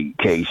Stacy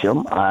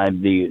Kasem.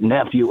 I'm the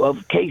nephew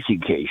of Casey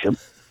Kasem.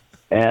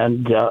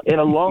 And in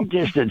a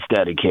long-distance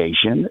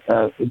dedication,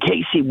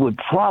 Casey would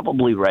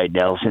probably right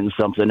now send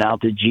something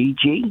out to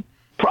Gigi,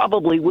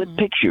 probably with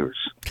pictures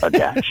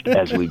attached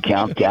as we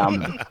count down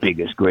the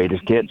biggest,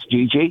 greatest hits,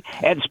 Gigi.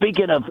 And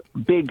speaking of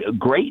big,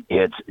 great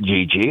hits,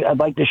 Gigi, I'd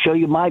like to show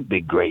you my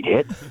big, great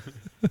hit.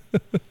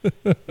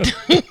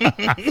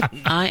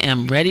 I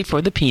am ready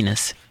for the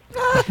penis.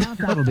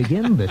 Countdown will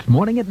begin this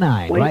morning at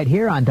 9, right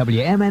here on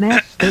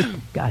WMNS.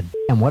 God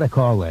damn, what a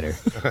call letter.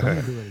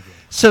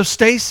 So,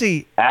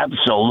 Stacy.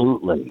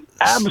 Absolutely,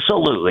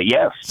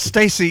 yes.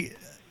 Stacy,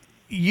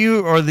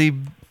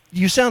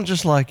 you sound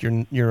just like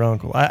your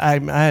uncle. I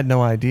had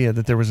no idea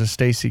that there was a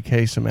Stacy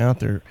Kasem out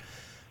there.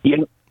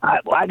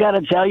 I got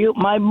to tell you,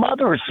 my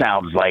mother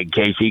sounds like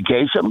Casey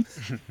Kasem.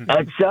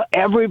 It's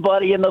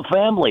everybody in the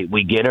family.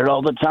 We get it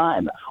all the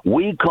time.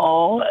 We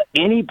call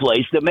any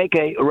place to make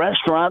a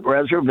restaurant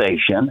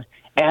reservation,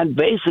 and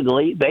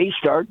basically they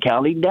start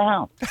counting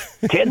down.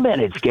 10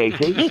 minutes,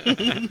 Casey.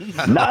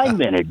 9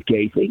 minutes,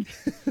 Casey.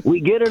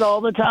 We get it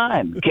all the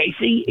time.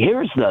 Casey,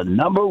 here's the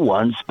number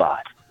one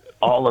spot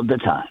all of the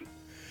time.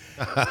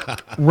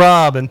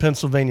 Rob in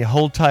Pennsylvania,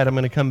 hold tight. I'm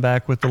going to come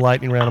back with the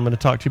lightning round. I'm going to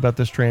talk to you about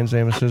this Trans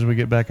Am as soon as we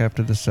get back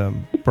after this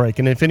break.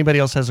 And if anybody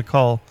else has a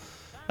call,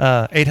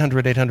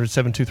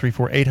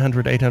 800-800-7234,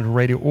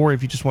 800-800-RADIO, or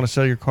if you just want to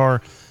sell your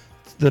car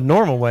the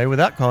normal way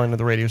without calling to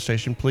the radio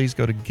station, please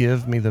go to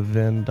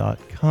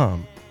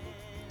givemethevin.com.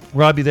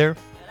 Rob, you there?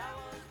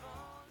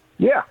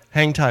 Yeah.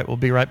 Hang tight. We'll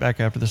be right back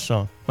after this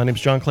song. My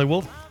name's John Clay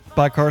Wolfe.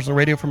 Buy cars on the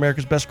radio for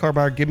America's best car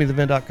buyer,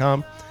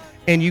 givemethevin.com.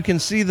 And you can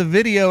see the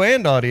video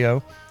and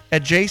audio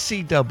at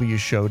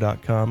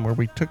jcwshow.com, where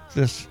we took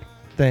this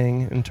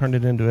thing and turned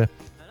it into a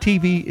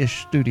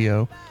TV-ish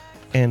studio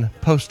and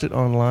post it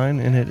online,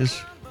 and it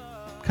is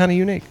kind of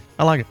unique.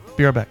 I like it.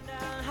 Be right back.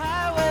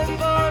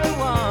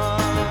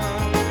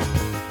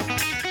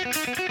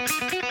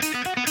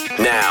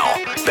 Now,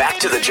 back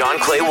to the John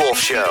Clay Wolfe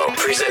Show,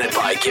 presented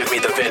by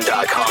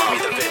GiveMeTheVin.com.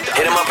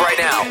 Hit him up right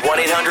now,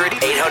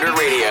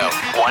 1-800-800-RADIO,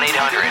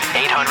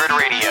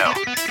 1-800-800-RADIO.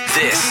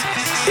 This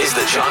is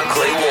the John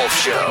Clay Wolfe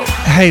Show.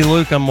 Hey,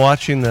 Luke, I'm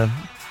watching the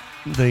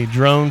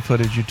drone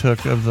footage you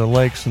took of the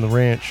lakes and the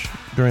ranch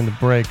during the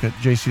break at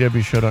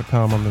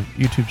jcwshow.com on the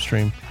YouTube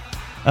stream.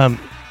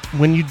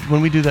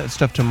 When we do that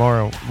stuff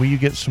tomorrow, will you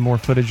get some more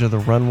footage of the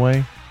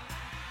runway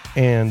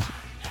and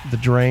the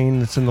drain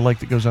that's in the lake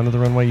that goes under the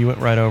runway? You went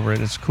right over it.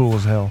 It's cool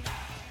as hell.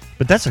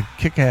 But that's a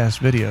kick-ass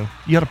video.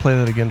 You got to play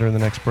that again during the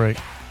next break,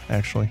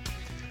 actually.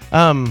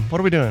 What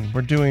are we doing?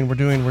 We're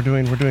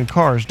doing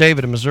cars.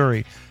 David in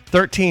Missouri.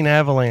 13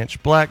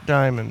 Avalanche, Black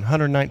Diamond,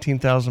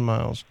 119,000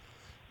 miles,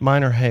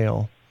 minor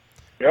hail.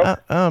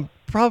 Yep.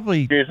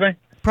 Probably. Excuse me?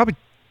 Probably.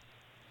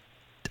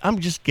 I'm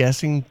just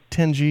guessing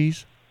 10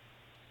 G's.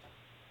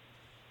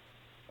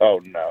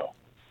 Oh, no.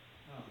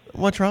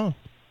 What's wrong?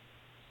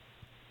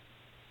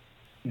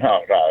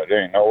 No,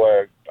 there ain't no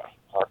way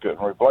I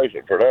couldn't replace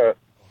it for that.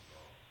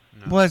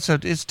 No. Well, it's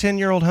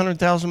 10-year-old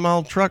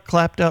 100,000-mile truck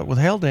clapped out with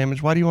hail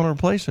damage. Why do you want to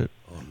replace it?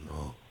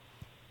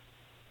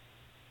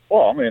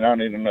 Well, I mean, I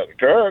need another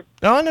truck.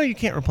 Oh, I know you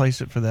can't replace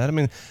it for that. I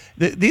mean,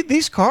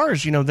 these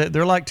cars,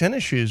 they're like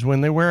tennis shoes. When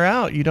they wear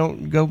out, you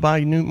don't go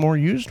buy more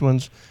used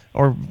ones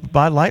or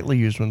buy lightly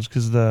used ones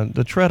because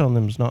the tread on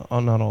them is not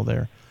all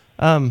there.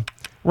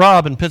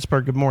 Rob in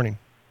Pittsburgh, good morning.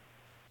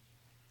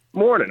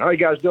 Morning. How you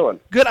guys doing?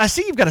 Good. I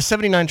see you've got a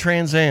 79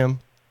 Trans Am,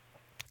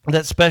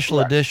 that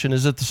special edition.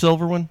 Is it the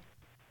silver one?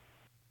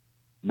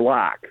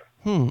 Black.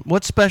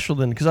 What's special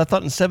then? Because I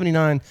thought in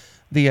 79,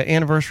 the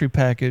anniversary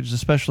package, the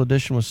special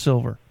edition was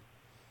silver.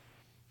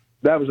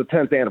 That was the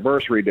 10th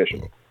anniversary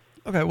edition.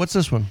 Okay, what's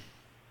this one?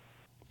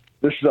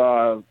 This is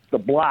the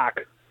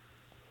black,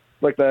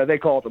 like they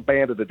call it the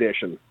banded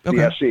edition,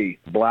 the SE,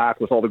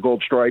 black with all the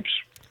gold stripes.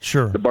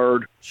 Sure. The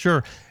bird.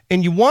 Sure.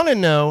 And you want to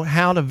know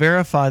how to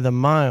verify the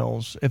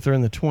miles if they're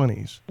in the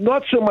 20s.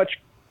 Not so much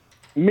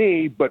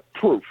me, but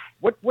proof.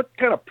 What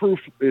kind of proof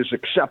is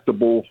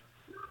acceptable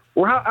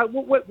Or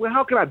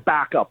how can I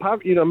back up? How,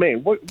 you know what I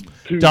mean?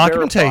 To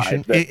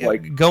Documentation. verify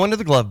that, Go into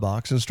the glove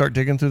box and start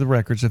digging through the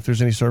records if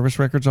there's any service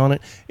records on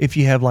it. If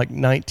you have like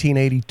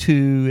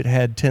 1982, it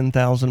had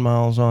 10,000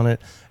 miles on it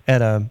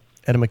at a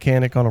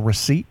mechanic on a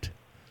receipt.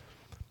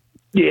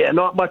 Yeah,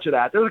 not much of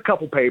that. There's a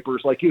couple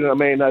papers, like, you know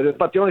what I mean?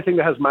 But the only thing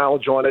that has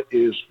mileage on it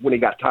is when he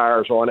got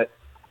tires on it.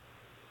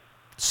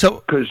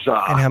 So, and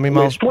how many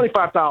miles? It's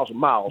 25,000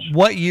 miles.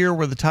 What year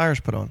were the tires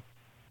put on?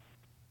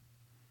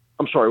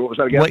 I'm sorry, what was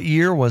that again? What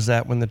year was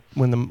that when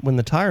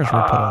the tires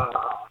were put on?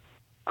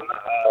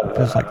 It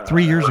was like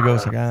 3 years ago.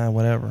 It's like,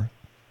 whatever.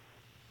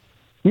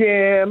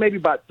 Yeah, maybe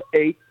about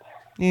 8.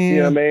 Yeah. You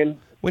know what I mean?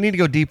 We need to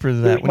go deeper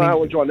than that. There's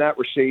mileage on that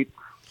receipt.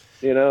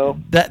 You know,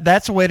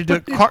 that's a way to do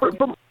it.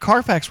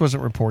 Carfax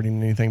wasn't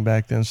reporting anything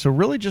back then, so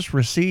really just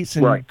receipts,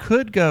 and you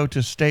could go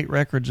to state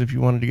records if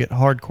you wanted to get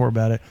hardcore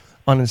about it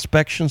on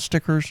inspection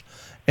stickers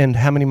and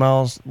how many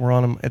miles were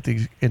on them at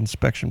the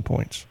inspection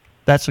points.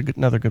 That's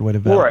another good way to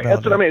validate. Right,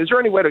 that's what I mean. Is there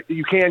any way that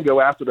you can go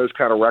after those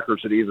kind of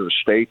records that either the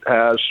state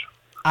has?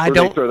 Or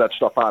they throw that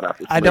stuff out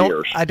after 3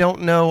 years? I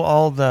don't know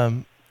all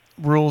the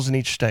rules in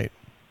each state.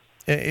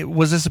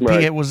 Was this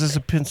a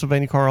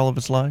Pennsylvania car all of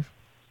its life?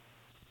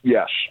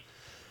 Yes.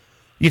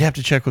 You'd have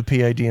to check with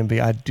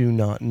PADMV. I do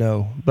not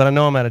know. But I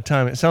know I'm out of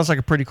time. It sounds like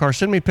a pretty car.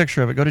 Send me a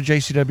picture of it. Go to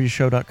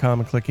jcwshow.com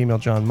and click email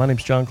John. My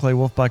name's John Clay,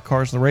 Wolfe Pack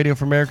Cars on the radio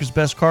for America's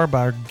Best Car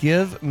Buyer.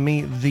 Give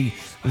me the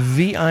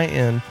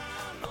VIN.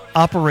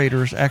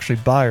 Operators, actually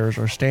buyers,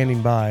 are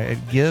standing by at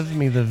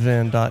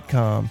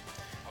givemethevin.com.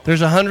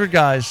 There's 100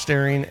 guys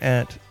staring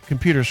at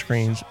computer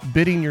screens,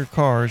 bidding your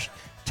cars,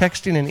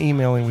 texting and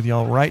emailing with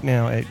y'all right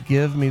now at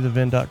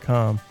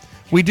givemethevin.com.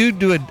 We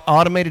do an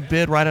automated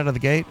bid right out of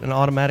the gate, an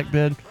automatic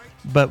bid,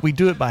 but we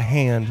do it by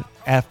hand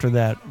after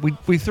that.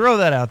 We throw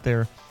that out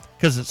there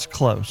because it's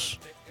close.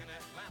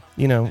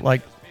 You know,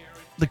 like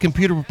the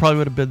computer probably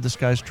would have bid this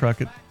guy's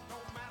truck at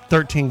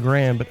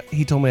 $13,000, but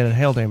he told me it had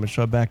hail damage,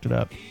 so I backed it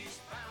up.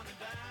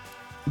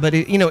 But,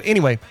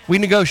 anyway, we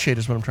negotiate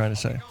is what I'm trying to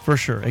say, for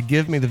sure, at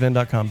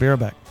givemethevin.com. Be right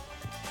back.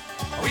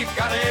 We've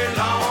got a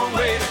long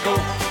way to go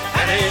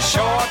and a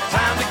short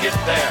time to get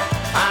there.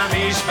 I'm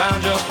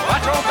eastbound, just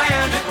watch old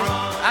bandit run.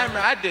 I remember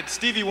I did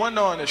Stevie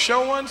Wonder on the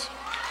show once.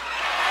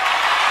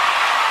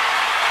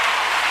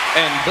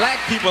 And black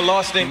people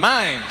lost their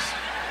minds.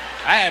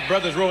 I had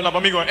brothers rolling up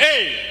on me going,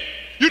 hey,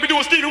 you be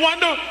doing Stevie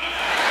Wonder?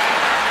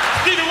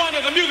 Stevie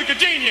Wonder's a musical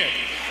genius.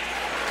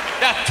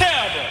 That's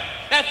terrible.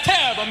 That's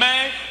terrible,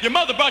 man. Your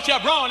mother brought you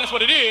up wrong, that's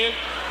what it is.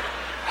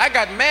 I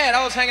got mad.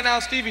 I was hanging out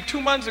with Stevie 2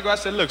 months ago. I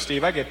said, look,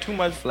 Steve, I get too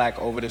much flack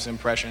over this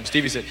impression.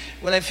 Stevie said,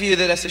 well, I feel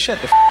that. I said, shut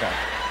the f*** up.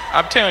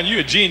 I'm telling you,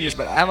 you're a genius,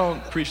 but I don't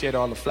appreciate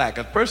all the flack.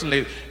 Because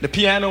personally, the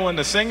piano and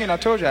the singing, I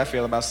told you how I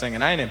feel about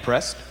singing. I ain't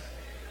impressed.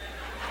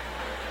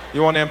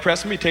 You want to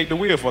impress me? Take the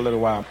wheel for a little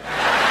while.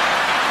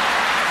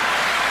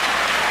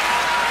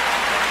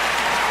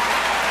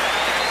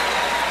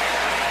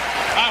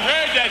 I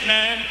heard that,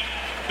 man.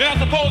 Then I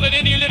suppose that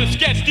in your little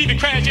sketch, Stevie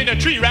crashed in a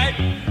tree, right?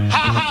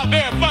 Ha,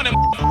 very funny,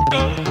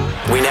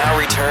 We now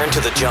return to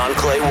the John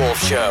Clay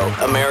Wolfe Show,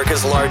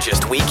 America's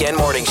largest weekend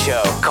morning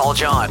show. Call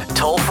John,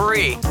 toll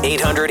free,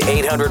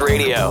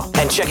 800-800-RADIO.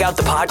 And check out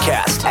the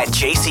podcast at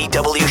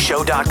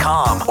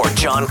jcwshow.com or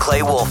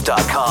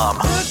johnclaywolfe.com.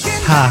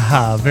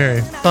 Ha,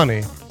 very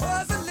funny.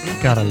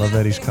 God, I love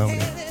Eddie's comedy.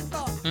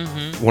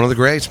 One of the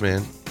greats,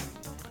 man.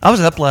 I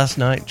was up last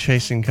night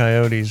chasing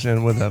coyotes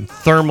and with a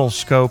thermal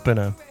scope and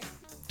a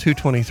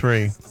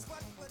 223.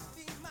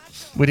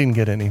 We didn't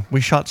get any. We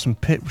shot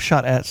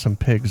at some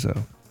pigs,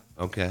 though.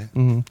 Okay.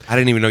 Mm-hmm. I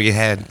didn't even know you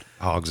had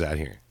hogs out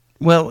here.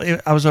 Well,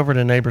 I was over at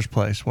a neighbor's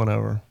place, went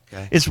over.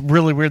 Okay. It's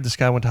really weird. This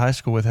guy I went to high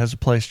school with has a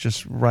place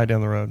just right down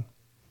the road.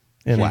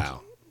 And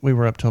wow. We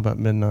were up till about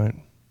midnight.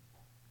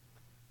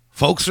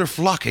 Folks are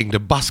flocking to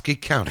Bosque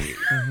County.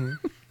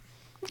 Mm-hmm.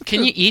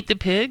 Can you eat the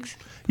pigs?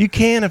 You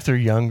can if they're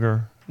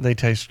younger. They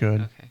taste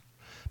good. Okay.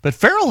 But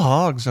feral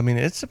hogs, I mean,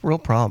 it's a real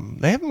problem.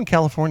 They have them in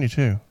California,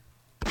 too.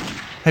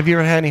 Have you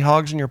ever had any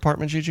hogs in your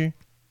apartment, Gigi?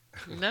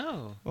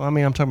 No. Well, I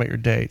mean, I'm talking about your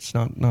dates,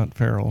 not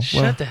feral.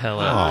 Shut the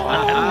hell up. I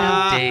don't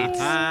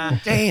have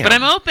dates. Damn. But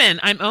I'm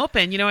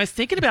open. You know, I was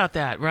thinking about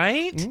that,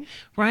 right?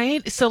 Mm-hmm.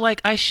 Right? So,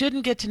 like, I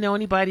shouldn't get to know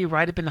anybody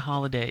right up in the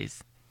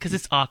holidays because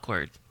it's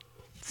awkward.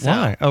 So,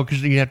 why? Oh,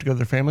 because you have to go to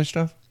their family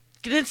stuff?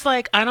 It's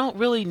like, I don't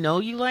really know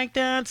you like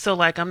that. So,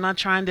 like, I'm not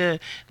trying to,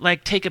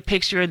 like, take a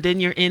picture and then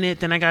you're in it.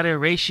 Then I got to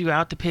erase you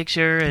out the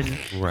picture. And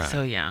right.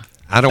 So, yeah.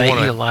 I don't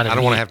want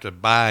to have to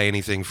buy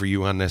anything for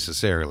you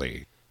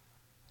unnecessarily.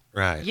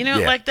 Right. You know,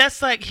 like,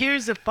 that's like,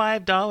 here's a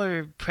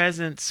 $5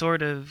 present,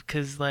 sort of,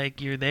 because, like,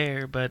 you're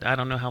there, but I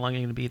don't know how long you're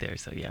going to be there.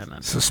 So, yeah.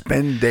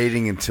 Suspend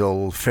dating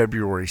until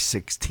February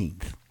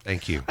 16th.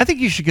 Thank you. I think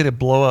you should get a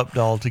blow-up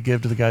doll to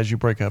give to the guys you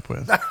break up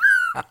with.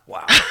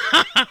 Wow.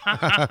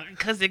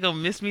 Because they're going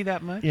to miss me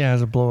that much? Yeah,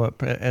 as a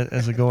blow-up,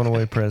 as a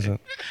going-away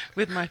present.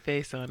 With my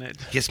face on it.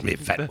 Kiss me,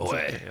 fat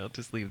boy. Okay. I'll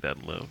just leave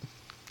that alone.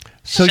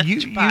 So you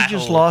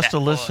just lost a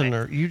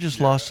listener. You just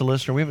lost a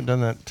listener. We haven't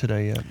done that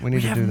today yet. We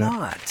need to do that.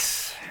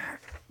 Not.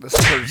 this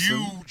person.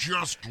 You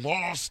just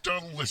lost a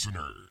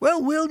listener.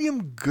 Well,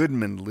 William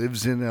Goodman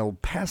lives in El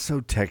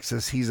Paso,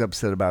 Texas. He's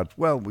upset about,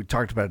 well, we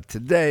talked about it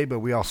today, but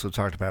we also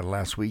talked about it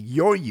last week.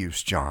 Your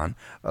use, John,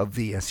 of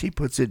the, as he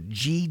puts it,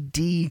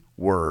 GD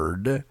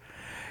word.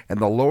 And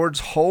the Lord's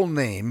whole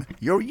name,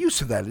 your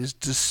use of that is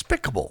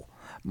despicable.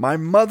 My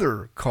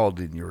mother called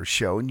in your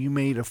show, and you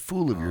made a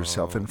fool of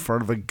yourself in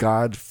front of a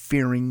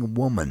God-fearing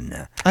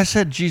woman. I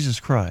said Jesus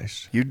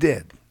Christ. You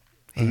did.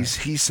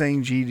 He's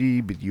saying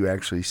GD, but you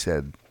actually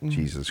said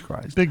Jesus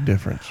Christ. Big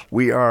difference.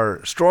 We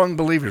are strong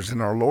believers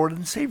in our Lord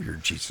and Savior,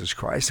 Jesus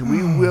Christ, and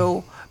we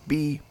will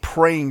be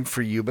praying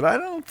for you. But I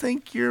don't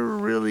think you're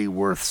really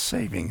worth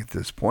saving at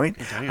this point.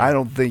 I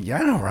don't think, I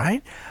know,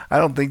 right? I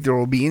don't think there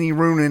will be any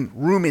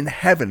room in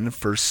heaven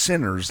for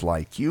sinners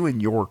like you and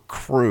your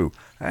crew.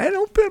 I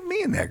don't put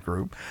me in that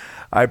group.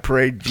 I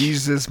pray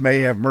Jesus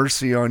may have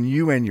mercy on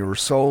you and your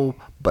soul,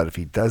 but if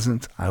he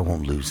doesn't, I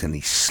won't lose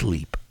any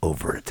sleep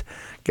over it.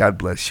 God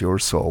bless your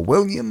soul.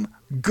 William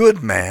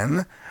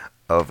Goodman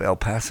of El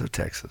Paso,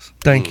 Texas.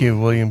 Thank you,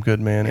 William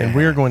Goodman. And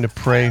we are going to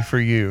pray for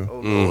you.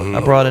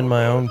 I brought in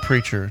my own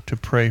preacher to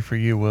pray for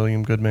you,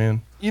 William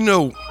Goodman. You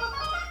know,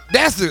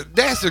 that's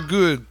a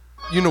good,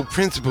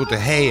 principle to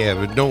have,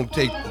 and don't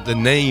take the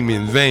name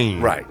in vain.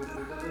 Right.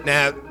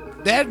 Now,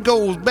 that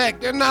goes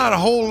back. There's not a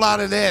whole lot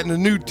of that in the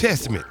New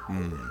Testament.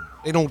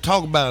 They don't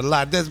talk about it a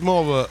lot. That's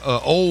more of a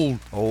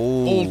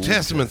Old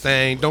Testament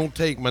thing. Don't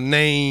take my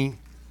name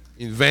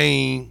in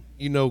vain,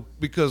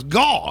 because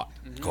God,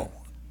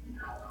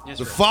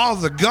 the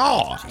Father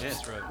God,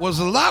 was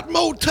a lot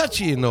more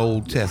touchy in the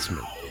Old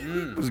Testament.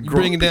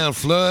 Bringing down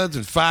floods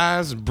and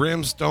fires and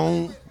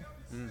brimstone.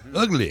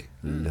 Ugly,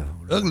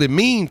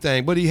 mean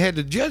thing. But he had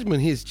to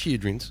judgment his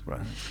children's, But,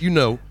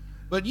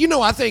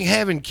 I think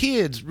having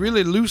kids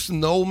really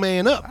loosened the old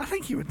man up. I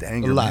think he would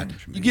anger a lot.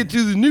 You get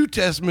to the New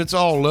Testament, it's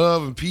all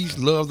love and peace,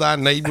 love thy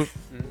neighbor,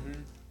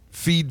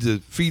 feed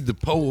the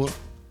poor,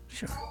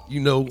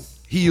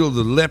 heal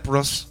the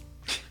leprous,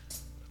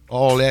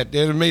 all that.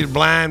 They made a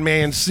blind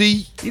man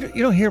see. You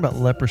don't hear about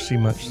leprosy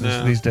much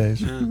these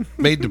days.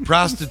 Made the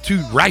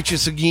prostitute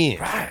righteous again.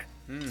 Right.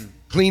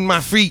 Clean my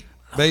feet,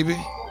 baby.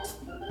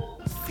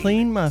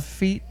 Clean my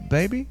feet,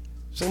 baby?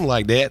 Something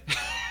like that.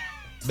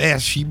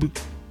 Bathsheba.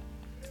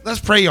 Let's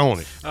pray on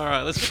it. All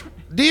right, let's.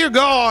 Dear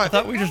God. I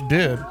thought we just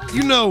did.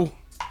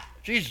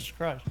 Jesus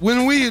Christ.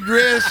 When we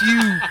address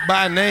you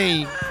by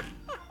name,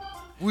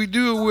 we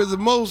do it with the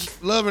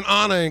most love and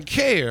honor and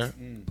care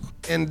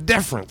and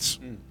deference.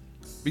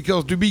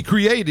 Because to be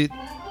created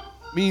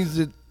means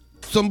that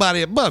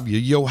somebody above you,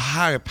 your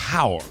higher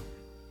power.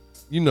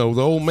 The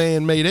old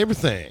man made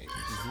everything.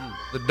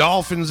 The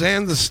dolphins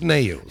and the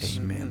snails.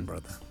 Amen,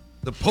 brother.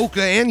 The poker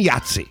and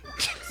Yahtzee.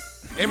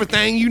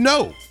 Everything you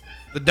know.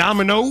 The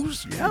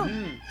dominoes.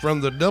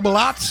 From the double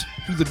oughts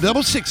to the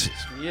double sixes.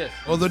 Yes.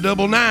 Or the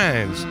double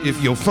nines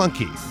if you're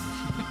funky.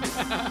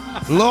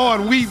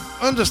 Lord, we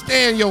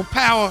understand your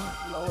power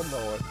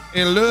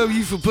and love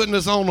you for putting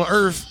us on the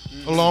earth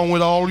along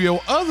with all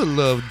your other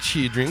loved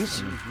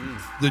childrens,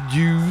 the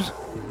Jews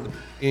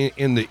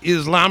and the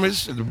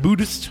Islamists and the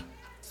Buddhists,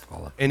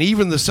 and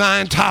even the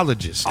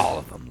Scientologists. All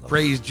of them.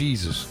 Praise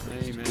Jesus.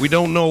 Amen. We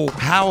don't know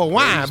how or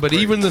why, but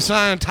even the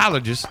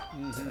Scientologists.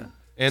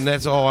 And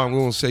that's all I'm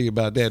going to say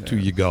about that to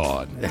you,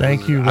 God.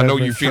 Thank you, I know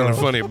Reverend you're feeling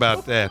Charles. funny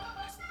about that.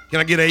 Can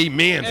I get an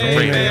amen for Amen.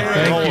 praying?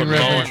 Thank you,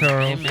 Reverend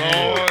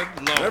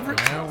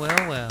Charles.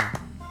 Well.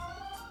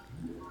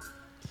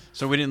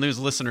 So we didn't lose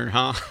a listener,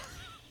 huh?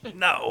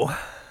 No.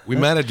 We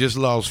might have just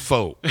lost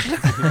folk.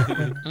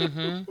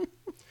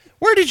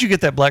 Where did you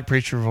get that black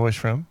preacher voice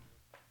from?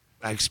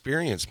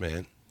 Experience,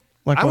 man.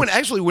 Like I what? went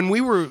actually when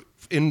we were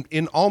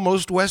in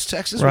almost West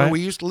Texas, where Right.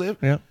 we used to live.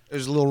 Yeah.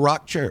 There's a little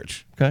rock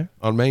church. Okay.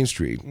 On Main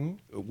Street.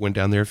 Went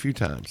down there a few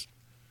times,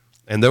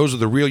 and those are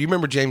the real. You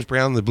remember James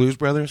Brown and the Blues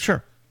Brothers?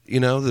 Sure.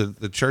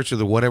 The church of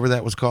the whatever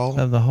that was called.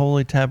 Of the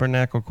Holy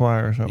Tabernacle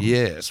Choir or something.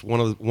 Yes, one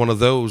of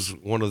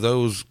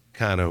those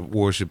kind of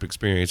worship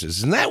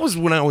experiences, and that was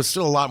when I was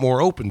still a lot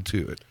more open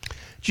to it.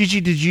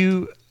 Gigi,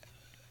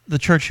 the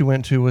church you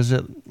went to, was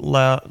it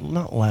loud?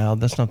 Not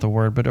loud, that's not the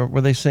word, but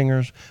were they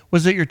singers?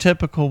 Was it your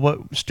typical,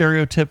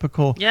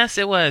 stereotypical? Yes,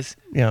 it was.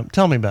 Yeah,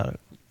 tell me about it.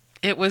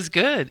 It was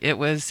good. It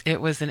was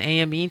an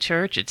AME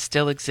church. It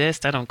still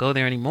exists. I don't go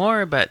there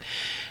anymore, but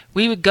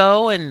we would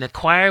go and the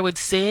choir would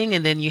sing,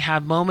 and then you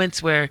have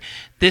moments where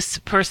this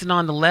person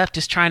on the left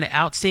is trying to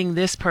out-sing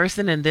this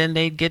person, and then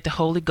they'd get the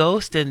Holy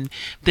Ghost, and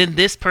then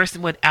this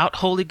person would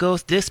out-Holy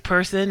Ghost this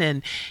person,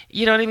 and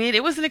you know what I mean?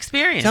 It was an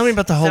experience. Tell me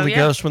about the Holy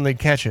Ghost when they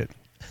catch it.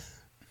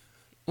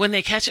 When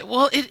they catch it,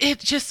 well, it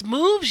just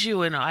moves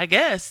you, and I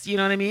guess, you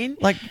know what I mean?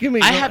 Like, give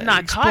me. I have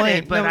not caught explain.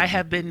 it, but No, I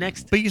have been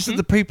next. But you said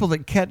the people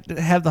that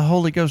have the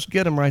Holy Ghost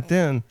get them right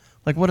then.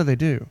 Like, what do they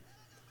do?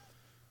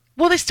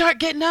 Well, they start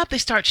getting up, they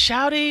start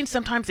shouting.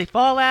 Sometimes they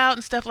fall out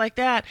and stuff like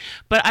that.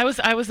 But I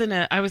was in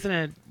a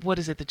what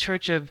is it? The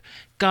Church of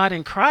God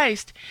in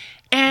Christ,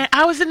 and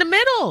I was in the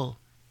middle.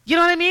 You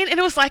know what I mean? And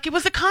it was like, it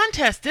was a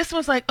contest. This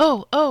one's like,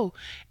 oh.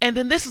 And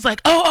then this was like,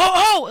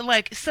 oh. And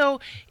like, so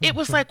it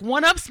was like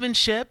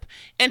one-upsmanship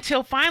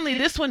until finally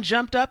this one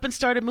jumped up and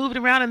started moving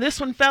around and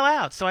this one fell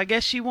out. So I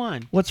guess she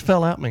won. What's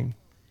fell out mean?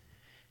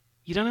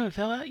 You don't know what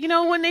fell out? You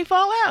know when they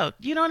fall out.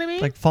 You know what I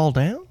mean? Like fall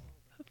down?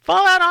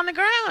 Fall out on the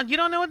ground. You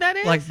don't know what that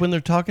is? Like when they're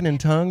talking in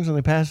tongues and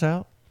they pass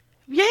out?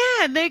 Yeah,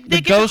 they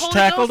The get ghost the Holy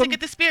tackled Ghost, them? they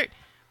get the Spirit.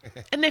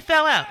 And they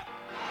fell out.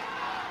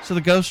 So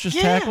the ghost just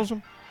tackles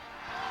them?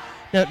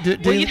 Now,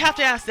 Well, you'd have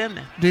to ask them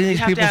that. Do You'd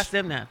have to ask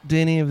them that. Do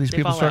any of these They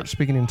people fall start out.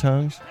 speaking in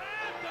tongues?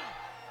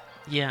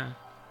 Yeah.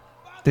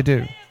 They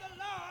do.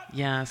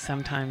 Yeah,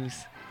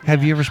 sometimes.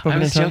 Have you ever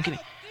spoken in tongues?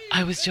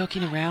 I was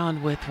joking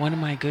around with one of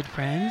my good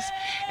friends,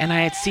 and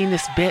I had seen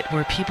this bit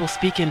where people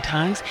speak in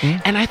tongues,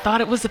 and I thought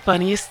it was the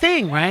funniest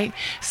thing, right?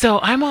 So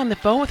I'm on the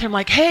phone with her, I'm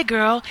like, hey,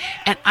 girl,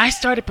 and I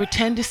started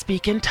pretend to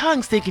speak in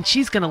tongues, thinking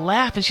she's going to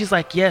laugh, and she's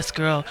like, yes,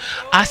 girl,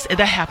 that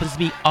happens to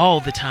me all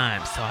the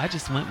time. So I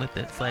just went with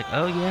it. It's like,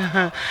 oh,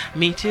 yeah,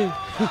 me too.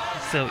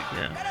 So,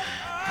 yeah.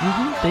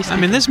 I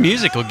mean, this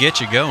music will get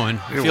you going.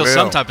 It Feel will.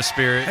 some type of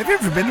spirit. Have you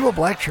ever been to a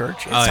black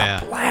church? It's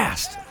yeah. a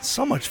blast. It's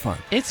so much fun.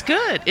 It's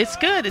good. It's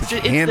good. It's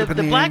hand up in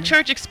the the black air.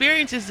 church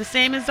experience is the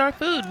same as our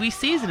food. We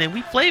season it.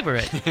 We flavor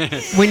it.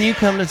 When you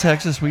come to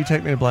Texas, will you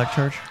take me to black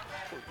church?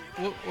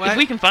 If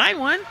we can find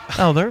one.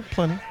 Oh, there are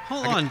plenty.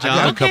 Hold on, I John.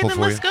 got a Okay, couple then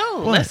for let's you. go.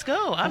 What? Let's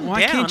go. I'm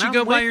Why down. can't you I'm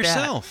go by with that.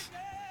 yourself?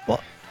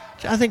 Well,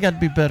 I think I'd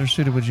be better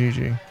suited with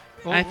Gigi.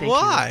 I think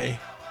Why?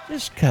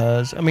 Just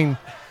because. I mean,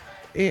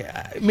 me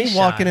He's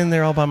walking shy. in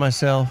there all by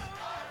myself,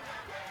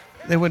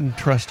 they wouldn't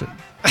trust it.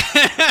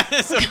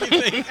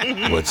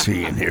 What's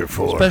he in here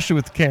for? Especially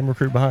with the camera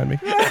crew behind me.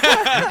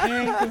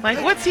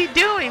 Like, what's he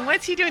doing?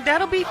 What's he doing?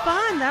 That'll be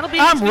fun. That'll be.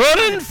 I'm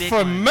especially running the big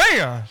for one.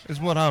 mayor, is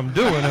what I'm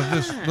doing of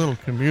this little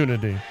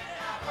community.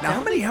 Now,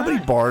 how many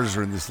bars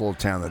are in this little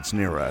town that's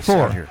near us? 4.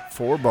 Out here?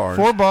 4 bars.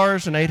 4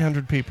 bars and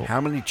 800 people.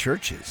 How many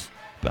churches?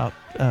 About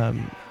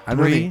I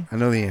 3.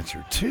 know the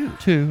answer. 2.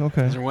 2,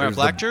 okay. Is there one at There's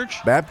Black the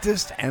Church?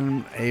 Baptist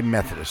and a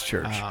Methodist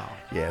church. Oh.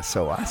 Yeah,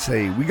 so I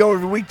say we go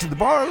every week to the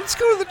bar. Let's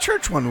go to the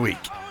church one week.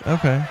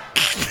 Okay.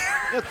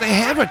 They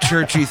have a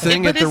churchy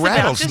thing But at the is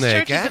Baptist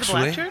Rattlesnake, church, is it a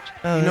black actually. church?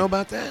 You know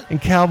about that? In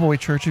Cowboy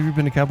Church. Have you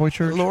been to Cowboy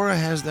Church? Laura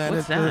has that,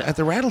 What's at that?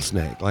 the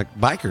Rattlesnake, like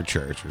biker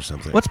church or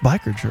something. What's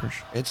Biker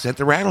Church? It's at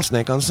the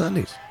Rattlesnake on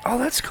Sundays. Oh,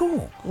 that's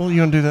cool. Well,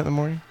 you want to do that in the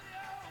morning?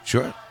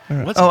 Sure. All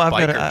right. What's I've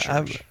Biker got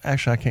Church?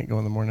 actually, I can't go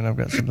in the morning. I've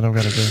got something I've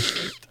got to do.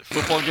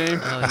 Football game?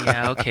 Oh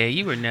yeah, okay.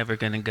 You were never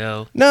gonna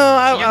go. No, You're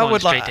I going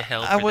would straight like. to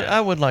hell I for would. that.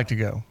 I would like to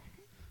go.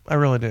 I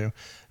really do.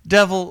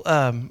 Devil,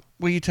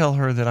 will you tell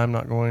her that I'm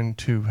not going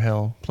to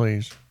hell,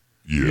 please?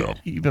 Yeah.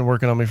 You've been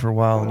working on me for a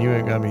while, and you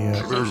ain't got me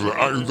yet. There's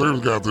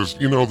got this,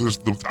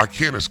 I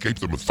can't escape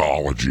the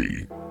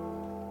mythology.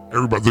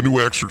 Everybody, the new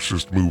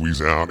Exorcist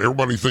movie's out.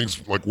 Everybody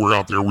thinks like we're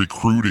out there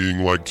recruiting,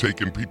 like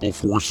taking people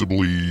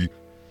forcibly.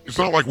 It's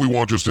not like we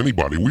want just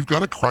anybody. We've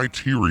got a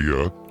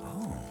criteria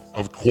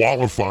of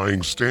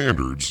qualifying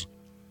standards.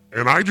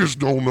 And I just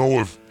don't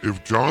know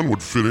if John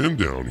would fit in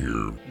down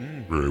here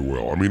very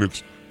well. I mean,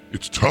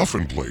 it's tough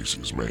in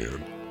places,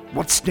 man.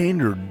 What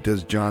standard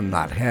does John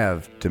not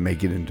have to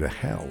make it into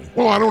hell?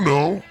 Well, I don't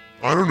know.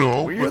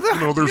 you're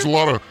But, there's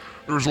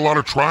a lot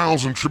of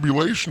trials and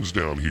tribulations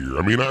down here.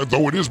 I mean,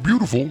 though it is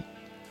beautiful.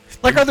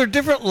 Like, are there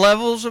different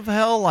levels of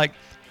hell? Like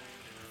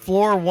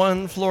floor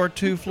 1, floor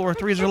 2, floor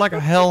 3? Is there like a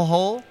hell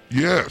hole?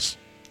 Yes,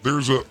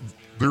 there's a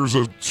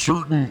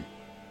certain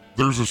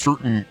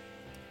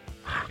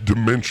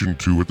dimension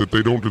to it that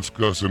they don't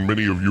discuss in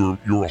many of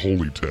your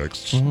holy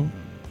texts. Mm-hmm.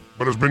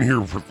 But it's been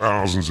here for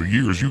thousands of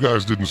years. You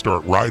guys didn't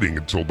start writing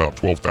until about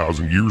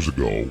 12,000 years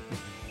ago.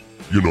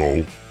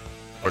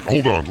 Like,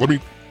 hold on, let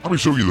me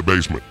show you the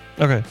basement.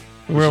 Okay.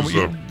 This is,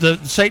 The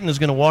Satan is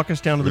going to walk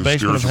us down to the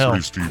basement of stairs are hell.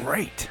 pretty steep.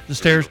 Great. The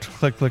stairs,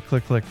 click, click,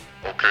 click, click.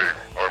 Okay,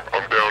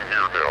 I'm down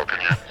here now. Can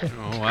you?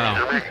 Oh,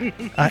 wow. Can you hear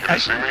me? Can you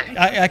see me?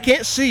 I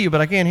can't see you, but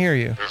I can hear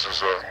you. This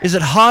is Is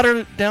it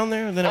hotter down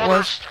there than it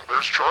was?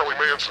 There's Charlie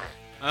Manson.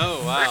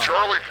 Oh, wow. Hey,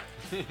 Charlie.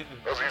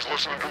 As he's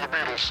listening to the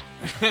Beatles.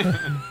 He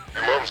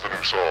loves the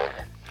new song.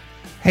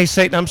 Hey,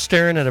 Satan, I'm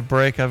staring at a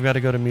break. I've got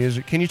to go to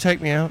music. Can you take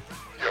me out?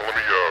 Yeah, let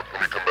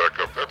me come back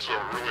up.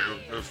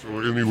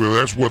 Anyway,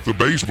 that's what the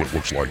basement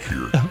looks like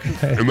here.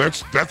 Okay. And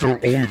that's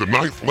only the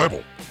 9th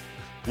level.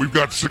 We've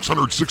got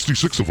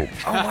 666 of them.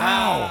 Oh,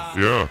 wow.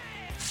 Yeah.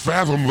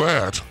 Fathom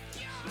that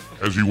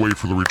as you wait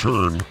for the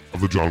return of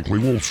the John Clay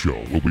Wolfe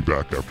Show. We'll be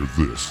back after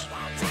this.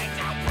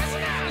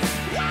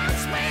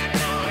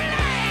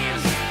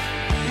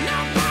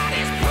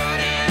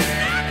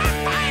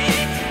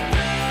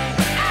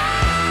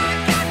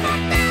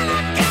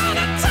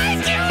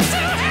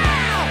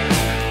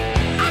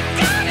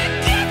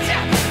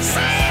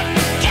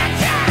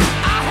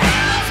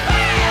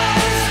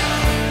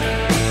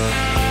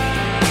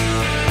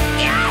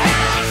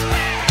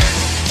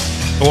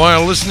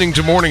 While listening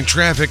to morning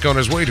traffic on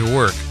his way to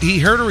work, he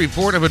heard a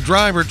report of a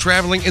driver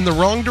traveling in the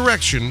wrong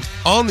direction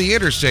on the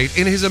interstate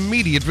in his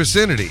immediate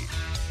vicinity.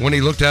 When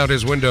he looked out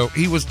his window,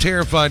 he was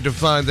terrified to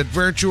find that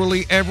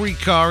virtually every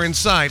car in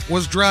sight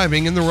was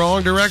driving in the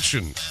wrong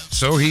direction.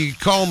 So he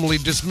calmly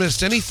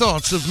dismissed any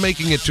thoughts of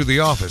making it to the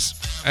office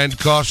and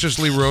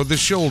cautiously rode the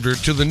shoulder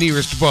to the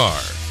nearest bar.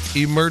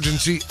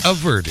 Emergency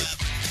averted.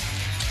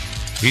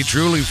 He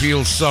truly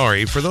feels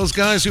sorry for those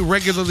guys who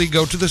regularly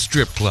go to the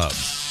strip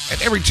clubs.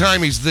 And every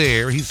time he's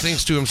there, he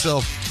thinks to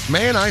himself,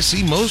 man, I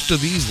see most of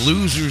these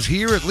losers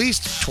here at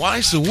least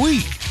twice a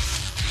week.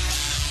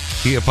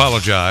 He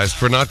apologized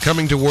for not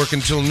coming to work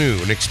until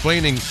noon,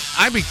 explaining,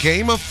 I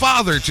became a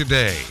father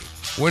today.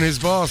 When his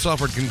boss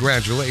offered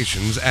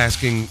congratulations,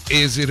 asking,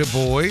 is it a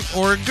boy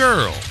or a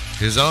girl?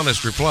 His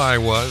honest reply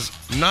was,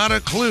 not a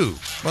clue,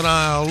 but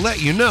I'll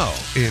let you know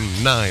in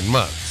 9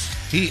 months.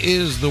 He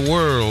is the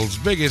world's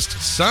biggest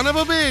son of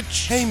a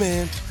bitch. Hey,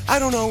 man, I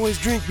don't always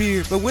drink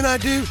beer, but when I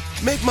do,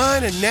 make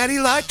mine a Natty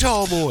Light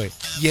tall boy.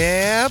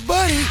 Yeah,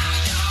 buddy.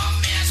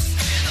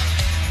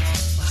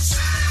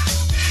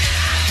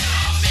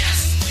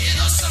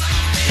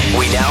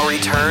 We now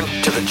return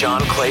to the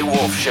John Clay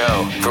Wolfe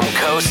Show. From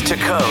coast to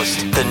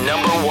coast, the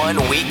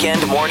 #1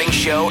 weekend morning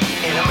show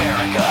in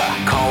America.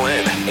 Call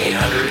in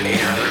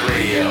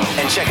 800-800-RADIO.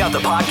 And check out the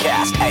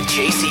podcast at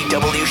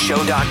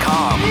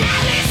jcwshow.com.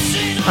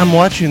 I'm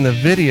watching the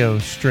video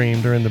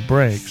stream during the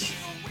breaks,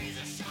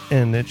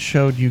 and it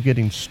showed you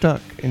getting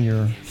stuck in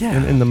your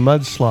in the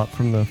mud slop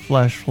from the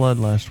flash flood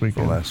last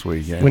weekend. Last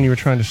week, yeah. When you were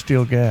trying to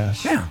steal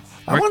gas. Yeah.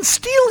 I wasn't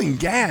stealing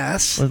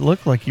gas. It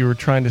looked like you were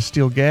trying to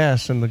steal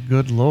gas, and the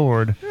good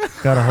Lord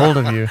got a hold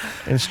of you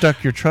and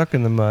stuck your truck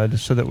in the mud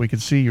so that we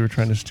could see you were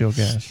trying to steal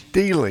gas.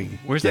 Stealing.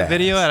 Where's that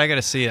video at? I got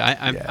to see it.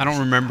 I don't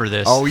remember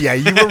this. Oh, yeah,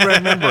 you will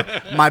remember.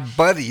 My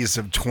buddies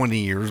of 20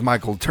 years,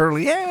 Michael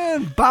Turley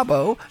and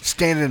Bobo,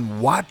 stand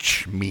and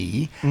watch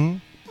me. Mm-hmm.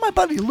 My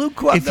buddy Luke,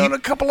 who I've known a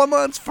couple of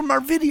months from our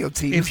video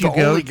team, is the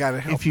only guy to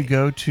help If you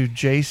go to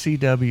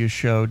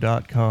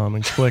jcwshow.com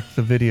and click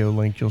the video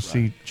link, you'll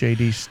see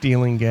JD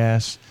stealing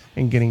gas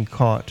and getting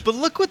caught. But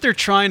look what they're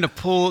trying to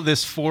pull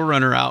this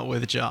 4Runner out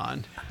with,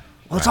 John.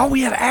 Well, it's all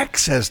we had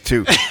access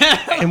to.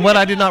 And what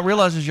I did not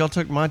realize is y'all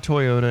took my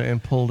Toyota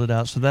and pulled it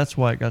out, so that's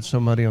why it got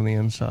so muddy on the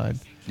inside.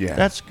 Yeah.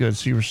 That's good.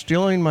 So you were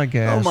stealing my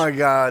gas. Oh, my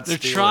God. They're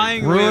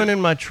trying ruining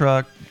my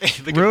truck.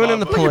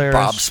 Ruining the Polaris.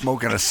 Bob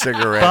smoking a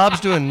cigarette.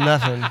 Bob's doing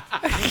nothing.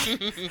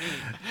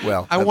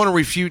 Well, I want to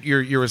refute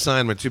your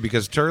assignment too,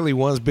 because Turley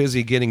was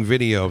busy getting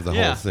video of the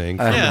whole thing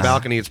from the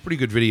balcony. It's pretty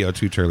good video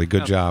too, Turley.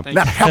 Good job.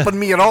 Not helping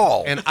me at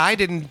all. And I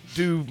didn't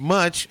do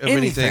much of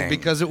anything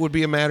because it would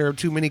be a matter of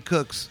too many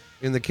cooks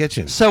in the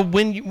kitchen. So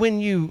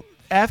when you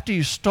after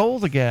you stole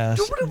the gas,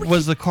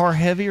 was the car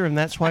heavier and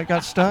that's why it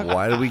got stuck?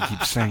 Why do we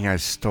keep saying I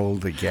stole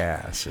the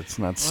gas? It's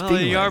not stealing.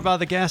 Well, you are by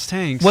the gas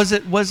tanks. Was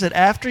it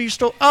after you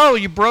stole? Oh,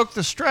 you broke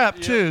the strap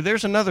too.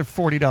 There's another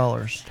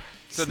 $40.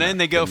 So then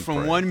they go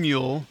from one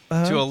mule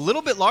to a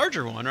little bit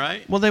larger one,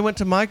 right? Well, they went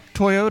to my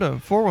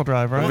Toyota 4-wheel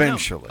drive, right?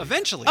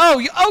 Eventually.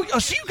 Oh,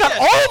 so you got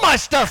all my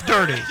stuff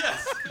dirty.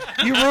 Yes.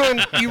 You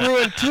ruined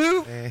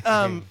two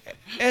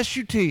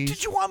SUTs.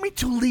 Did you want me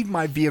to leave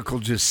my vehicle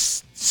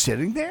just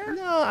sitting there?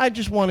 No, I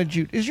just wanted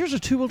you. Is yours a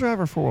 2-wheel drive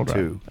or 4-wheel drive?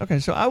 2. Okay,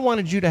 so I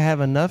wanted you to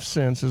have enough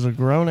sense as a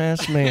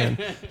grown-ass man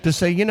to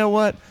say, you know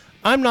what?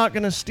 I'm not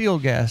going to steal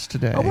gas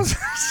today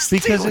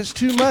because it's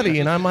too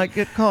muddy and I might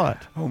get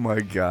caught. Oh, my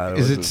God.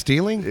 Is it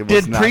stealing?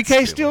 Did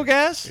Pre-K steal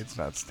gas? It's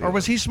not stealing. Or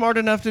was he smart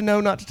enough to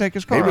know not to take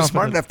his car off? He was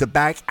smart enough to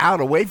back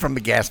out away from the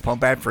gas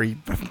pump after he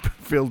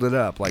filled it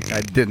up like I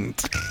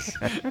didn't.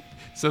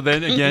 So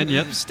then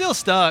again, still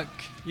stuck,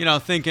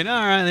 thinking,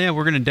 all right, yeah,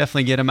 we're going to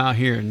definitely get him out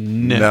here.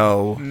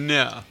 No.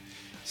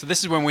 So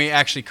this is when we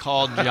actually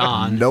called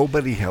John.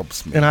 Nobody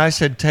helps me. And I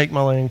said, take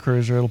my Land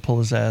Cruiser. It'll pull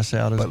his ass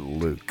out. But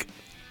Luke.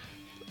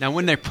 Now,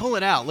 when they pull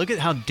it out, look at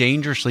how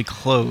dangerously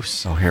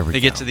close they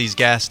get to these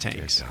gas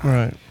tanks.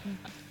 Right.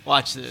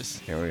 Watch this.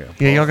 Here we go.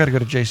 Yeah, y'all got to go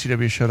to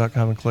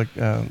jcwshow.com and click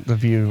the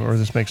view, or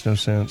this makes no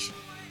sense.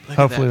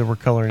 Hopefully we're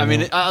coloring. I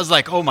mean, I was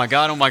like, oh my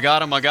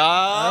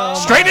God.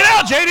 Straighten it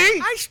out, JD.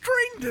 I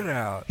straightened it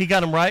out. He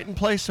got him right in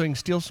place so he can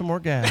steal some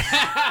more gas.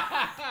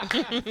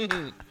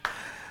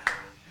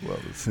 Well,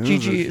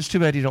 Gigi, it's too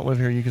bad you don't live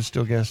here. You can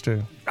steal gas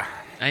too.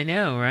 I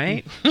know,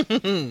 right?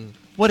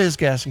 What is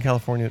gas in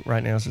California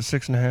right now? Is it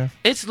 6.5?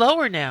 It's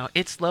lower now.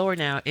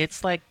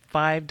 It's like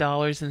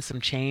 $5 and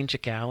some change a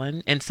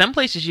gallon. And some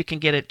places you can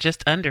get it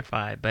just under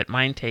 $5, but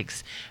mine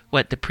takes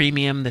the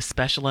premium, the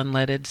special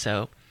unleaded.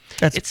 So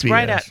it's BS.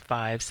 right at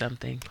 $5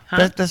 something.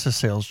 Huh? That's a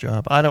sales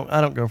job. I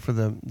don't go for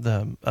the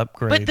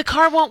upgrade. But the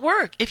car won't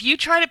work if you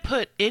try to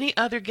put any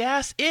other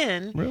gas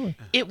in. Really?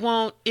 It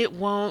won't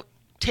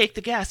take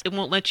the gas. It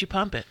won't let you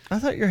pump it. I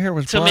thought your hair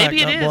was so black,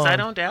 maybe it not is. blonde. I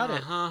don't doubt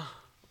it.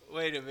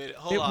 Wait a minute.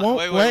 Hold on. It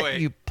won't Wait.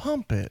 let you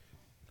pump it.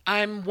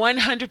 I'm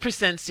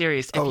 100%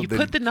 serious. If you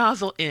put the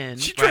nozzle in,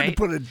 she tried to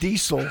put a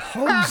diesel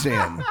hose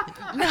in.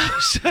 No,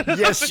 shut up.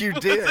 Yes, you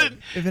did.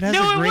 If it has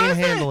a green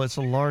handle, it's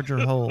a larger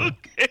hole.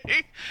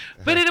 Okay.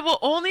 But it will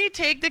only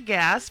take the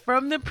gas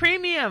from the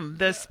premium,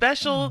 the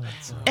special,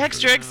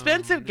 extra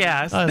expensive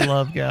gas. I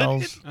love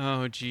gals.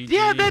 Oh, gee.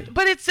 Yeah,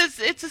 but it's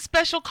a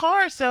special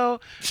car, so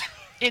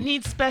It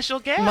needs special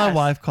gas. My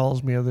wife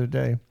calls me the other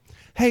day.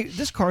 Hey,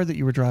 this car that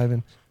you were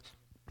driving,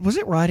 was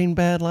it riding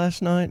bad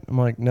last night? I'm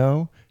like,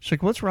 no. She's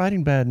like, what's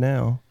riding bad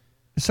now?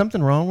 Is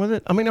something wrong with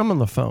it? I mean, I'm on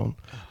the phone.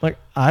 I'm like,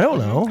 I don't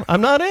know.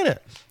 I'm not in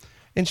it.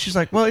 And she's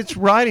like, well, it's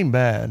riding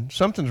bad.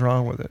 Something's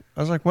wrong with it. I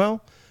was like,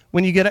 well,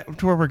 when you get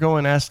to where we're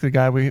going, ask the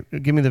guy.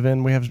 Give me the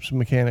VIN. We have some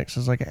mechanics. I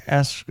was like,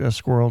 ask a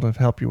squirrel to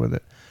help you with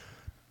it.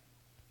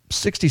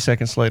 60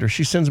 seconds later,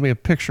 she sends me a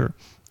picture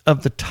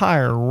of the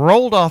tire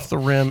rolled off the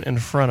rim in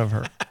front of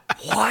her.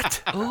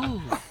 What? Ooh.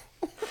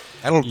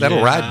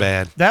 That'll ride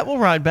bad. That will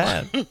ride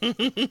bad.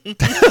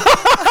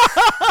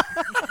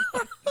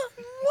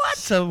 What?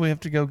 So we have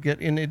to go get,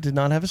 and it did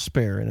not have a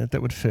spare in it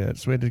that would fit,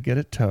 so we had to get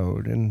it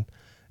towed. And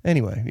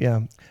anyway,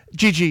 yeah.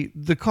 Gigi,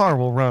 the car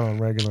will run on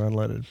regular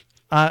unleaded.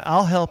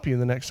 I'll help you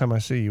the next time I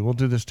see you. We'll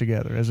do this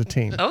together as a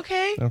team.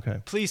 Okay.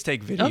 Okay. Please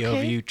take video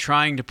of you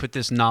trying to put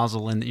this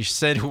nozzle in that you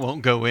said it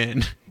won't go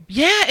in.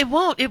 Yeah, it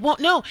won't. It won't.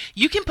 No,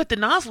 you can put the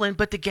nozzle in,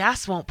 but the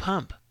gas won't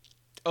pump.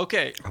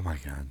 Okay. Oh, my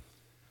God.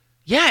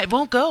 Yeah, it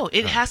won't go.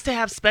 It has to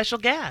have special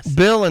gas.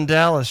 Bill in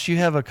Dallas, you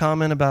have a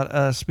comment about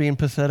us being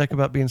pathetic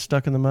about being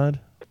stuck in the mud?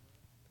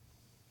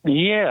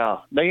 Yeah,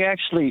 they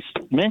actually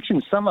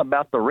mentioned some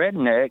about the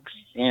rednecks,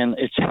 and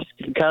it's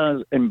just kind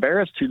of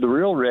embarrassed to the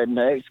real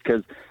rednecks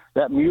because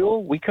that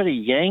mule, we could have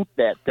yanked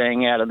that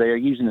thing out of there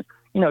using,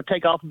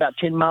 take off about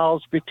 10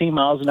 miles, 15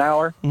 miles an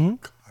hour, and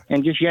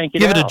just yank it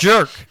Give out. it a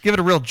jerk. Give it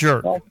a real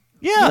jerk.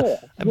 Yeah,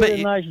 give it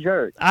a nice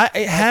jerk.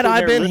 Had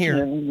I been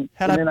here,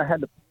 had I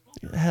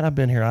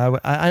been here,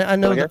 I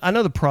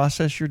know the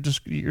process you're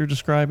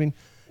describing.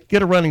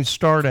 Get a running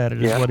start at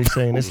it is what he's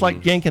saying. It's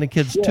like yanking a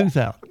kid's tooth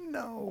out.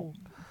 No.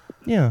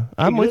 Yeah,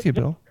 I'm with you,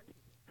 Bill.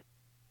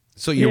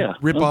 So you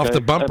rip off the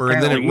bumper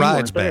and then it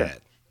rides bad.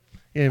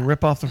 Yeah,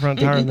 rip off the front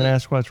tire and then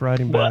ask why it's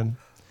riding bad.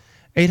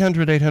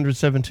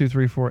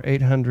 800-800-7234,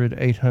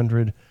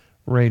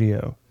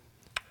 800-800-RADIO.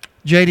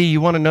 JD,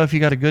 you want to know if you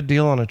got a good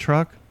deal on a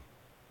truck?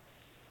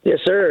 Yes,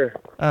 sir.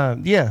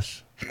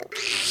 Yes.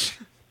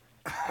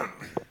 I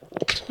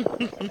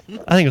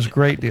think it's a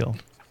great deal.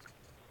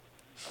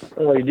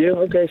 Oh, you do?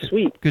 Okay,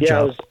 sweet. Good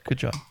job. Good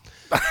job.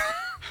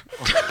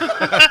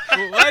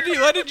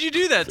 Why did you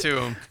do that to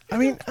him? I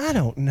mean, I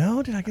don't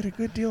know. Did I get a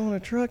good deal on a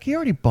truck? He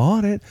already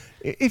bought it.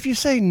 If you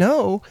say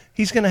no,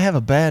 he's going to have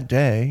a bad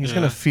day. He's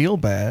going to feel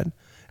bad. And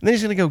then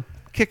he's going to go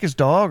kick his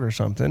dog or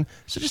something.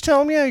 So just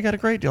tell him, yeah, you got a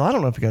great deal. I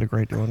don't know if you got a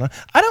great deal or not.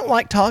 I don't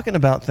like talking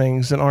about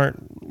things that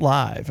aren't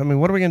live. I mean,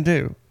 what are we going to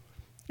do?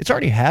 It's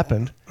already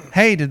happened.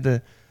 Hey,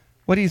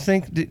 what do you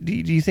think? Do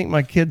you think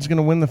my kid's going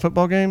to win the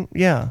football game?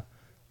 Yeah.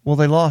 Well,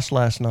 they lost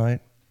last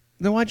night.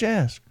 Then why'd you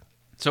ask?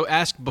 So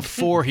ask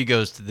before he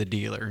goes to the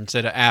dealer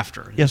instead of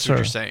after. Yes, That's what sir.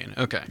 you're saying.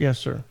 Okay. Yes,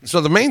 sir.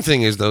 So the main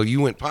thing is, though, you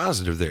went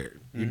positive there.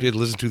 You did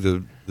listen to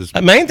the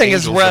main thing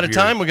is we're out of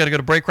time. We got to go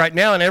to break right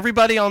now. And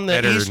everybody on the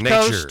Better East nature.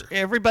 Coast,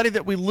 everybody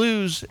that we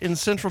lose in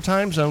Central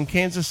Time Zone,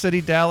 Kansas City,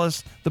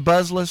 Dallas, the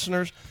Buzz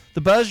listeners,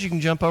 the Buzz, you can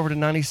jump over to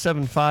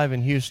 97.5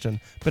 in Houston.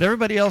 But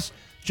everybody else,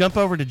 jump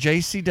over to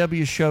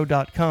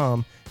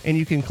jcwshow.com and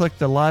you can click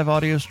the live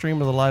audio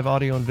stream or the live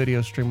audio and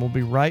video stream. We'll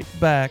be right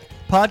back.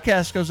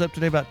 Podcast goes up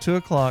today about 2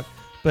 o'clock.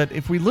 But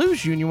if we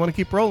lose you and you want to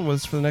keep rolling with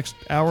us for the next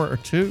hour or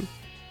two,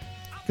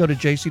 go to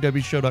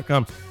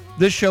jcwshow.com.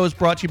 This show is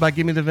brought to you by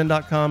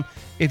GiveMeTheVIN.com.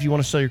 If you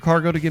want to sell your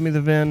car, go to Give Me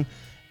the VIN.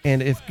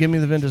 And if Give Me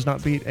the VIN does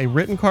not beat a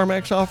written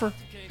CarMax offer,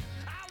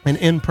 an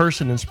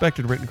in-person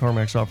inspected written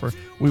CarMax offer,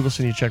 we will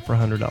send you a check for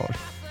 $100.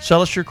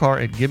 Sell us your car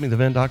at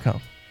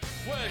GiveMeTheVIN.com.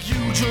 Well,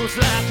 you just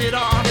laughed it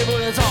off, it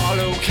was all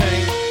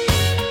okay.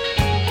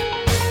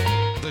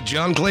 The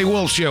John Clay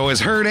Wolfe Show is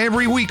heard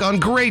every week on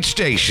great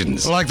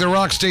stations like the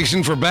rock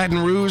station for Baton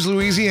Rouge,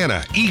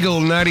 Louisiana, Eagle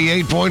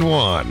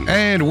 98.1,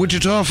 and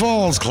Wichita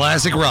Falls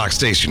Classic Rock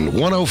Station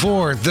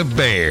 104, The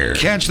Bear.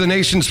 Catch the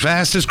nation's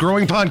fastest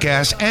growing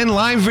podcast and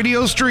live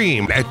video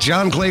stream at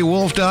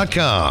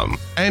johnclaywolf.com.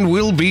 And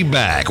we'll be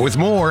back with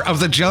more of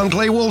the John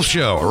Clay Wolfe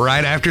Show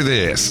right after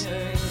this.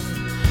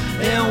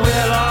 And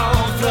we'll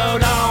all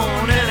float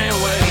on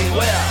anyway.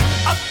 Well,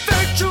 I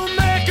bet you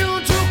make you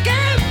took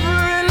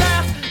every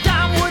last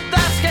dime with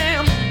that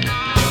scam.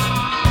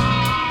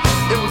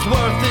 It was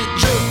worth it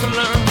just to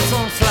learn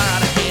some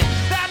slide again.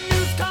 That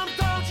news comes,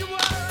 don't you worry.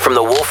 From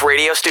the Wolf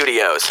Radio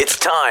Studios, it's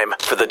time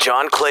for the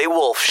John Clay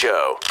Wolfe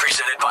Show.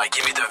 Presented by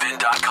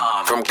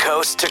GiveMeTheVIN.com. From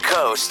coast to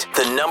coast,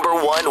 the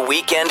 #1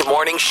 weekend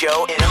morning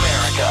show in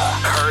America.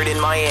 Heard in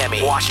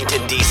Miami,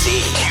 Washington, D.C.,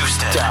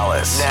 Houston,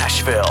 Dallas,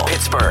 Nashville,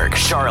 Pittsburgh,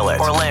 Charlotte,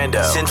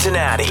 Orlando,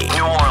 Cincinnati,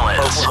 New Orleans,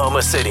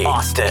 Oklahoma City,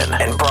 Austin,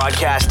 and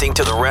broadcasting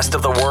to the rest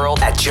of the world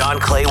at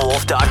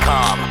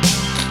JohnClayWolf.com.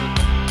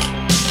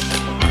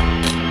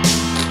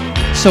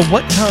 So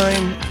what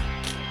time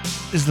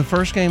is the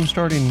first game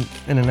starting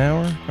in an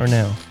hour or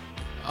now?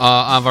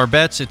 Of our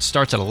bets, it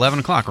starts at 11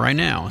 o'clock right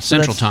now,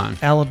 Central Time.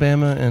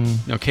 Alabama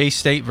and... No,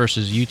 K-State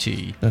versus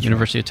UT, That's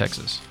University of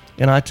Texas.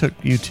 And I took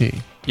UT.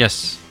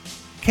 Yes.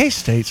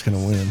 K-State's going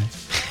to win.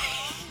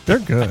 They're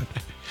good.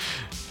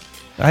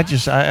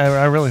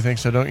 I really think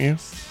so, don't you?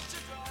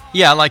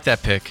 Yeah, I like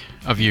that pick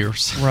of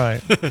yours.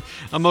 Right.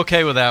 I'm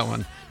okay with that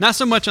one. Not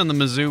so much on the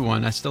Mizzou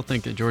one. I still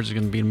think that Georgia's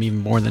going to beat them even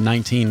more than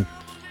 19.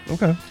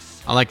 Okay.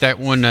 I like that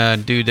one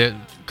dude that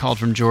called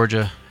from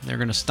Georgia. They're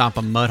going to stomp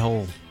a mud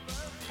hole.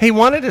 He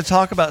wanted to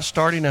talk about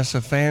starting us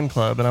a fan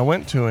club, and I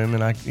went to him,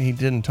 and he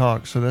didn't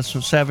talk. So that's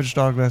Savage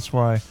Dog. That's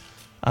why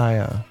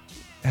I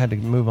had to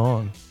move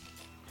on.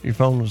 Your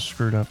phone was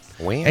screwed up.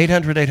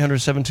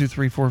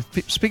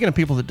 800-800-7234. Speaking of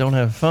people that don't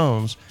have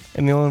phones,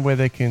 and the only way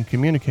they can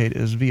communicate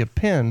is via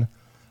pen,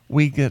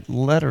 we get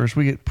letters,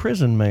 we get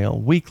prison mail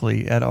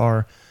weekly at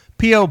our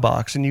P.O.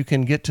 box, and you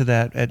can get to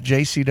that at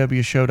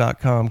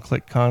jcwshow.com.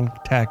 Click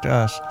Contact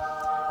Us,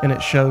 and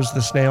it shows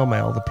the snail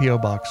mail, the P.O.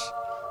 box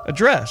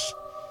address.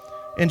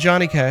 And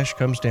Johnny Cash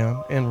comes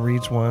down and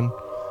reads one.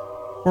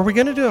 Were we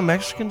going to do a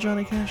Mexican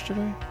Johnny Cash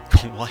today?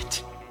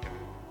 What?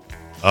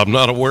 I'm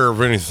not aware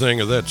of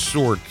anything of that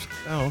sort.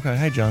 Oh, okay.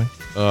 Hey, Johnny.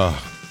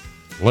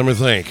 Let me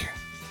think.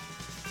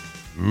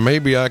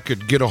 Maybe I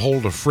could get a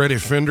hold of Freddie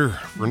Fender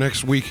for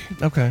next week.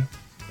 Okay.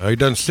 He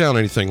doesn't sound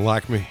anything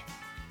like me.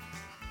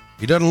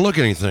 He doesn't look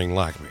anything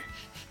like me.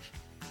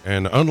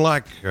 And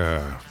unlike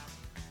the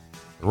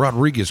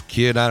Rodriguez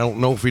kid, I don't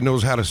know if he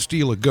knows how to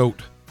steal a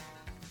goat.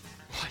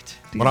 What?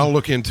 But I'll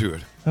look into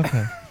it.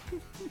 Okay.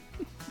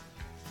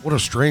 What a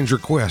strange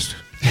request.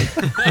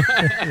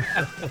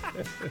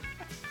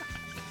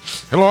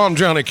 Hello, I'm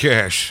Johnny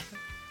Cash.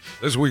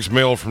 This week's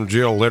mail from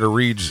jail letter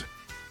reads,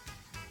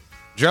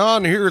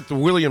 John, here at the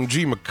William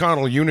G.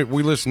 McConnell unit,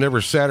 we listen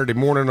every Saturday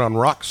morning on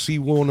Rock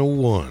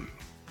C101.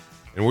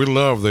 And we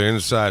love the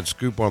inside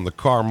scoop on the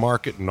car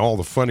market and all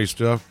the funny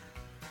stuff.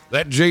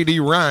 That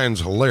J.D.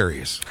 Ryan's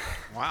hilarious.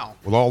 Wow.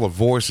 With all the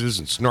voices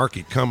and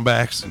snarky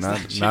comebacks.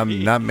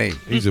 Not me.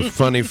 He's a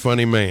funny,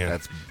 funny man.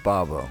 That's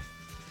Bobo.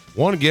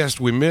 One guest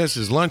we miss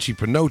is Lunchy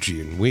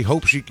Pinocchi, and we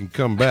hope she can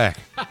come back.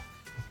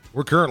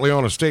 We're currently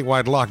on a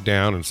statewide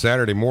lockdown, and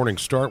Saturday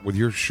mornings start with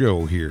your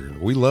show here.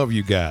 We love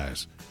you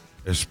guys,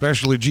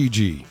 especially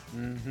Gigi.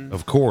 Mm-hmm.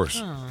 Of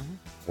course.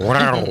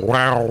 Wow,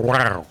 wow,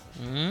 wow.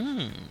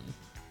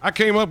 I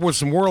came up with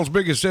some world's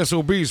biggest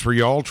SOBs for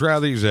y'all. Try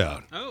these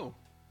out. Oh.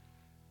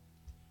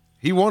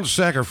 He once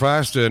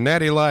sacrificed a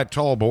Natty Light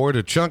tall boy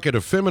to chunk at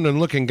a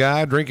feminine-looking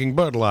guy drinking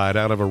Bud Light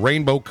out of a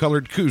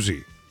rainbow-colored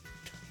koozie.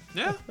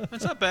 Yeah,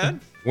 that's not bad.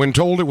 When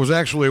told it was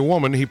actually a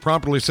woman, he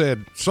promptly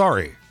said,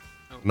 sorry,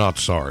 not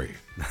sorry.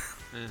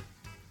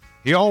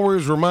 He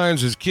always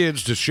reminds his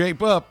kids to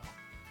shape up,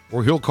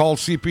 or he'll call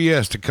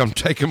CPS to come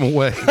take him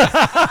away.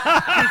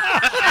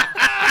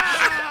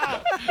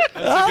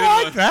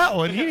 I like that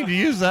one. You need to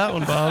use that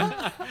one,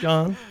 Bob.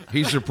 John.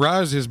 He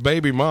surprised his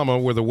baby mama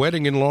with a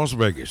wedding in Las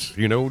Vegas,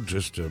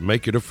 just to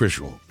make it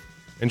official.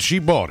 And she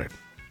bought it.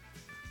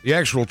 The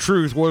actual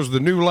truth was the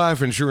new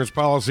life insurance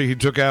policy he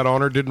took out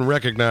on her didn't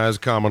recognize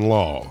common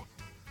law.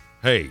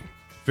 Hey,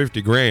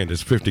 50 grand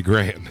is 50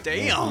 grand.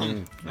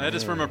 Damn. That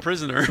is from a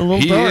prisoner.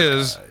 He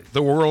is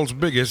the world's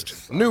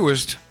biggest,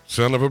 newest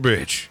son of a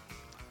bitch.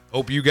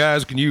 Hope you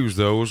guys can use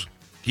those.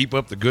 Keep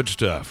up the good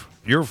stuff.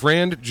 Your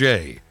friend,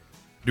 Jay,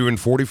 doing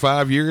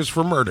 45 years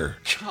for murder.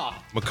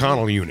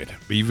 McConnell Unit,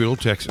 Beeville,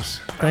 Texas.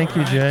 Thank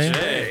you,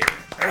 Jay.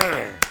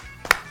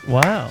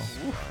 Wow.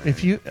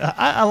 If you,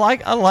 I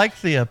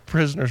like the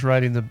prisoners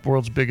writing the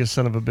world's biggest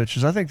son of a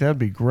bitches. I think that'd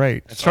be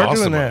great. That's Start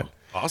awesome. doing that.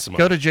 Awesome.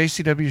 Go to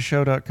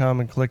jcwshow.com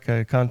and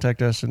click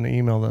contact us and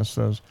email us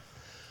those.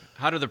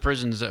 How do the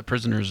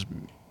prisoners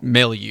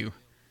mail you?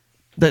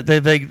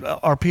 They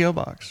our P.O.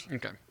 box.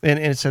 Okay. And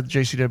it's at the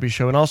JCW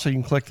show. And also you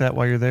can click that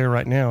while you're there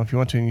right now if you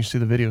want to, and you see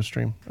the video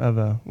stream of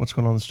what's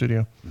going on in the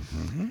studio.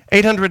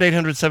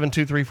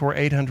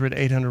 800-800-7234,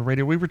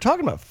 800-800-radio. We were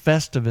talking about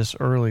Festivus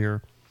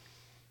earlier,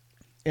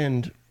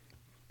 and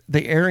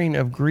the airing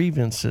of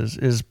grievances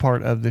is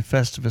part of the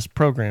Festivus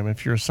program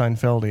if you're a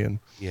Seinfeldian.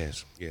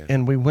 Yes, yeah.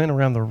 And we went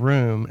around the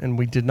room, and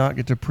we did not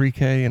get to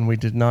pre-K, and we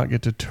did not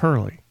get to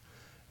Turley.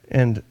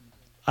 And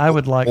I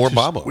would like or to...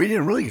 Bobo. We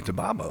didn't really get to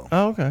Bobo.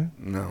 Oh, okay.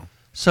 No.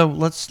 So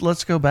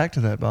let's go back to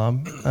that,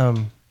 Bob.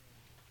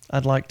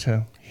 I'd like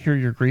to hear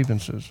your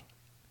grievances.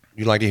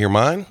 You'd like to hear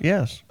mine?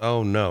 Yes.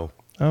 Oh, no.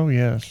 Oh,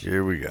 yes.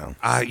 Here we go.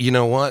 You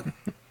know what?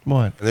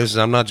 What?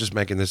 I'm not just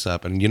making this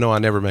up, and I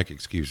never make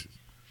excuses.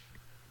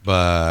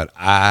 But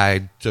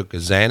I took a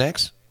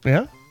Xanax.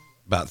 Yeah?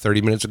 About 30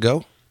 minutes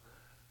ago.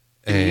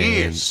 And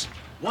Yes.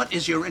 What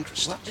is your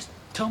interest? Well, just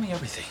tell me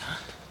everything,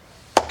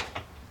 huh?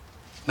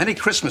 Many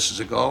Christmases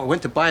ago, I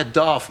went to buy a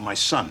doll for my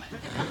son.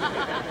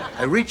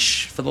 I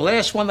reached for the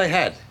last one they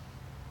had,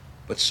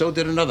 but so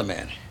did another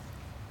man.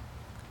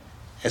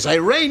 As I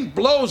rained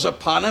blows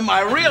upon him,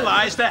 I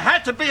realized there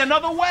had to be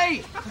another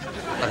way.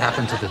 What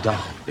happened to the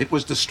doll? It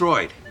was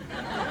destroyed.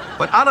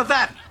 But out of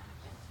that,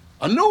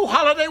 a new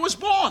holiday was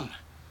born.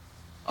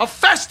 A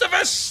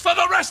Festivus for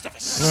the rest of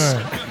us.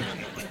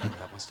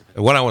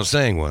 what I was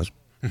saying was,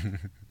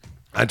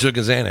 I took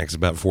a Xanax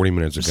about 40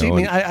 minutes ago.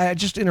 See, I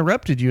just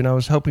interrupted you, and I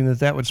was hoping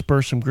that would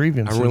spur some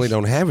grievances. I really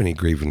don't have any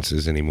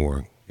grievances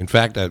anymore. In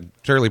fact,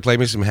 Turley, play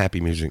me some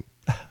happy music.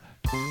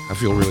 I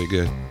feel really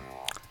good.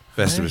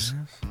 Festivus.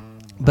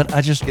 But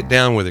I just... Get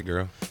down with it,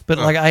 girl. But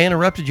like I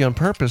interrupted you on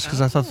purpose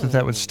because I thought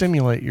that would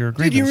stimulate your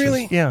grievances. Did you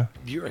really? Yeah.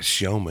 You're a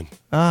showman.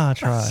 I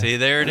try. See,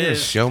 there it You're a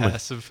is. showman.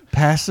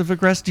 Passive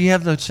aggressive. Do you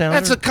have the sounder?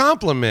 That's a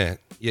compliment,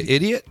 you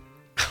idiot.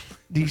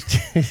 Do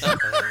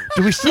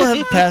we still have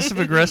the passive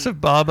aggressive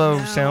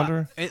Bobo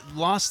sounder? It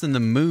lost in the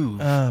move.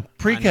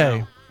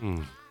 Pre-K.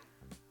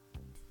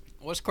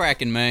 What's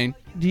cracking, man?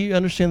 Do you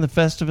understand the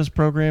Festivus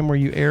program where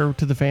you air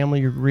to the family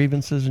your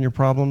grievances and your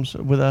problems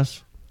with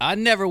us? I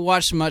never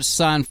watched much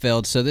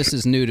Seinfeld, so this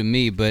is new to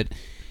me. But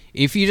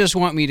if you just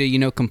want me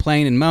to,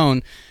 complain and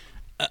moan,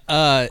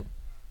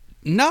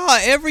 nah,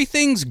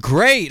 everything's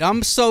great.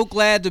 I'm so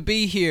glad to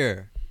be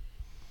here.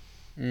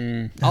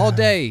 All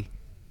day.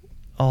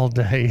 All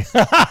day.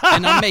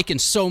 And I'm making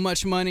so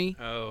much money.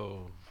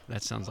 Oh,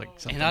 that sounds like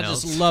something And I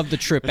else. just love the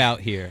trip out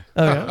here.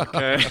 Oh, yeah?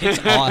 Okay. It's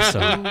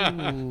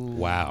awesome.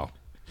 Wow.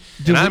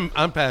 Do And we-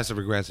 I'm passive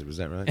aggressive. Is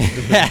that right?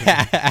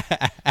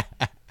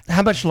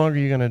 How much longer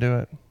are you going to do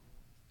it?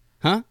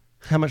 Huh?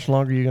 How much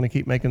longer are you going to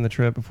keep making the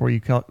trip before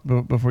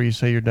you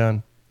say you're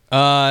done?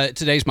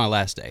 Today's my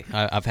last day.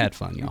 I've had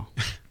fun, y'all.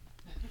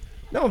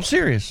 No, I'm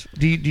serious.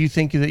 Do you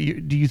think you're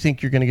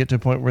going to get to a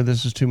point where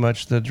this is too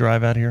much to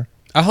drive out here?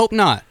 I hope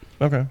not.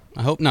 Okay.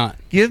 I hope not.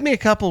 Give me a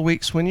couple of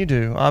weeks when you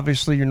do.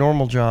 Obviously, your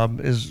normal job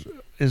is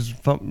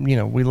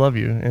we love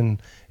you, and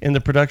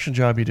the production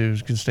job you do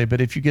can stay. But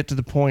if you get to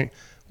the point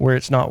where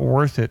it's not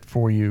worth it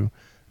for you,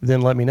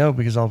 then let me know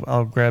because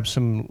I'll grab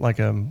some I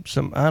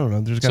don't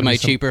know. There's got Somebody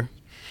cheaper.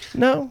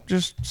 No,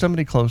 just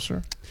somebody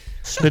closer.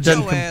 Shut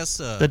your ass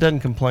up. That doesn't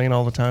complain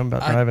all the time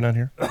about driving out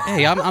here.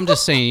 Hey, I'm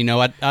just saying,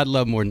 I'd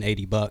love more than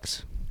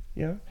 $80.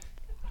 Yeah.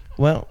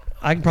 Well,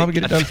 I can probably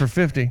get it done for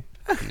 $50.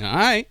 All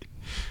right.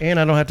 And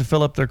I don't have to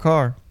fill up their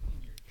car.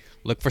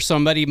 Look for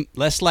somebody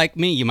less like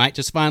me. You might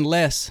just find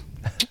less.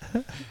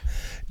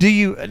 Do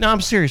you? No,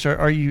 I'm serious.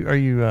 Are you?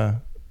 Do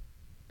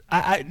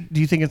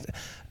you think it's?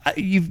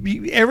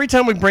 Every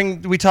time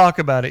we talk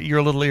about it, you're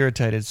a little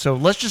irritated. So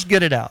let's just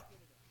get it out.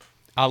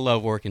 I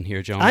love working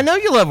here, John. I know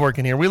you love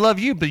working here. We love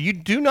you, but you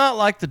do not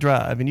like the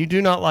drive, and you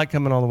do not like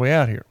coming all the way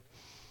out here.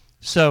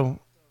 So,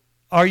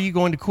 are you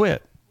going to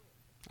quit?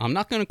 I'm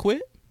not going to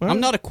quit. Well, I'm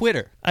not a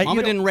quitter. Mama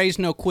you didn't raise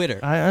no quitter.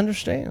 I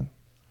understand.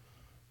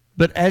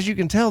 But as you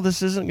can tell,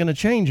 this isn't going to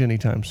change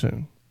anytime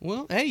soon.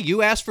 Well, hey,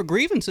 you asked for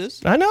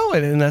grievances. I know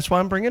it, and that's why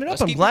I'm bringing it up.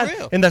 Let's I'm keep it glad,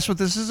 real. and that's what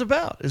this is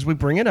about: is we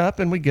bring it up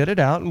and we get it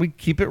out and we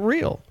keep it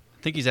real.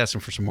 I think he's asking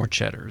for some more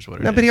cheddar is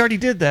what it No, is. but he already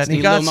did that, Just and he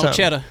need a got little more some.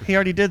 cheddar. He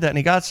already did that, and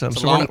he got some.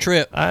 It's a we're long gonna-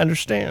 trip. I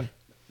understand.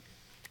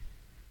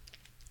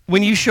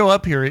 When you show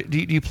up here, do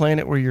you plan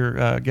it where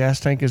your gas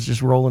tank is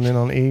just rolling in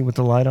on E with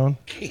the light on?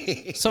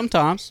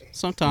 Sometimes.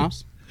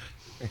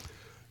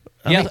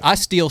 I Yeah, mean- I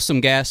steal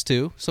some gas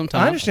too.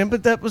 Sometimes. I understand,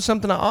 but that was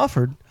something I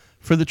offered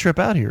for the trip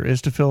out here,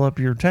 is to fill up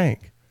your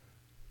tank.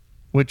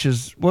 Which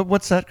is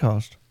what's that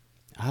cost?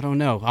 I don't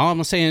know. All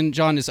I'm saying,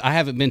 John, is I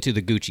haven't been to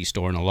the Gucci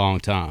store in a long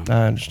time.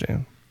 I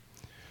understand.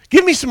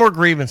 Give me some more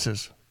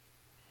grievances.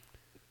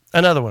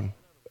 Another one.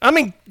 I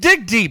mean,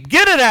 dig deep.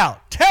 Get it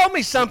out. Tell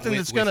me something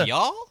that's with gonna.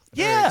 y'all? Or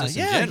Yeah, just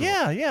in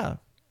general? yeah.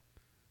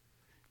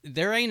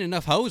 There ain't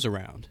enough hoes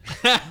around.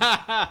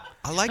 I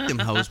like them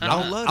hoes, but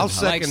I don't love them I'll hoes.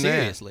 second that.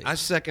 seriously. I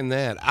second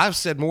that. I've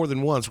said more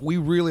than once, we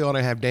really ought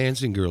to have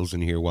dancing girls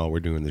in here while we're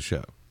doing the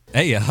show.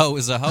 Hey, a hoe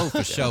is a hoe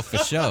for show, for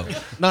show.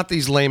 Not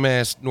these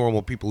lame-ass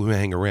normal people who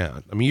hang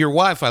around. I mean, your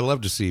wife I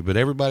love to see, but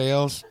everybody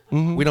else,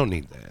 we don't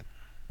need that.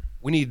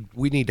 We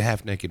need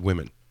half-naked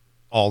women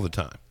all the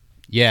time.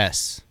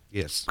 Yes.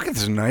 Yes. Look at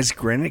this nice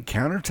granite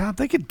countertop.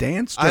 They could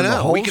dance I during the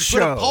know. whole We could show.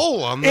 put a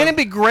pole on And the... it'd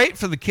be great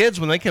for the kids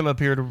when they come up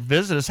here to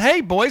visit us.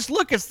 Hey, boys,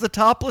 look, it's the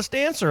topless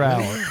dancer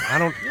hour. I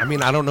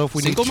don't know if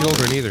we Single need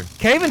children either.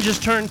 Caven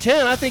just turned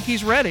 10. I think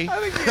he's ready.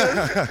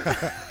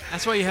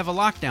 That's why you have a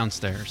lock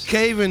downstairs.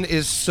 Caven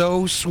is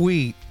so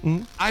sweet.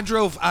 I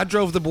drove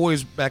the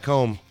boys back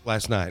home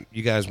last night.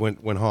 You guys went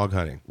hog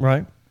hunting.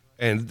 Right.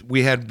 And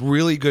we had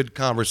really good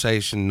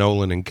conversation,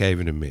 Nolan and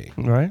Caven and me.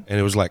 Right. And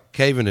it was like,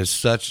 Caven is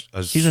such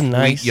a He's a sweet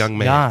nice young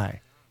man.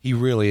 guy. He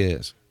really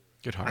is.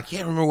 Good heart. I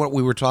can't remember what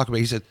we were talking about.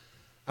 He said,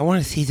 I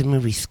want to see the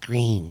movie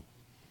Scream.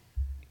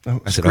 I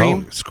said,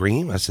 Scream? oh,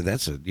 Scream? I said,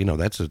 that's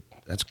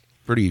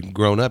pretty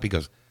grown up. He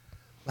goes,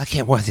 I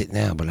can't watch it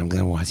now, but I'm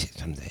going to watch it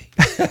someday.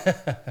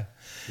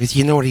 Because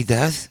you know what he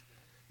does?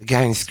 The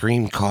guy in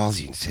Scream calls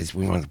you and says,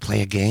 we want to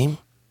play a game.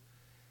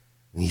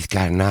 And he's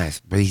got a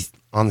knife, but he's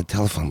on the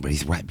telephone, but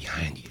he's right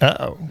behind you.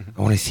 Uh-oh.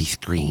 I want to see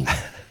Scream.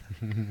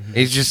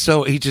 He's just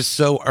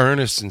so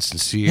earnest and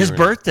sincere. His and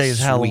birthday is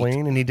sweet.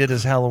 Halloween, and he did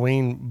his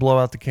Halloween blow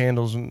out the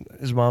candles, and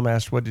his mom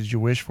asked, what did you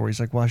wish for? He's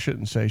like, well, I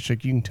shouldn't say. She's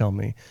like, you can tell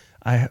me.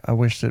 I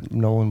wish that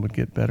Nolan would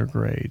get better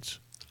grades.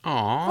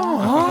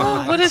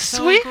 Oh, what a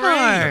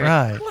sweetheart.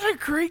 Right. What a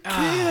great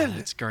kid.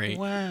 That's great.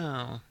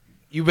 Wow.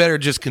 You better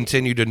just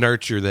continue to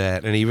nurture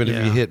that. And even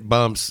if you hit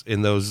bumps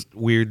in those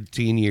weird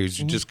teen years,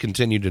 you just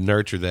continue to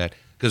nurture that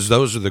because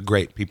those are the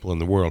great people in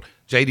the world.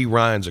 J.D.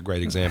 Ryan's a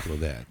great example of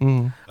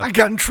that. I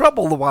got in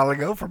trouble a while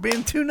ago for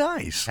being too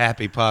nice.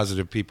 Happy,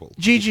 positive people.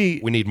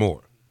 Gigi. We need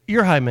more.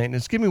 You're high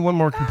maintenance. Give me one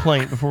more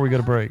complaint before we go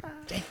to break.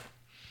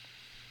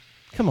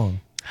 Come on.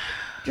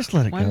 Just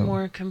let it One go.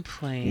 more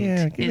complaint.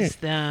 Yeah, give me Is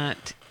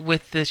that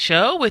with the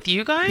show, with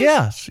you guys?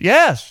 Yes.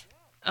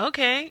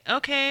 Okay.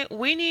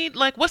 We need,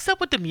 what's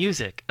up with the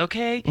music,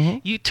 okay? Mm-hmm.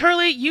 You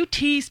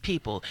tease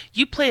people.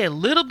 You play a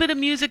little bit of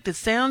music that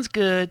sounds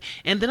good,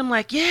 and then I'm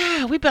like,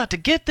 yeah, we about to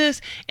get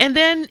this, and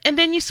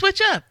then you switch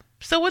up.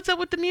 So what's up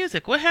with the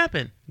music? What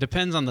happened?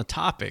 Depends on the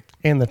topic.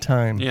 And the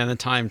time. Yeah, and the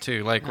time,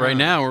 too. Like, right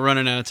now, we're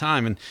running out of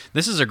time, and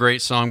this is a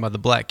great song by the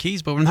Black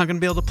Keys, but we're not going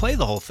to be able to play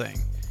the whole thing.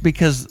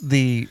 Because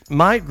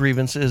my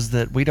grievance is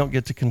that we don't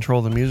get to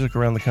control the music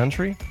around the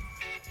country.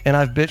 And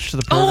I've bitched to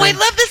the program. Oh, I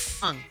love this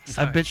song.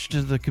 I've bitched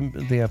to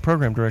the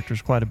program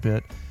directors quite a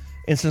bit.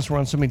 And since we're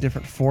on so many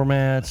different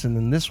formats, and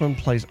then this one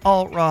plays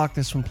alt rock,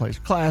 this one plays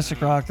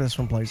classic rock, this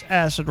one plays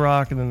acid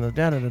rock, and then the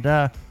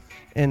da-da-da-da.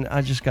 And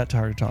I just got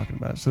tired of talking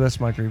about it. So that's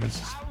my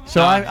grievances.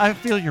 So I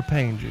feel your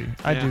pain, G.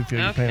 I do feel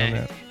your pain on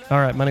that. All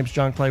right, my name's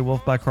John Clay,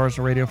 Wolfe Buy Cars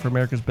and Radio for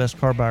America's Best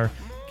Car Buyer.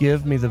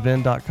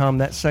 GiveMeTheVin.com.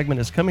 That segment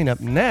is coming up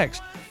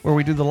next, where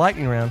we do the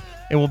lightning round,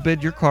 and we'll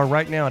bid your car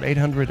right now at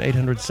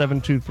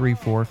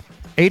 800-800-7234,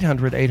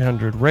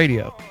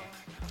 800-800-RADIO.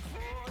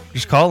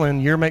 Just call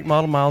in, year, make,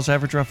 model, miles,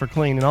 average, rough, or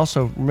clean. And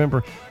also,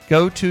 remember,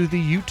 go to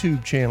the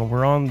YouTube channel.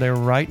 We're on there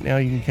right now.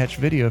 You can catch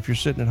video if you're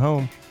sitting at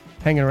home,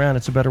 hanging around.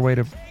 It's a better way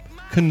to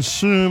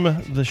consume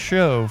the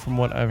show, from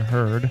what I've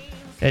heard,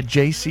 at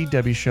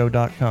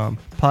jcwshow.com.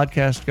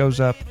 Podcast goes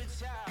up.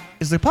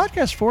 Is the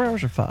podcast 4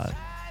 hours or 5?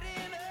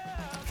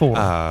 4.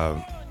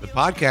 The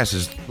podcast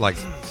is like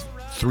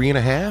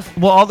 3.5.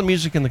 Well, all the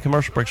music and the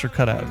commercial breaks are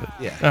cut out of it.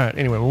 Yeah. All right.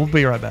 Anyway, we'll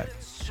be right back.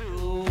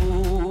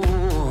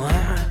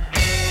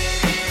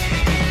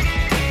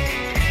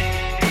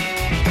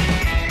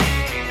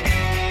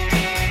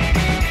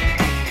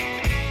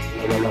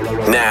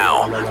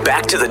 Now,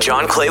 back to the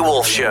John Clay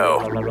Wolfe Show.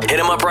 Hit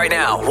him up right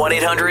now,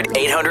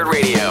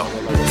 1-800-800-RADIO.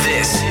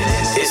 This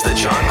is the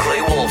John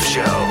Clay Wolfe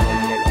Show.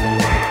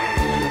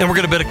 And we're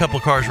going to bid a couple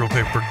of cars real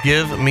quick for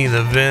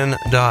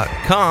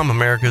GiveMeTheVin.com,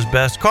 America's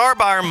Best Car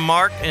Buyer.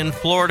 Mark in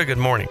Florida, good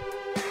morning.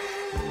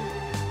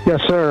 Yes,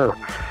 sir.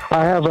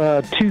 I have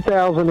a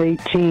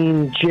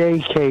 2018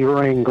 JK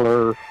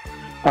Wrangler,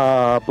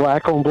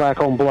 black on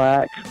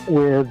black,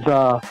 with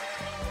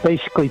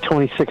basically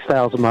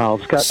 26,000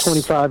 miles. It's got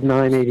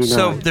 25,989.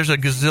 So there's a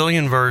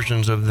gazillion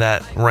versions of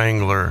that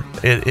Wrangler.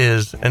 It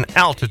is an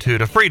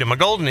Altitude, a Freedom, a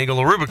Golden Eagle,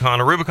 a Rubicon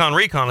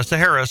Recon, a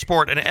Sahara, a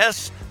Sport, an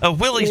S, a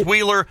Willys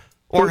Wheeler,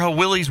 or a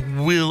Willys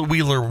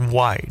Wheeler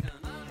Wide.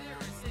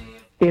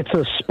 It's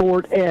a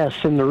Sport S,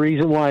 and the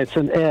reason why it's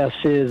an S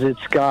is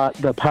it's got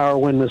the power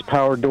windows,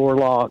 power door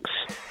locks,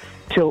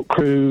 tilt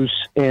cruise,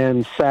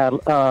 and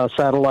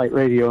satellite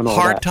radio and all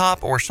that. Hard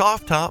top or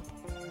soft top?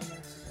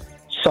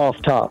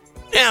 Soft top.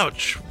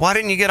 Ouch. Why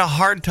didn't you get a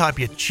hard top,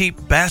 you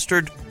cheap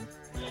bastard?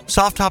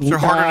 Soft tops are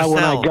harder to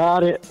when sell. I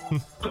got it,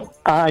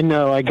 I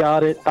know, I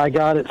got it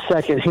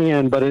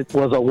secondhand, but it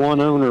was a one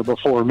owner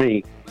before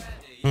me.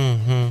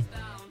 Mm-hmm.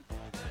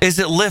 Is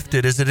it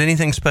lifted? Is it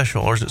anything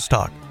special, or is it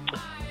stock?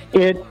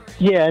 It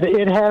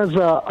has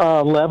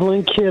a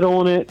leveling kit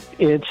on it.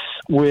 It's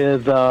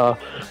with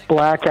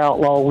black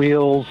Outlaw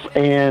wheels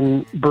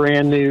and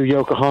brand new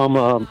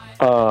Yokohama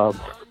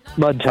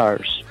mud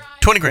tires.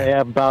 20 grand. They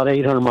have about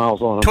 800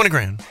 miles on them. 20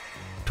 grand.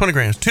 20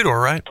 grand. It's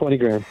 2-door, right? 20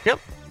 grand. Yep.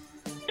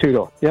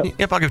 2-door. Yep.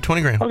 Yep, I'll give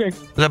 20 grand. Okay.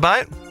 Does that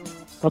buy it?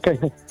 Okay.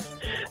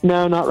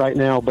 No, not right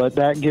now, but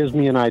that gives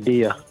me an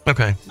idea.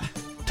 Okay.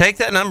 Take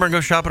that number and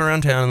go shopping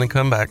around town, and then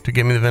come back to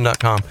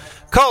GiveMeTheVin.com.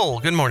 Cole,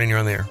 good morning. You're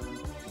on the air.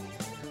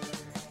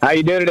 How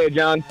you doing today,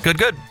 John?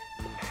 Good.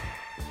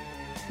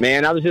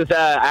 Man, I was just,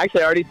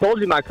 actually, I already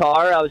told you my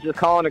car. I was just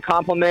calling to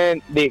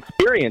compliment the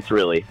experience,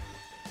 really.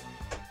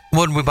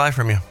 What did we buy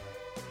from you?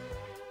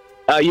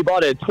 You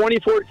bought a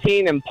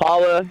 2014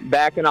 Impala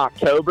back in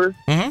October.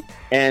 Mm-hmm.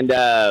 And,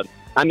 I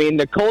mean,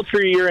 the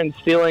culture you're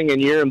instilling in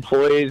your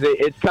employees,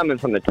 it's coming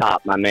from the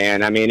top, my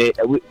man. I mean,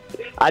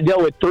 I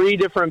dealt with 3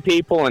 different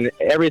people, and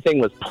everything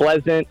was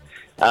pleasant.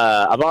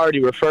 I've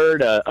already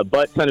referred a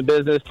butt ton of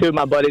business. 2 of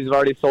my buddies have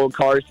already sold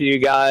cars to you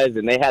guys,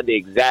 and they had the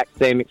exact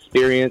same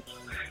experience.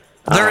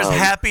 They're as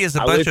happy as a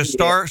bunch of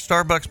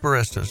Starbucks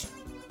baristas.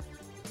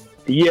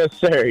 Yes,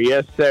 sir.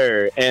 Yes,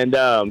 sir. And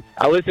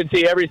I listen to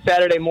you every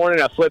Saturday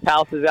morning. I flip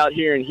houses out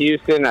here in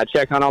Houston. I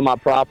check on all my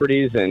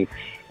properties, and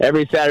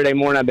every Saturday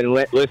morning I've been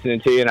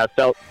listening to you, and I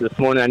felt this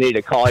morning I needed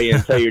to call you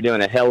and tell you you're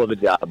doing a hell of a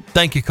job.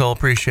 Thank you, Cole.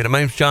 Appreciate it. My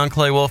name's John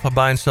Clay Wolfe. I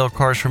buy and sell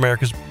cars for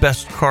America's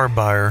Best Car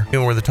Buyer.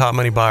 And we're the top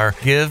money buyer.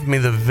 Give me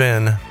the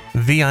VIN.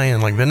 VIN,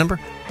 like VIN number?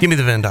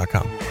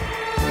 GiveMeTheVin.com.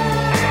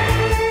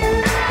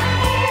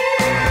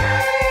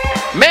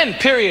 Men,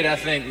 period, I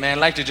think, man,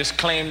 like to just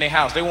claim their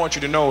house. They want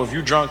you to know if they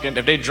drunk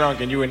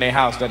and you in their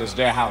house, that it's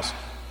their house.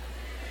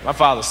 My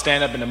father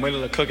stand up in the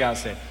middle of the cookout and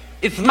say,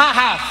 "It's my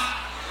house."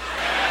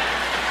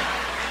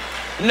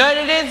 You know what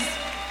it is?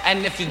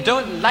 And if you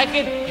don't like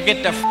it, you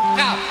get the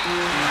out.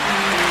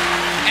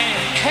 And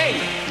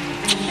hey,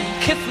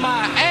 kiss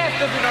my ass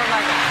if you don't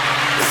like it.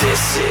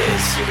 This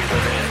is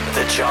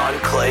the John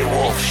Clay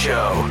Wolfe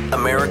Show,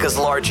 America's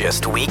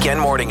largest weekend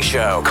morning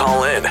show.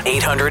 Call in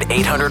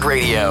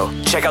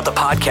 800-800-RADIO. Check out the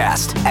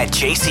podcast at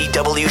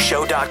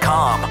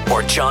jcwshow.com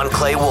or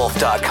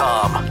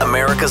johnclaywolfe.com.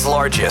 America's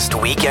largest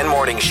weekend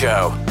morning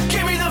show.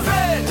 Give me the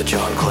vent! The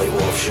John Clay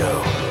Wolfe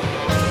Show.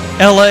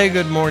 LA,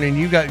 good morning.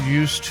 You got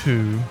used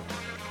to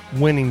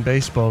winning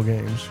baseball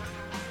games.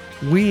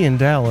 We in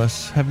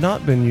Dallas have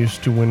not been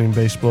used to winning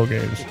baseball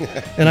games.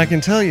 And I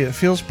can tell you, it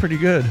feels pretty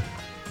good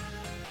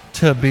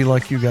to be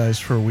like you guys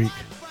for a week.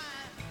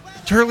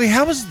 Turley,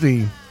 how was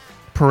the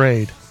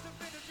parade?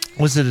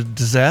 Was it a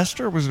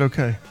disaster or was it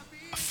okay?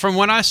 From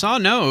what I saw,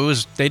 no.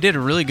 They did a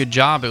really good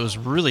job. It was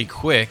really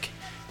quick.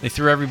 They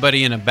threw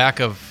everybody in a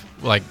back of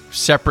like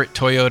separate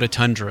Toyota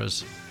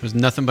Tundras. It was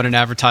nothing but an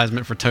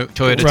advertisement for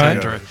Toyota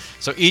Tundra.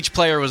 So each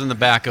player was in the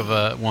back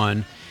of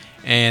one.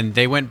 And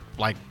they went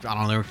like, I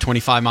don't know,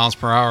 25 miles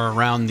per hour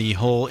around the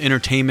whole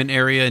entertainment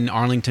area in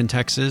Arlington,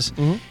 Texas.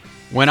 Mm-hmm.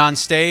 Went on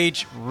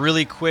stage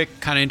really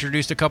quick, kind of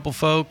introduced a couple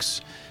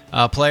folks,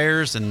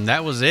 players, and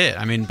that was it.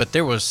 I mean, but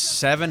there was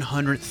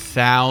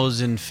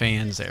 700,000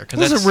 fans there.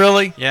 Was it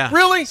really? Yeah.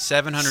 Really?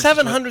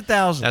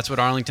 700,000. That's what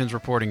Arlington's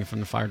reporting from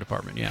the fire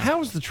department, yeah. How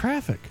was the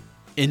traffic?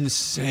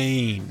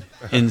 Insane.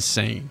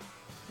 Insane.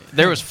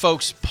 There was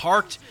folks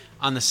parked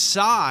on the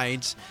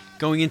sides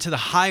going into the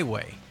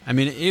highway. I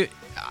mean,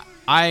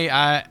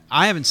 I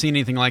haven't seen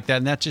anything like that,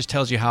 and that just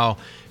tells you how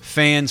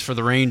fans for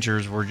the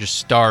Rangers were just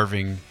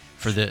starving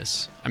for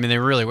this. I mean, they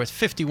really were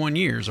 51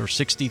 years or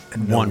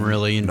 61,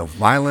 really. And no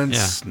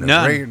violence,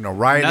 yeah, no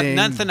rioting.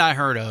 Nothing I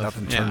heard of.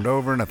 Nothing turned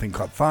over, nothing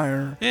caught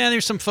fire. Yeah,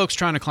 there's some folks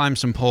trying to climb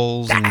some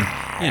poles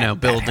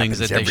and buildings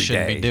that they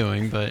shouldn't be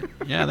doing. But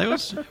yeah, it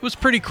was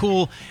pretty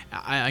cool.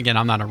 Again,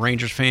 I'm not a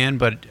Rangers fan,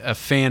 but a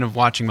fan of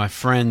watching my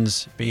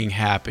friends being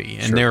happy,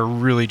 and they're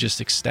really just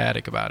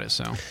ecstatic about it.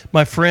 So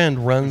my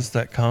friend runs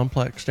that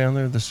complex down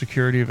there, the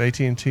security of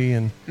AT&T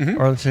and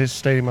Arlington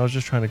Stadium. I was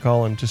just trying to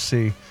call him to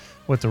see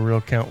what the real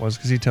count was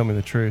because he told me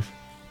the truth.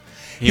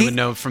 He would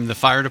know from the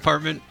fire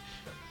department?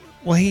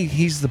 Well,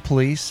 he's the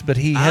police, but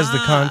he has the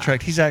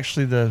contract. He's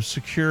actually the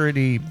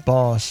security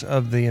boss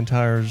of the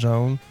entire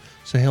zone,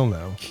 so he'll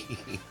know.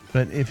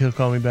 But if he'll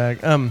call me back.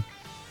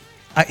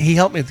 He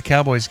helped me at the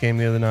Cowboys game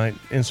the other night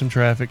in some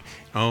traffic.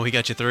 Oh, he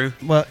got you through?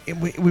 Well,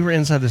 we were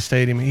inside the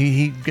stadium.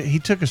 He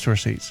took us to our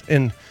seats,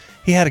 and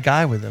he had a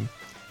guy with him,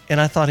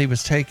 and I thought he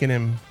was taking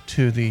him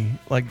to the,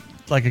 like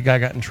a guy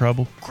got in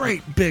trouble.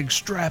 Great big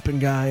strapping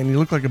guy, and he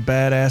looked like a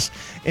badass.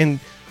 And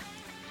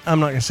I'm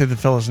not gonna say the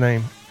fellow's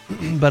name,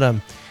 but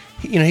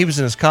he was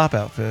in his cop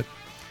outfit,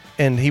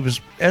 and he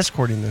was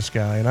escorting this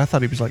guy, and I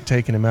thought he was like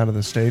taking him out of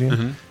the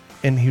stadium.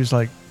 And he was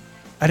like,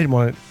 I didn't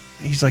want to.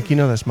 He's like,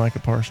 that's Micah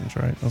Parsons,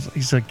 right?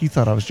 He's like, you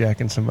thought I was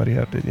jacking somebody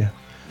up, didn't you?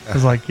 I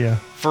was like, yeah.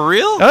 For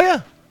real? Oh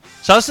yeah.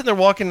 So I was sitting there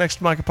walking next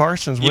to Micah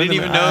Parsons. You didn't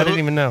even know? I didn't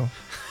even know.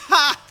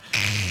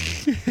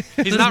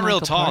 He's not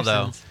real tall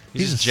though.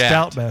 He's a jacked.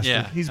 stout bastard.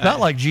 Yeah. He's about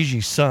like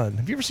Gigi's son.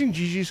 Have you ever seen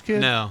Gigi's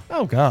kid? No.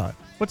 Oh, God.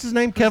 What's his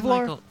name?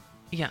 Kevlar?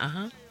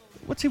 Yeah,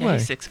 What's he weigh?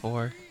 He's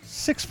 6'4".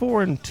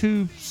 6'4" and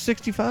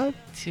 265?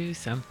 2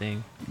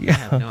 something. Yeah. I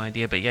have no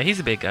idea, but yeah,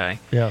 he's a big guy.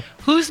 Yeah.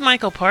 Who's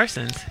Michael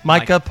Parsons?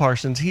 Micah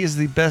Parsons. He is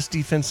the best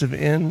defensive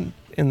end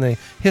in the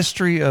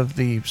history of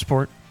the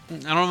sport. I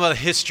don't know about the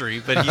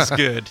history, but he's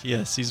good.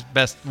 Yes, he's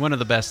one of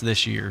the best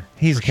this year.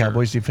 He's a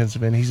Cowboys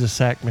defensive end. He's a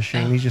sack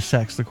machine. He just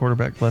sacks the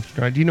quarterback left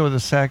and right. Do you know what the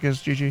sack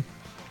is, Gigi?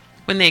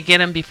 When they get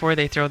him before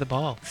they throw the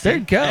ball. There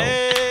you go.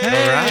 Hey,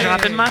 All right.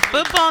 dropping my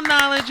football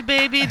knowledge,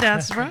 baby.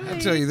 That's right.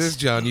 I'll tell you this,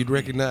 John. You'd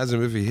recognize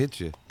him if he hit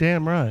you.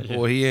 Damn right.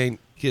 Boy, he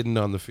ain't kidding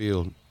on the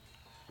field.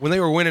 When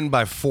they were winning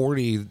by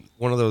 40,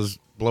 one of those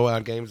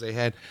blowout games they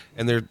had,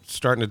 and they're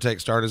starting to take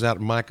starters out,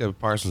 Micah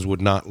Parsons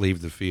would not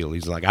leave the field.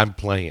 He's like, I'm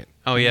playing.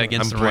 Oh, yeah,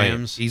 against the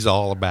Rams. He's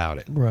all about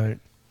it. Right.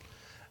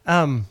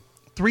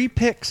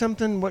 3-pick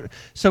something. What?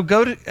 So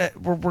go to.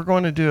 We're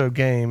going to do a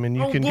game, and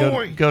you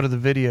can go to the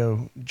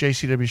video,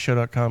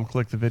 jcwshow.com.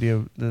 Click the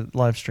video, the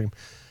live stream.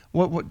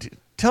 What?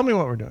 Tell me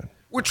what we're doing.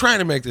 We're trying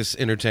to make this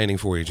entertaining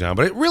for you, John,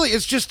 but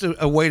it's just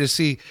a way to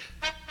see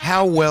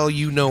how well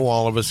you know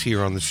all of us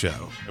here on the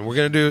show. And we're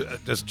going to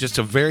do just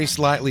a very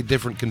slightly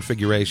different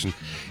configuration.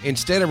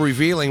 Instead of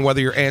revealing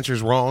whether your answer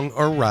is wrong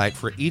or right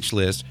for each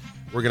list,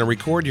 we're going to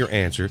record your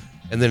answer,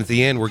 and then at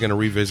the end, we're going to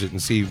revisit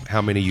and see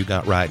how many you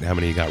got right and how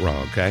many you got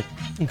wrong, okay?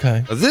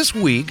 Okay. This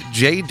week,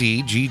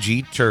 JD,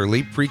 Gigi,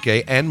 Turley,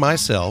 Pre-K, and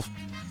myself,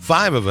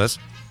 5 of us,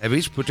 have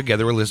each put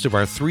together a list of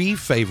our 3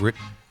 favorite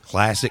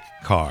classic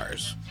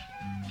cars.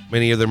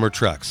 Many of them are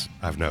trucks,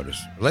 I've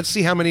noticed. Let's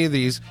see how many of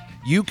these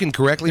you can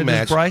correctly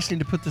match. Does Bryce need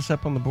to put this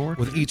up on the board?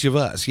 With each of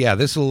us. Yeah,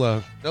 this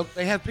will...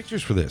 they have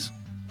pictures for this.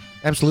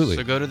 Absolutely.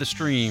 So go to the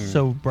stream.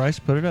 So Bryce,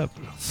 put it up.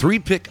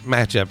 3-pick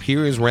matchup.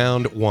 Here is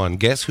round 1.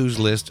 Guess whose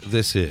list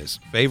this is.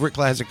 Favorite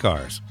classic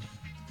cars.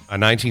 A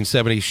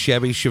 1970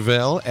 Chevy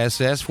Chevelle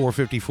SS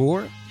 454.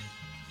 A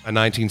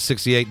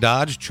 1968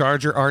 Dodge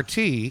Charger RT.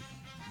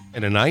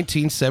 And a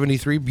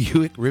 1973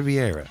 Buick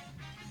Riviera.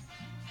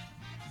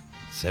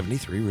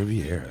 73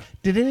 Riviera.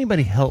 Did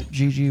anybody help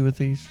Gigi with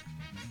these?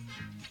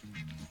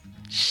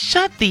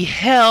 Shut the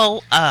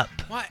hell up.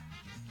 What?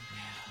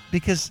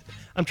 Because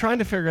I'm trying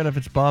to figure out if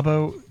it's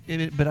Bobo,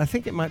 but I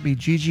think it might be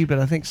Gigi, but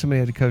I think somebody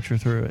had to coach her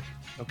through it.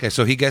 Okay,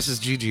 so he guesses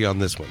Gigi on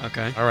this one.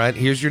 Okay. All right,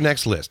 here's your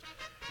next list.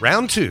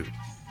 Round 2.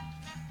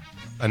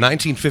 A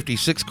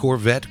 1956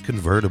 Corvette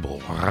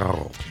convertible.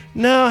 Wow.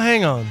 No,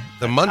 hang on.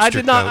 The Munster I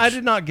coach.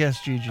 did not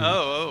guess Gigi.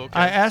 Oh, okay.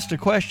 I asked a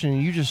question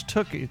and you just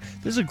took it.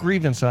 This is a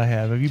grievance I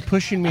have of you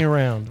pushing me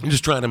around. I'm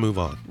just trying to move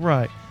on.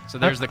 Right. So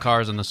there's the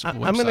cars on the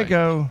website. I'm going to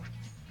go.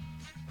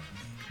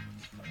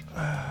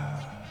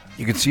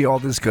 You can see all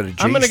this. Go to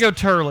I'm going to go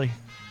Turley.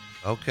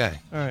 Okay.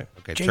 All right.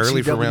 Okay,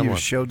 Turley for round 1.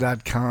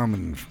 JCWshow.com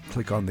and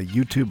click on the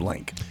YouTube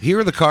link. Here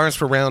are the cars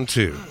for round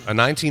 2. A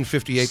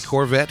 1958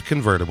 Corvette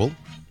convertible,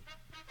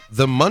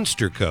 the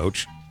Munster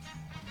coach,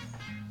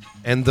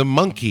 and the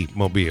Monkey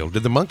Mobile.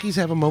 Did the Monkeys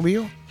have a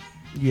mobile?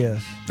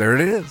 Yes. There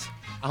it is.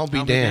 I'll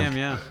be damned.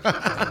 Yeah.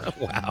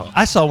 Wow.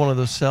 I saw one of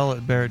those sell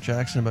at Barrett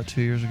Jackson about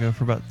 2 years ago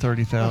for about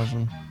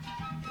 $30,000.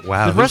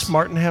 Wow. Did Russ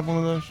Martin have one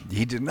of those?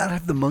 He did not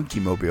have the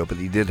Monkey Mobile, but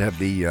he did have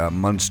the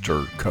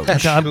Munster coach.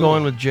 Okay, I'm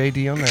going with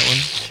JD on that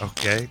one.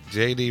 Okay,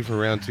 JD for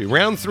round 2.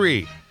 Round 3.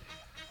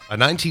 A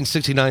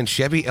 1969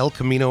 Chevy El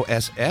Camino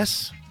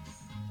SS,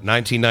 a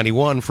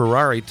 1991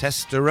 Ferrari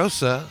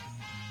Testarossa,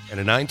 and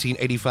a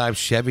 1985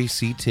 Chevy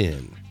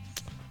C10.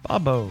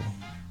 Bobo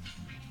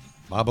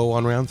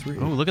on round 3.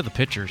 Oh, look at the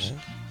pictures.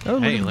 Oh,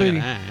 look Hey, at look the at booty.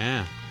 that.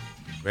 Yeah.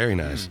 Very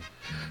nice.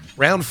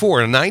 Round 4,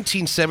 a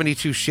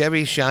 1972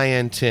 Chevy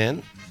Cheyenne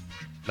 10,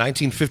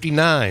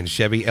 1959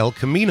 Chevy El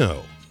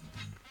Camino,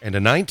 and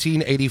a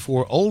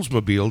 1984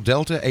 Oldsmobile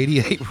Delta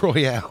 88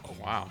 Royale.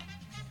 Wow.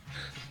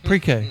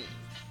 Pre-K.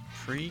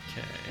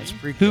 Pre-K. That's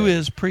pre-K. Who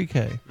is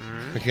pre-K?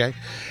 Okay.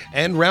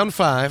 And round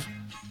 5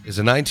 is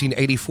a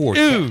 1984.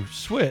 Ooh,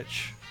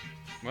 switch.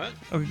 What?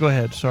 Okay, go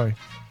ahead. Sorry.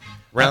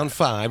 Round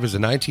 5 is a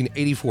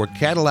 1984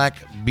 Cadillac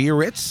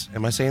Biarritz.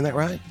 Am I saying that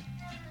right?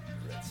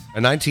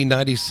 A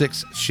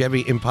 1996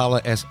 Chevy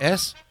Impala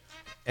SS,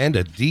 and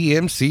a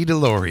DMC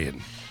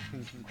DeLorean.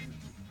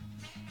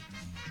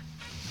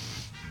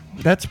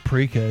 That's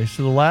pre-K.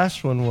 So the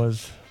last one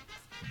was.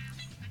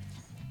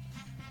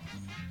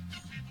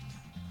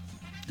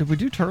 Did we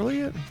do Turley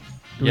yet? Did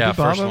we Yeah, do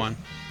Bobo? first one.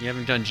 You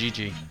haven't done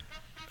Gigi.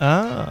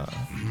 Ah.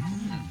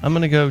 I'm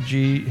going to go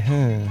G.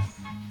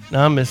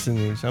 No, I'm missing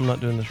these. I'm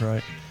not doing this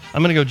right.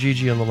 I'm going to go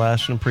GG on the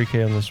last one,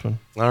 pre-K on this one.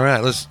 All right,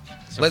 let's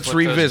flip those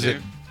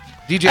revisit.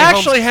 two. DJ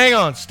Actually, Holmes. hang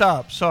on.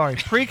 Stop. Sorry.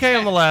 Pre-K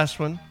on the last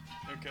one.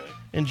 Okay.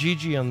 And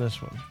GG on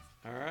this one.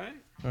 All right.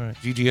 All right.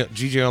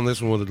 GG on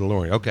this one with a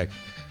DeLorean. Okay.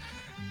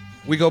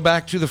 We go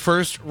back to the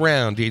first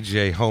round,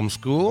 DJ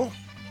Homeschool.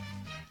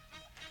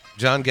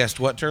 John guessed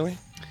what, Turley?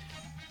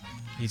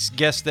 He's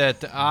guessed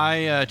that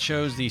I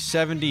chose the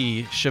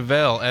 70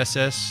 Chevelle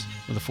SS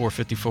with a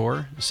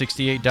 454, the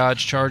 68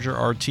 Dodge Charger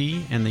RT,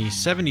 and the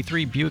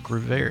 73 Buick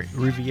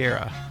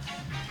Riviera.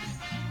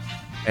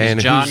 And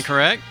Is John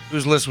correct?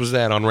 Whose list was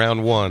that on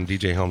round 1,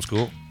 DJ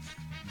Homeschool?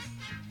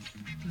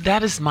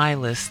 That is my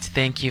list.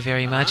 Thank you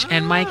very much.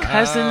 And my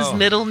cousin's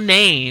middle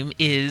name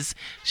is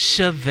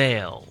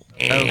Chevelle.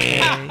 Okay.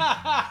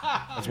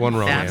 That's one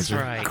wrong That's answer.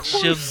 right.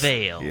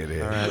 Chevelle. It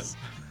is. All right.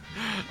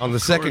 On the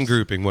second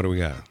grouping, what do we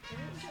got?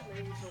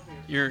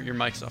 Your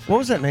mic's off. What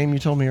was that name you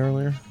told me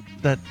earlier?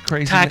 That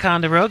crazy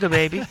Ticonderoga,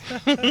 baby.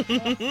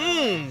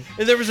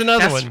 There was another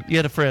That's one. You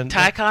had a friend.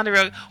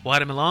 Ticonderoga,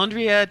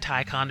 Guadamalondria,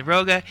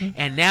 Ticonderoga,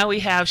 and now we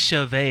have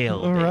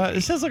Chevelle. All right.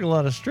 It sounds like a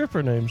lot of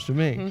stripper names to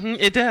me.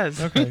 It does.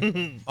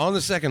 Okay. On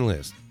the second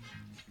list.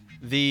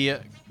 The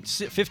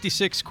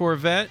 56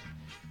 Corvette,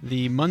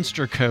 the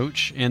Munster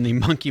coach, and the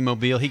Monkey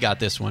Mobile. He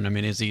got this one. I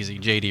mean, it's easy.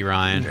 J.D.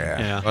 Ryan.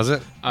 Yeah. Was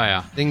it? Oh,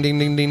 yeah. Ding, ding,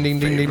 ding, ding,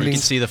 ding, ding, ding, You ding.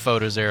 can see the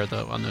photos there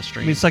on the I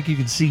stream. mean, it's like you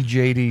can see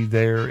JD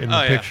there in the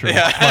Oh, yeah. picture,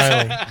 Yeah.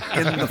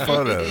 smiling. In the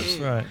photos.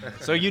 Right.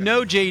 So you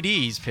know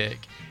JD's pick.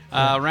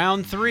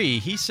 Round 3,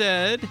 he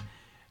said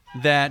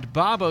that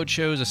Bobo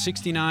chose a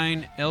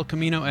 69 El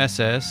Camino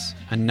SS,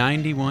 a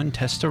 91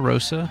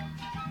 Testarossa,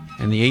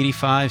 and the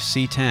 85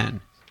 C10.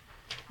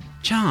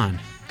 John,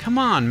 come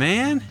on,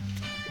 man.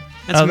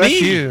 That's me.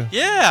 That's you.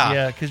 Yeah.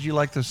 Yeah, because you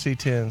like those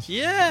C10s.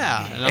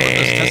 Yeah. And I love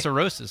those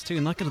Testarossas, too.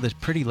 And look at those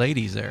pretty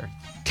ladies there.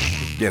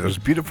 Yeah, there's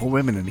beautiful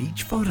women in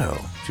each photo.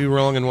 2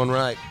 wrong and 1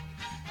 right.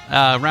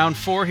 Round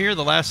 4 here,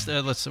 the last,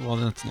 that's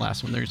the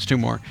last one. There's 2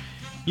 more.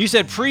 You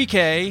said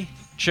pre-K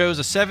chose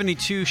a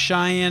 72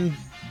 Cheyenne,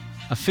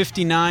 a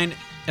 59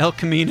 El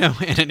Camino,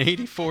 and an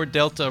 84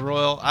 Delta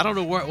Royal. I don't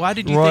know why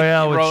did you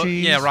Royale think with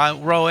cheese? Yeah,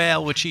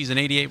 Royale with cheese, an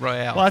 88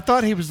 Royale. Well, I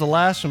thought he was the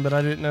last one, but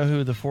I didn't know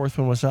who the fourth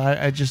one was.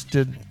 I just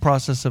did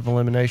process of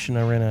elimination.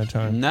 I ran out of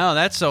time. No,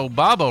 that's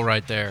Bobo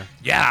right there.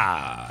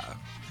 Yeah.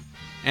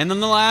 And then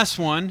the last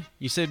one,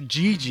 you said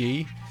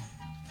Gigi,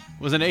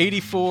 was an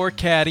 84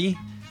 Caddy,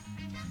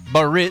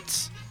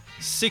 Biarritz,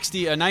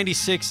 a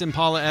 96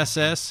 Impala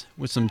SS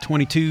with some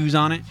 22s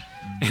on it,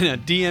 and a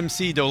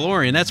DMC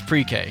DeLorean. That's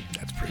pre-K.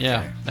 That's pre-K.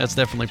 Yeah, that's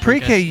definitely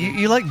Pre-K,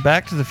 you like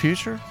Back to the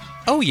Future?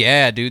 Oh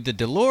yeah, dude. The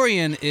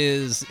DeLorean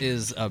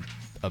is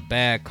a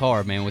bad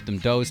car, man, with them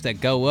doors that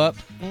go up.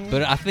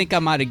 But I think I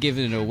might have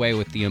given it away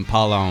with the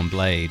Impala on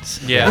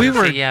blades. Yeah, We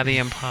were- the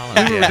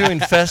Impala. We were doing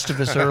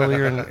Festivus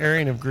earlier, and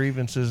airing of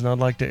grievances, and I'd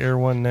like to air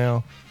one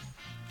now.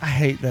 I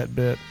hate that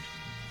bit.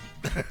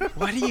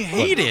 Why do you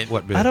hate it?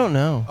 What bit? I don't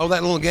know. Oh,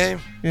 that little game?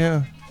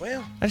 Yeah.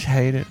 Well, I just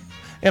hate it.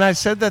 And I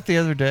said that the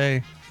other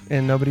day,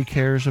 and nobody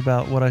cares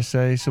about what I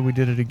say, so we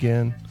did it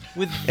again.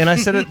 And I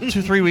said it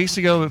 2-3 weeks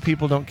ago, but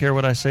people don't care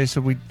what I say,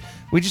 so we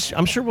just,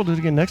 I'm sure we'll do it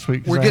again next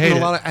week. 'Cause we're I getting hate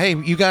a it. lot of. Hey,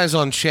 you guys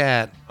on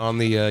chat on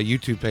the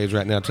YouTube page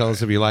right now, tell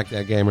us if you like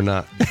that game or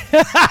not.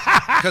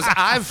 Because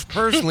I've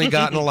personally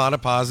gotten a lot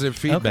of positive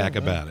feedback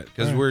about it.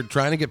 Because we're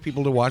trying to get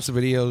people to watch the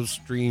videos,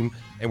 stream,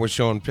 and we're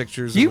showing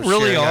pictures. You and we're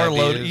really sharing are ideas.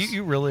 loaded.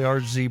 You really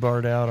are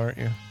Z-barred out, aren't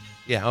you?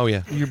 Yeah. Oh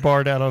yeah. You're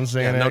barred out on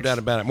Xanax. Yeah, no doubt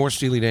about it. More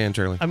Steely Dan,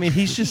 Charlie. I mean,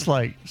 he's just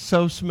like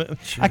so smooth.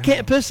 I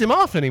can't piss him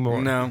off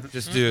anymore. No,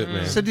 just do it,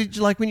 man. So did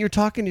you, like, when you're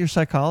talking to your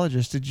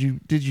psychologist, did you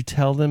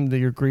tell them that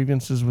your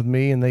grievances with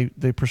me and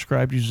they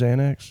prescribed you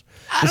Xanax?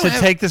 They said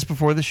take this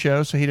before the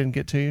show so he didn't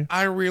get to you?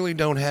 I really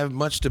don't have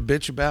much to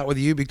bitch about with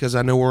you because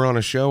I know we're on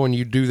a show and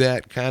you do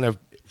that kind of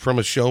from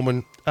a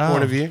showman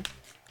point of view.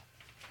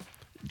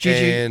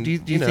 Gigi, And, do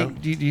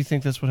you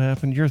think that's what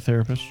happened? You're a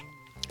therapist.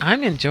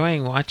 I'm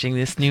enjoying watching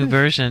this new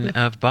version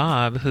of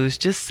Bob, who's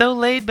just so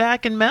laid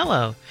back and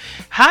mellow.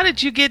 How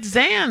did you get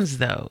Zans,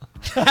 though?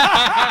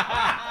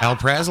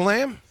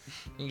 Alprazolam?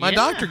 My Yeah,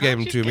 doctor gave how'd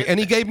him you to me. And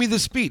he gave me the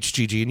speech,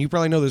 Gigi, and you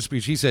probably know this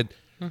speech. He said,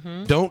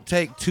 don't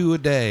take 2 a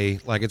day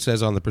like it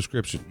says on the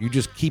prescription. You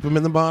just keep them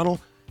in the bottle,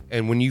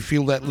 and when you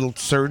feel that little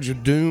surge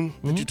of doom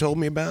that you told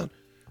me about,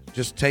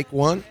 just take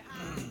 1,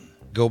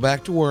 go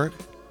back to work,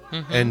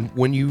 and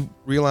when you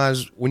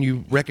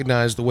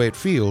recognize the way it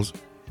feels,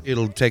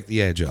 it'll take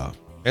the edge off.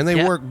 And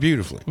they work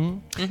beautifully.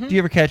 Do you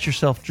ever catch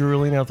yourself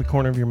drooling out the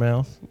corner of your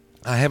mouth?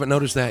 I haven't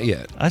noticed that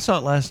yet. I saw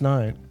it last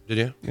night. Did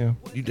you? Yeah.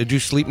 Did you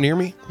sleep near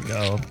me?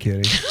 No, I'm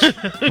kidding.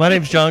 My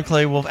name's John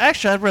Clay Wolfe.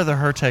 Actually, I'd rather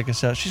her take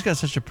us out. She's got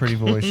such a pretty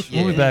voice.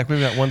 We'll be back. We've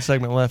got 1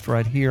 segment left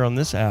right here on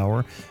this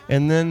hour,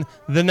 and then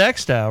the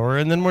next hour,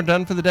 and then we're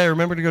done for the day.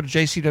 Remember to go to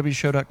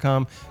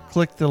jcwshow.com,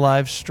 click the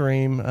live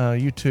stream,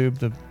 YouTube.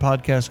 The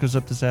podcast goes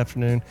up this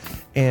afternoon,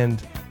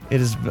 and it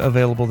is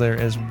available there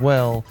as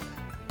well.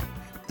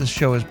 This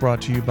show is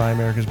brought to you by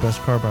America's Best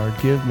Car Buyer,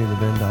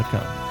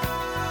 GiveMeTheVin.com.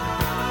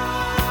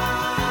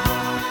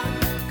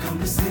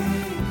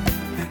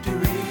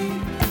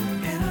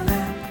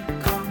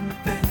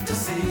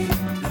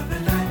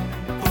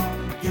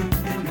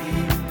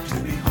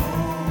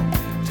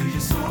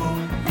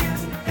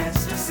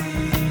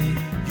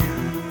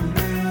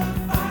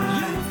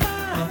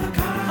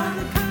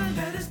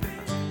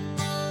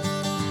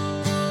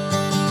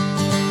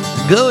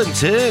 Go and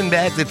turn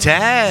back the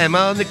time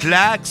on the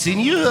clocks in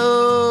your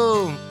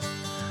home.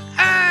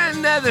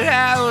 Another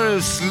hour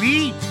of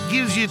sleep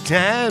gives you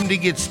time to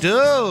get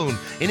stoned.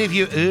 And if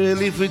you're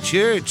early for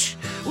church,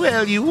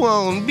 well, you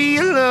won't be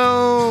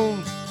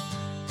alone.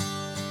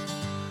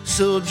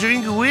 So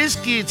drink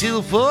whiskey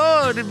till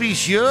 4 to be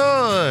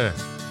sure.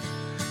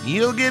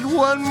 You'll get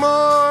 1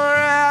 more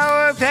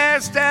hour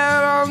passed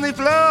out on the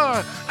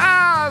floor.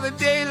 Ah, the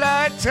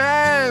daylight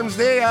times,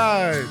 they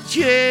are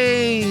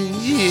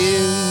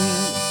changing.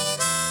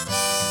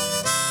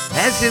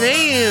 That's an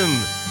AM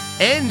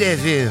and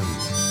FM.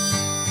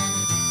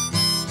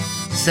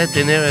 Set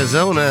in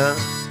Arizona.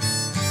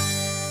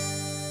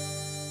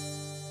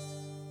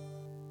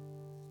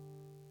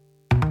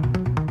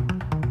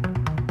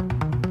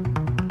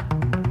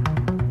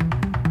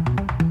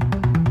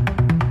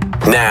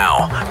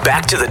 Now,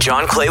 back to the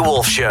John Clay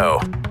Wolfe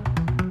Show.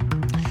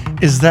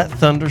 Is that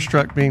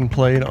Thunderstruck being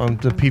played on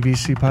the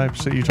PVC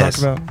pipes that you talked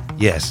about?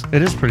 Yes.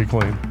 It is pretty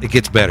clean. It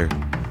gets better.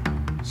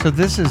 So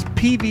this is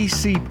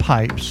PVC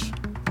pipes.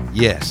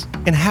 Yes.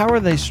 And how are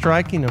they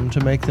striking them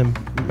to make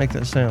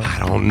that sound? I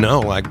don't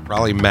know. Like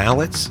probably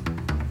mallets.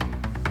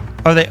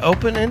 Are they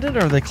open-ended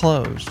or are they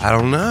closed? I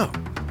don't know.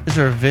 Is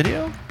there a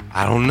video?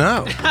 I don't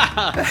know.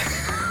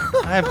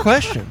 I have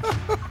questions.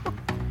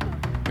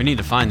 We need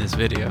to find this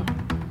video.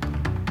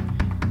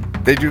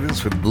 They do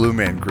this with Blue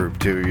Man Group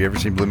too. You ever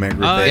seen Blue Man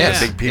Group? Oh, They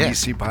yes. have big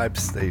PVC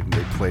pipes. They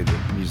play the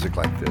music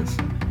like this.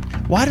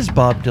 Why does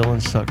Bob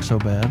Dylan suck so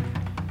bad?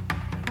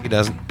 He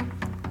doesn't.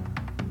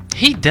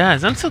 He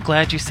does. I'm so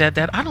glad you said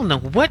that. I don't know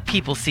what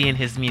people see in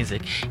his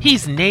music.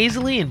 He's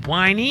nasally and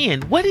whiny,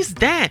 and what is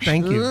that?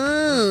 Thank you.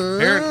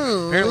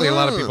 Apparently a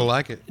lot of people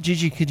like it.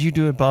 Gigi, could you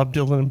do a Bob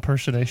Dylan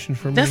impersonation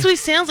for me? That's what he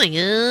sounds like.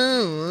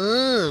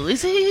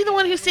 Is he the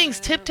one who sings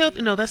Tiptoe?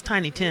 No, that's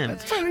Tiny Tim.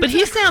 But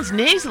he sounds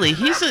nasally.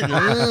 He's like,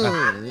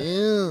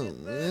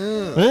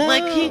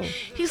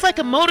 he's like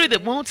a motor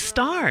that won't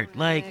start.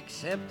 Like,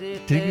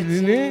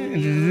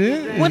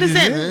 what is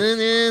that?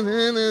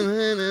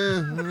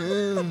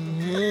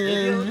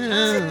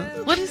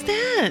 What is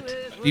that?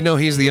 You know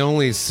he's the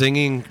only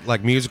singing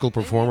like musical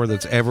performer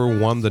that's ever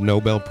won the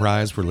Nobel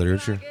Prize for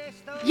Literature?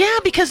 Yeah,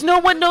 because no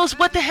one knows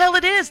what the hell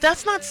it is.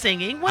 That's not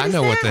singing. What I is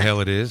know that? what the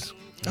hell it is.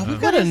 Oh,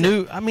 we've got a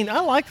new. I mean, I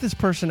like this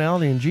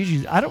personality in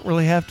Gigi's. I don't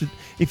really have to.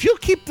 if you'll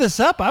keep this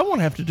up, I won't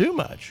have to do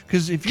much.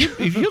 Because if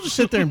you'll just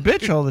sit there and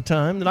bitch all the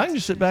time, then I can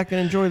just sit back and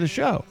enjoy the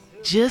show.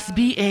 Just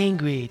be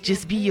angry.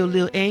 Just be your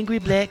little angry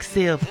black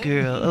self,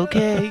 girl,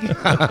 okay?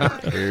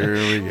 Here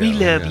we go. We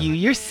love you.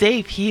 You're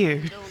safe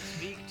here.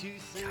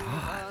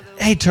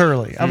 Hey,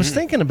 Turley, I was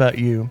thinking about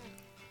you.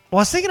 Well,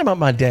 I was thinking about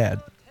my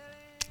dad.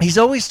 He's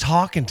always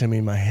talking to me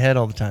in my head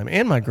all the time,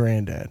 and my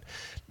granddad.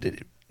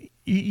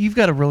 You've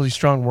got a really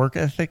strong work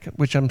ethic,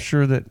 which I'm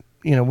sure that,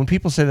 when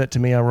people say that to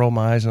me, I roll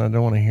my eyes and I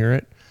don't want to hear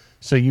it.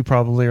 So you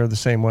probably are the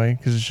same way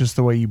because it's just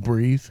the way you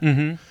breathe.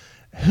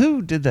 Mm-hmm.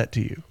 Who did that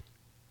to you?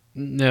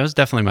 No, it was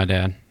definitely my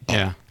dad.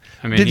 Yeah.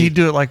 I mean, did he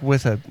do it like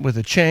with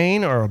a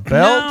chain or a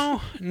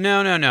belt?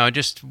 No.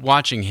 Just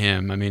watching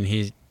him. I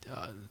mean,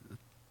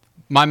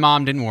 my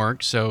mom didn't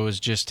work, so it was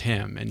just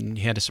him, and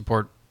he had to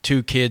support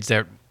 2 kids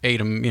that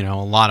ate him,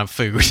 a lot of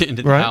food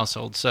into the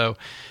household. So,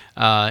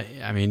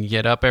 I mean,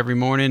 get up every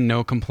morning,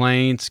 no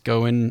complaints,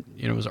 go in,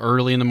 it was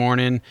early in the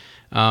morning.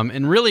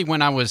 And really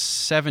when I was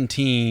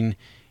 17,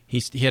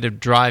 he had to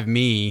drive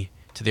me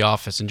to the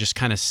office and just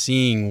kind of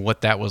seeing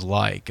what that was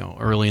like,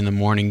 early in the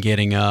morning,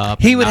 getting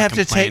up. He would have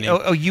to take,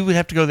 you would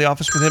have to go to the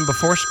office with him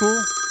before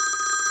school?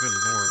 Good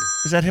Lord.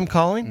 Is that him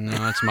calling? No,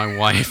 that's my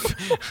wife.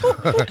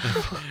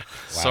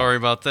 Sorry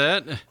about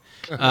that.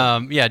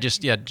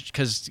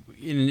 Because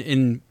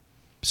in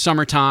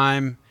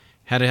summertime,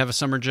 had to have a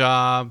summer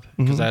job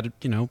because I had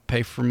to,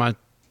 pay for my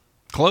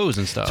clothes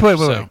and stuff. So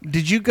wait.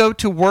 Did you go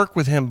to work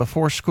with him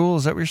before school?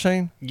 Is that what you're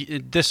saying?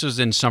 This was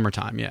in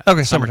summertime, yeah.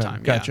 Okay,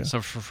 summertime. Gotcha. Yeah.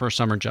 So for a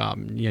summer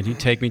job, he'd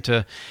take me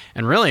to,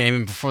 and really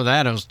even before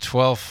that, I was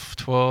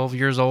 12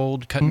 years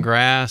old, cutting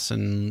grass,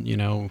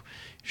 and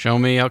show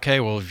me, okay,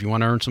 well, if you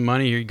want to earn some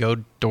money, you go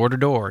door to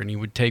door, and he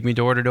would take me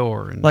door to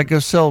door. And like go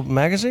sell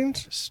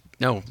magazines?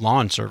 No,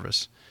 lawn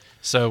service.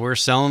 So we're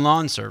selling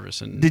lawn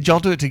service. And did y'all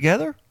do it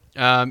together?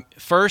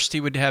 First,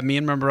 he would have me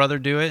and my brother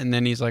do it, and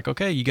then he's like,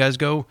 okay, you guys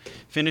go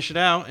finish it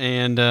out.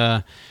 And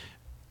I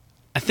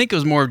think it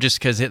was more just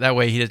because that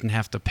way he didn't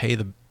have to pay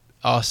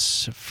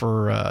us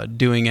for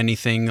doing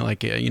anything like,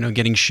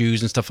 getting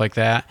shoes and stuff like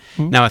that.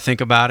 Now I think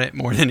about it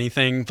more than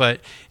anything, but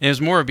it was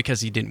more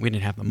because we didn't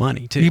have the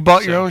money, too. You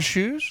bought your own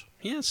shoes?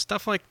 Yeah,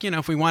 stuff like,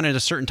 if we wanted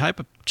a certain type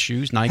of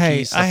shoes,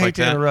 Nike, stuff I hate like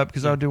to that. interrupt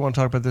because I do want to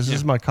talk about this. This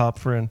is my cop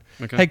friend.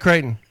 Okay. Hey,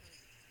 Creighton.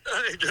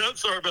 Hey, I'm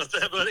sorry about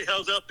that, buddy. I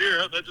was out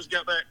there. I just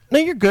got back. No,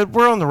 you're good.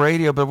 We're on the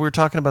radio, but we were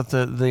talking about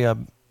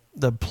the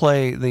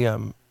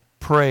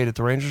parade at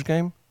the Rangers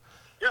game.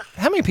 Yeah.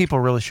 How many people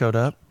really showed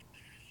up?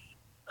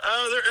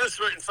 They're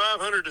estimating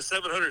 500 to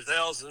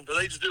 700,000, but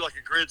they just do like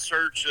a grid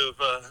search of,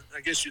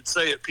 I guess you'd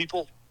say it,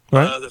 people.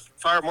 Right. The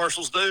fire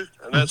marshals do,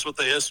 and that's what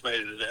they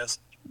estimated it as.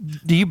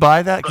 Do you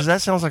buy that? Because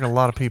that sounds like a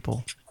lot of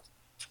people.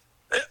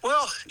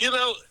 Well,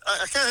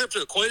 I kind of have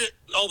to equate it,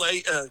 all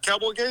the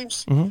Cowboy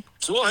games.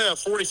 So we'll have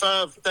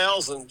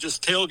 45,000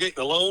 just tailgating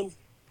alone,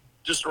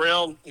 just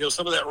around,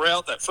 some of that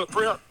route, that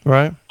footprint.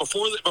 Right.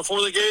 Before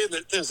the game,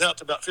 that thins out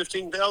to about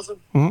 15,000.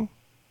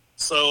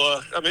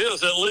 So, it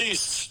was at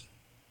least,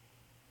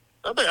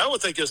 I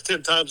would think it was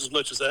 10 times as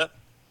much as that.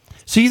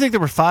 So you think there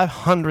were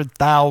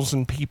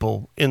 500,000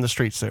 people in the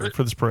streets there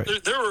for this parade?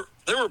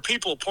 There were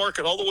people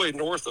parking all the way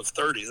north of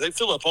 30. They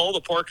filled up all the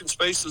parking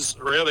spaces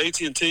around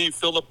AT&T,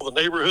 filled up all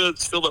the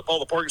neighborhoods, filled up all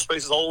the parking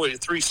spaces all the way to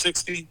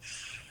 360,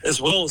 as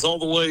well as all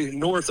the way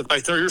north of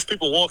I-30. There's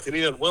people walking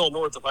in well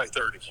north of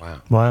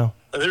I-30. Wow.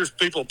 And there's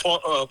people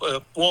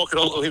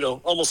walking,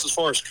 almost as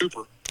far as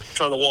Cooper,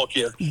 trying to walk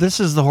in. This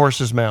is the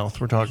horse's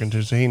mouth we're talking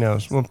to, so he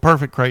knows. Well,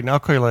 perfect, Creighton. I'll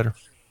call you later.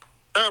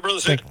 All right, brother.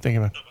 Thank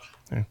you, man.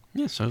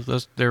 Yeah, so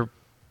they're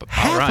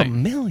half right.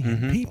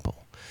 1,000,000 people.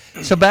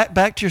 So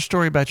back to your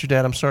story about your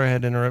dad. I'm sorry I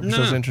had to interrupt. No.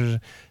 I was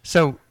interested.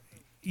 So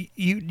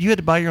you had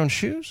to buy your own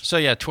shoes? So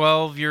yeah,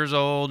 12 years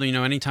old,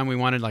 anytime we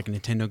wanted like a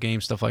Nintendo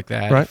game, stuff like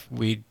that, right.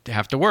 We'd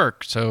have to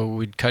work. So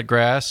we'd cut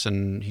grass,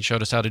 and he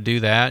showed us how to do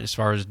that as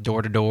far as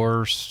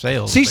door-to-door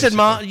sales. So you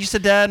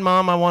said, Dad,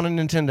 Mom, I want a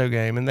Nintendo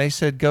game. And they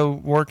said, go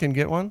work and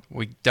get one?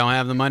 We don't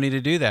have the money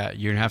to do that.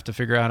 You have to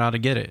figure out how to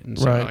get it. And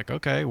so we're like,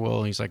 okay,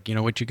 well, he's like,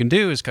 what you can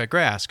do is cut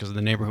grass because of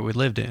the neighborhood we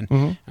lived in.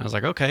 And I was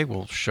like, okay,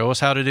 well, show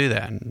us how to do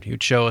that. And he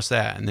would show us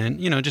that. And then,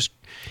 just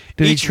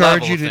Did he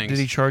charge you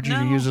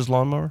to use his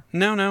lawnmower?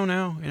 No.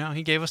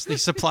 He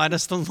supplied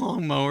us the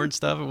lawnmower and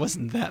stuff. It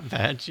wasn't that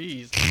bad.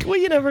 Jeez. Well,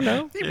 you never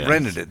know. He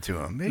rented it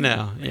to him.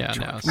 No.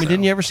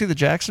 Didn't you ever see the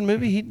Jackson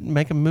movie? He'd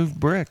make him move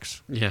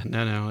bricks. Yeah,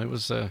 no. It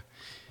was,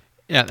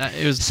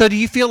 it was. So do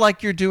you feel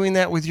like you're doing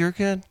that with your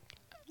kid?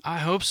 I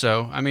hope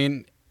so. I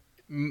mean,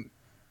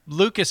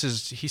 Lucas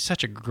he's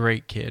such a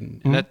great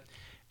kid. And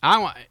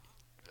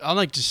I'd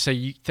like to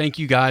say thank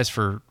you guys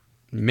for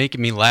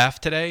making me laugh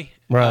today.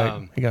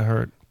 Right. He got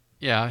hurt.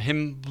 Yeah,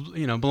 him,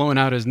 blowing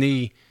out his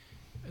knee.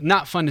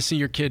 Not fun to see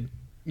your kid,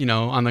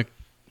 on the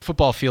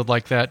football field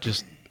like that.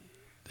 Just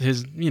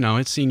his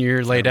senior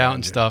year laid out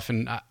and stuff.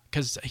 And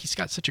because he's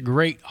got such a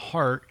great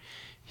heart,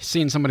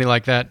 seeing somebody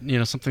like that,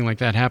 something like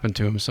that happen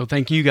to him. So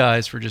thank you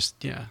guys for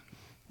just,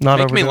 Not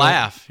Make me overdoing it.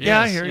 laugh. Yeah,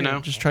 I Yes, hear you. you know.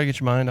 Just try to get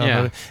your mind off Yeah.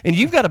 of it. And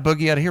you've got to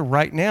boogie out of here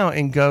right now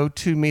and go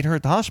to meet her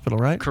at the hospital,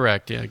 right?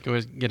 Correct. Yeah. Go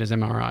get his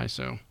MRI.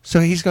 So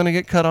he's going to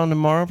get cut on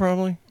tomorrow,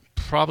 probably.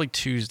 Probably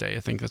Tuesday. I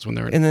think that's when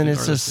they're. And then or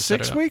it's a to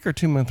set it up. 6-week or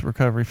 2-month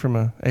recovery from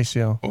a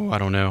ACL. Oh, I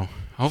don't know.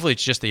 Hopefully,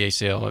 it's just the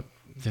ACL. I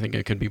think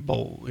it could be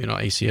both.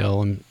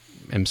 ACL and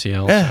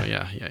MCL. Yeah.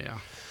 So yeah.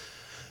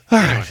 All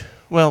right.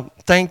 Well,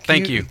 thank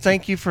you.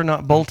 Thank you for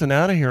not bolting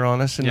out of here on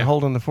us and Yeah.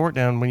 holding the fort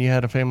down when you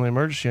had a family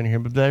emergency on here.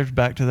 But there's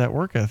back to that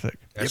work ethic.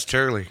 That's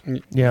Turley.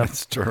 Yeah.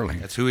 That's Turley.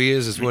 That's who he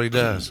is. It's what he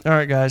does. All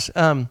right, guys.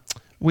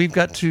 We've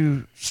got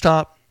to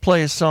stop,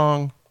 play a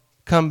song,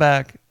 come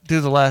back, do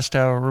the last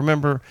hour.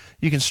 Remember,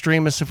 you can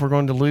stream us if we're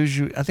going to lose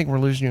you. I think we're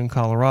losing you in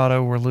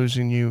Colorado. We're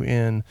losing you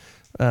in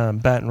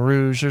Baton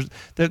Rouge.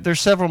 There's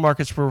several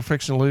markets where we're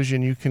fixing to lose you,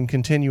 and you can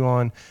continue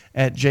on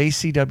at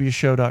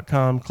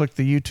jcwshow.com. Click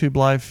the YouTube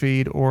live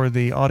feed or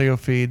the audio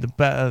feed. The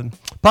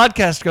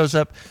podcast goes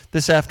up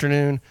this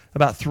afternoon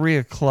about 3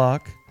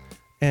 o'clock,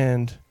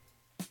 and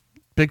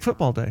big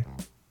football day.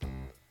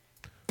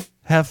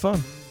 Have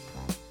fun.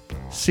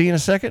 See you in a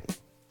second.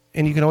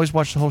 And you can always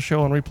watch the whole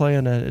show on replay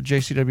at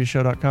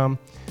jcwshow.com.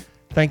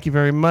 Thank you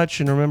very much.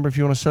 And remember, if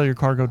you want to sell your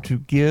car, go to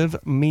Give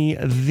Me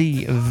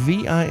The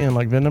VIN,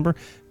 like VIN number,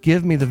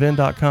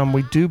 givemethevin.com.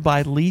 We do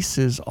buy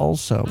leases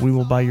also. We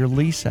will buy your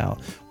lease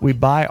out. We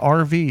buy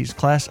RVs,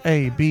 Class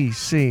A, B,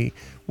 C.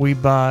 We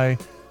buy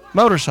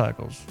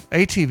motorcycles,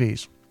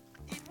 ATVs.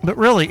 But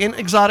really, in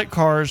exotic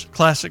cars,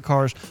 classic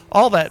cars,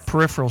 all that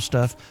peripheral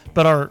stuff.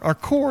 But our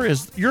core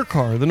is your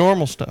car, the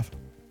normal stuff.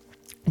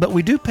 But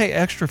we do pay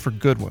extra for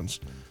good ones.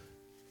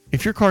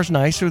 If your car's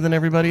nicer than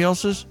everybody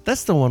else's,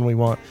 that's the one we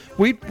want.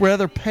 We'd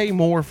rather pay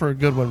more for a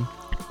good one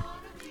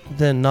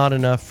than not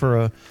enough for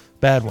a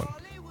bad one.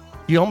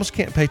 You almost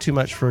can't pay too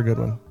much for a good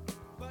one.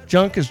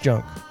 Junk is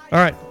junk. All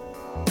right.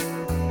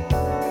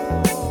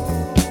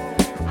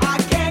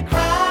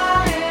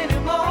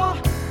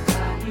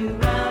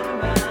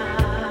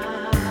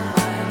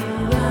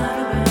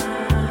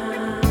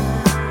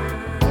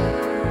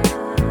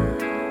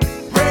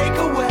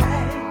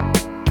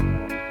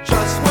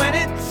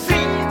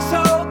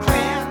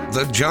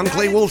 The John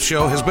Clay Wolfe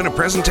Show has been a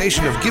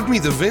presentation of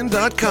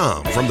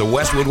GiveMeTheVin.com from the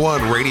Westwood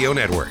One Radio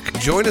Network.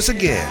 Join us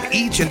again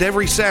each and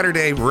every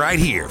Saturday right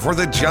here for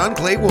the John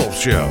Clay Wolfe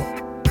Show.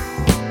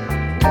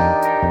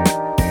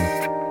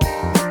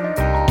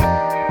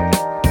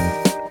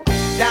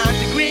 Down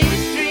to Green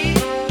Street,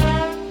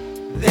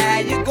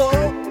 there you go,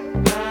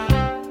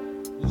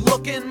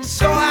 looking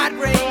so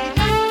outraged,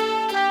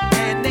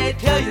 and they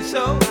tell you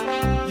so.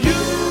 You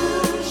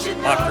should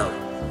know.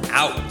 Hunker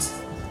out.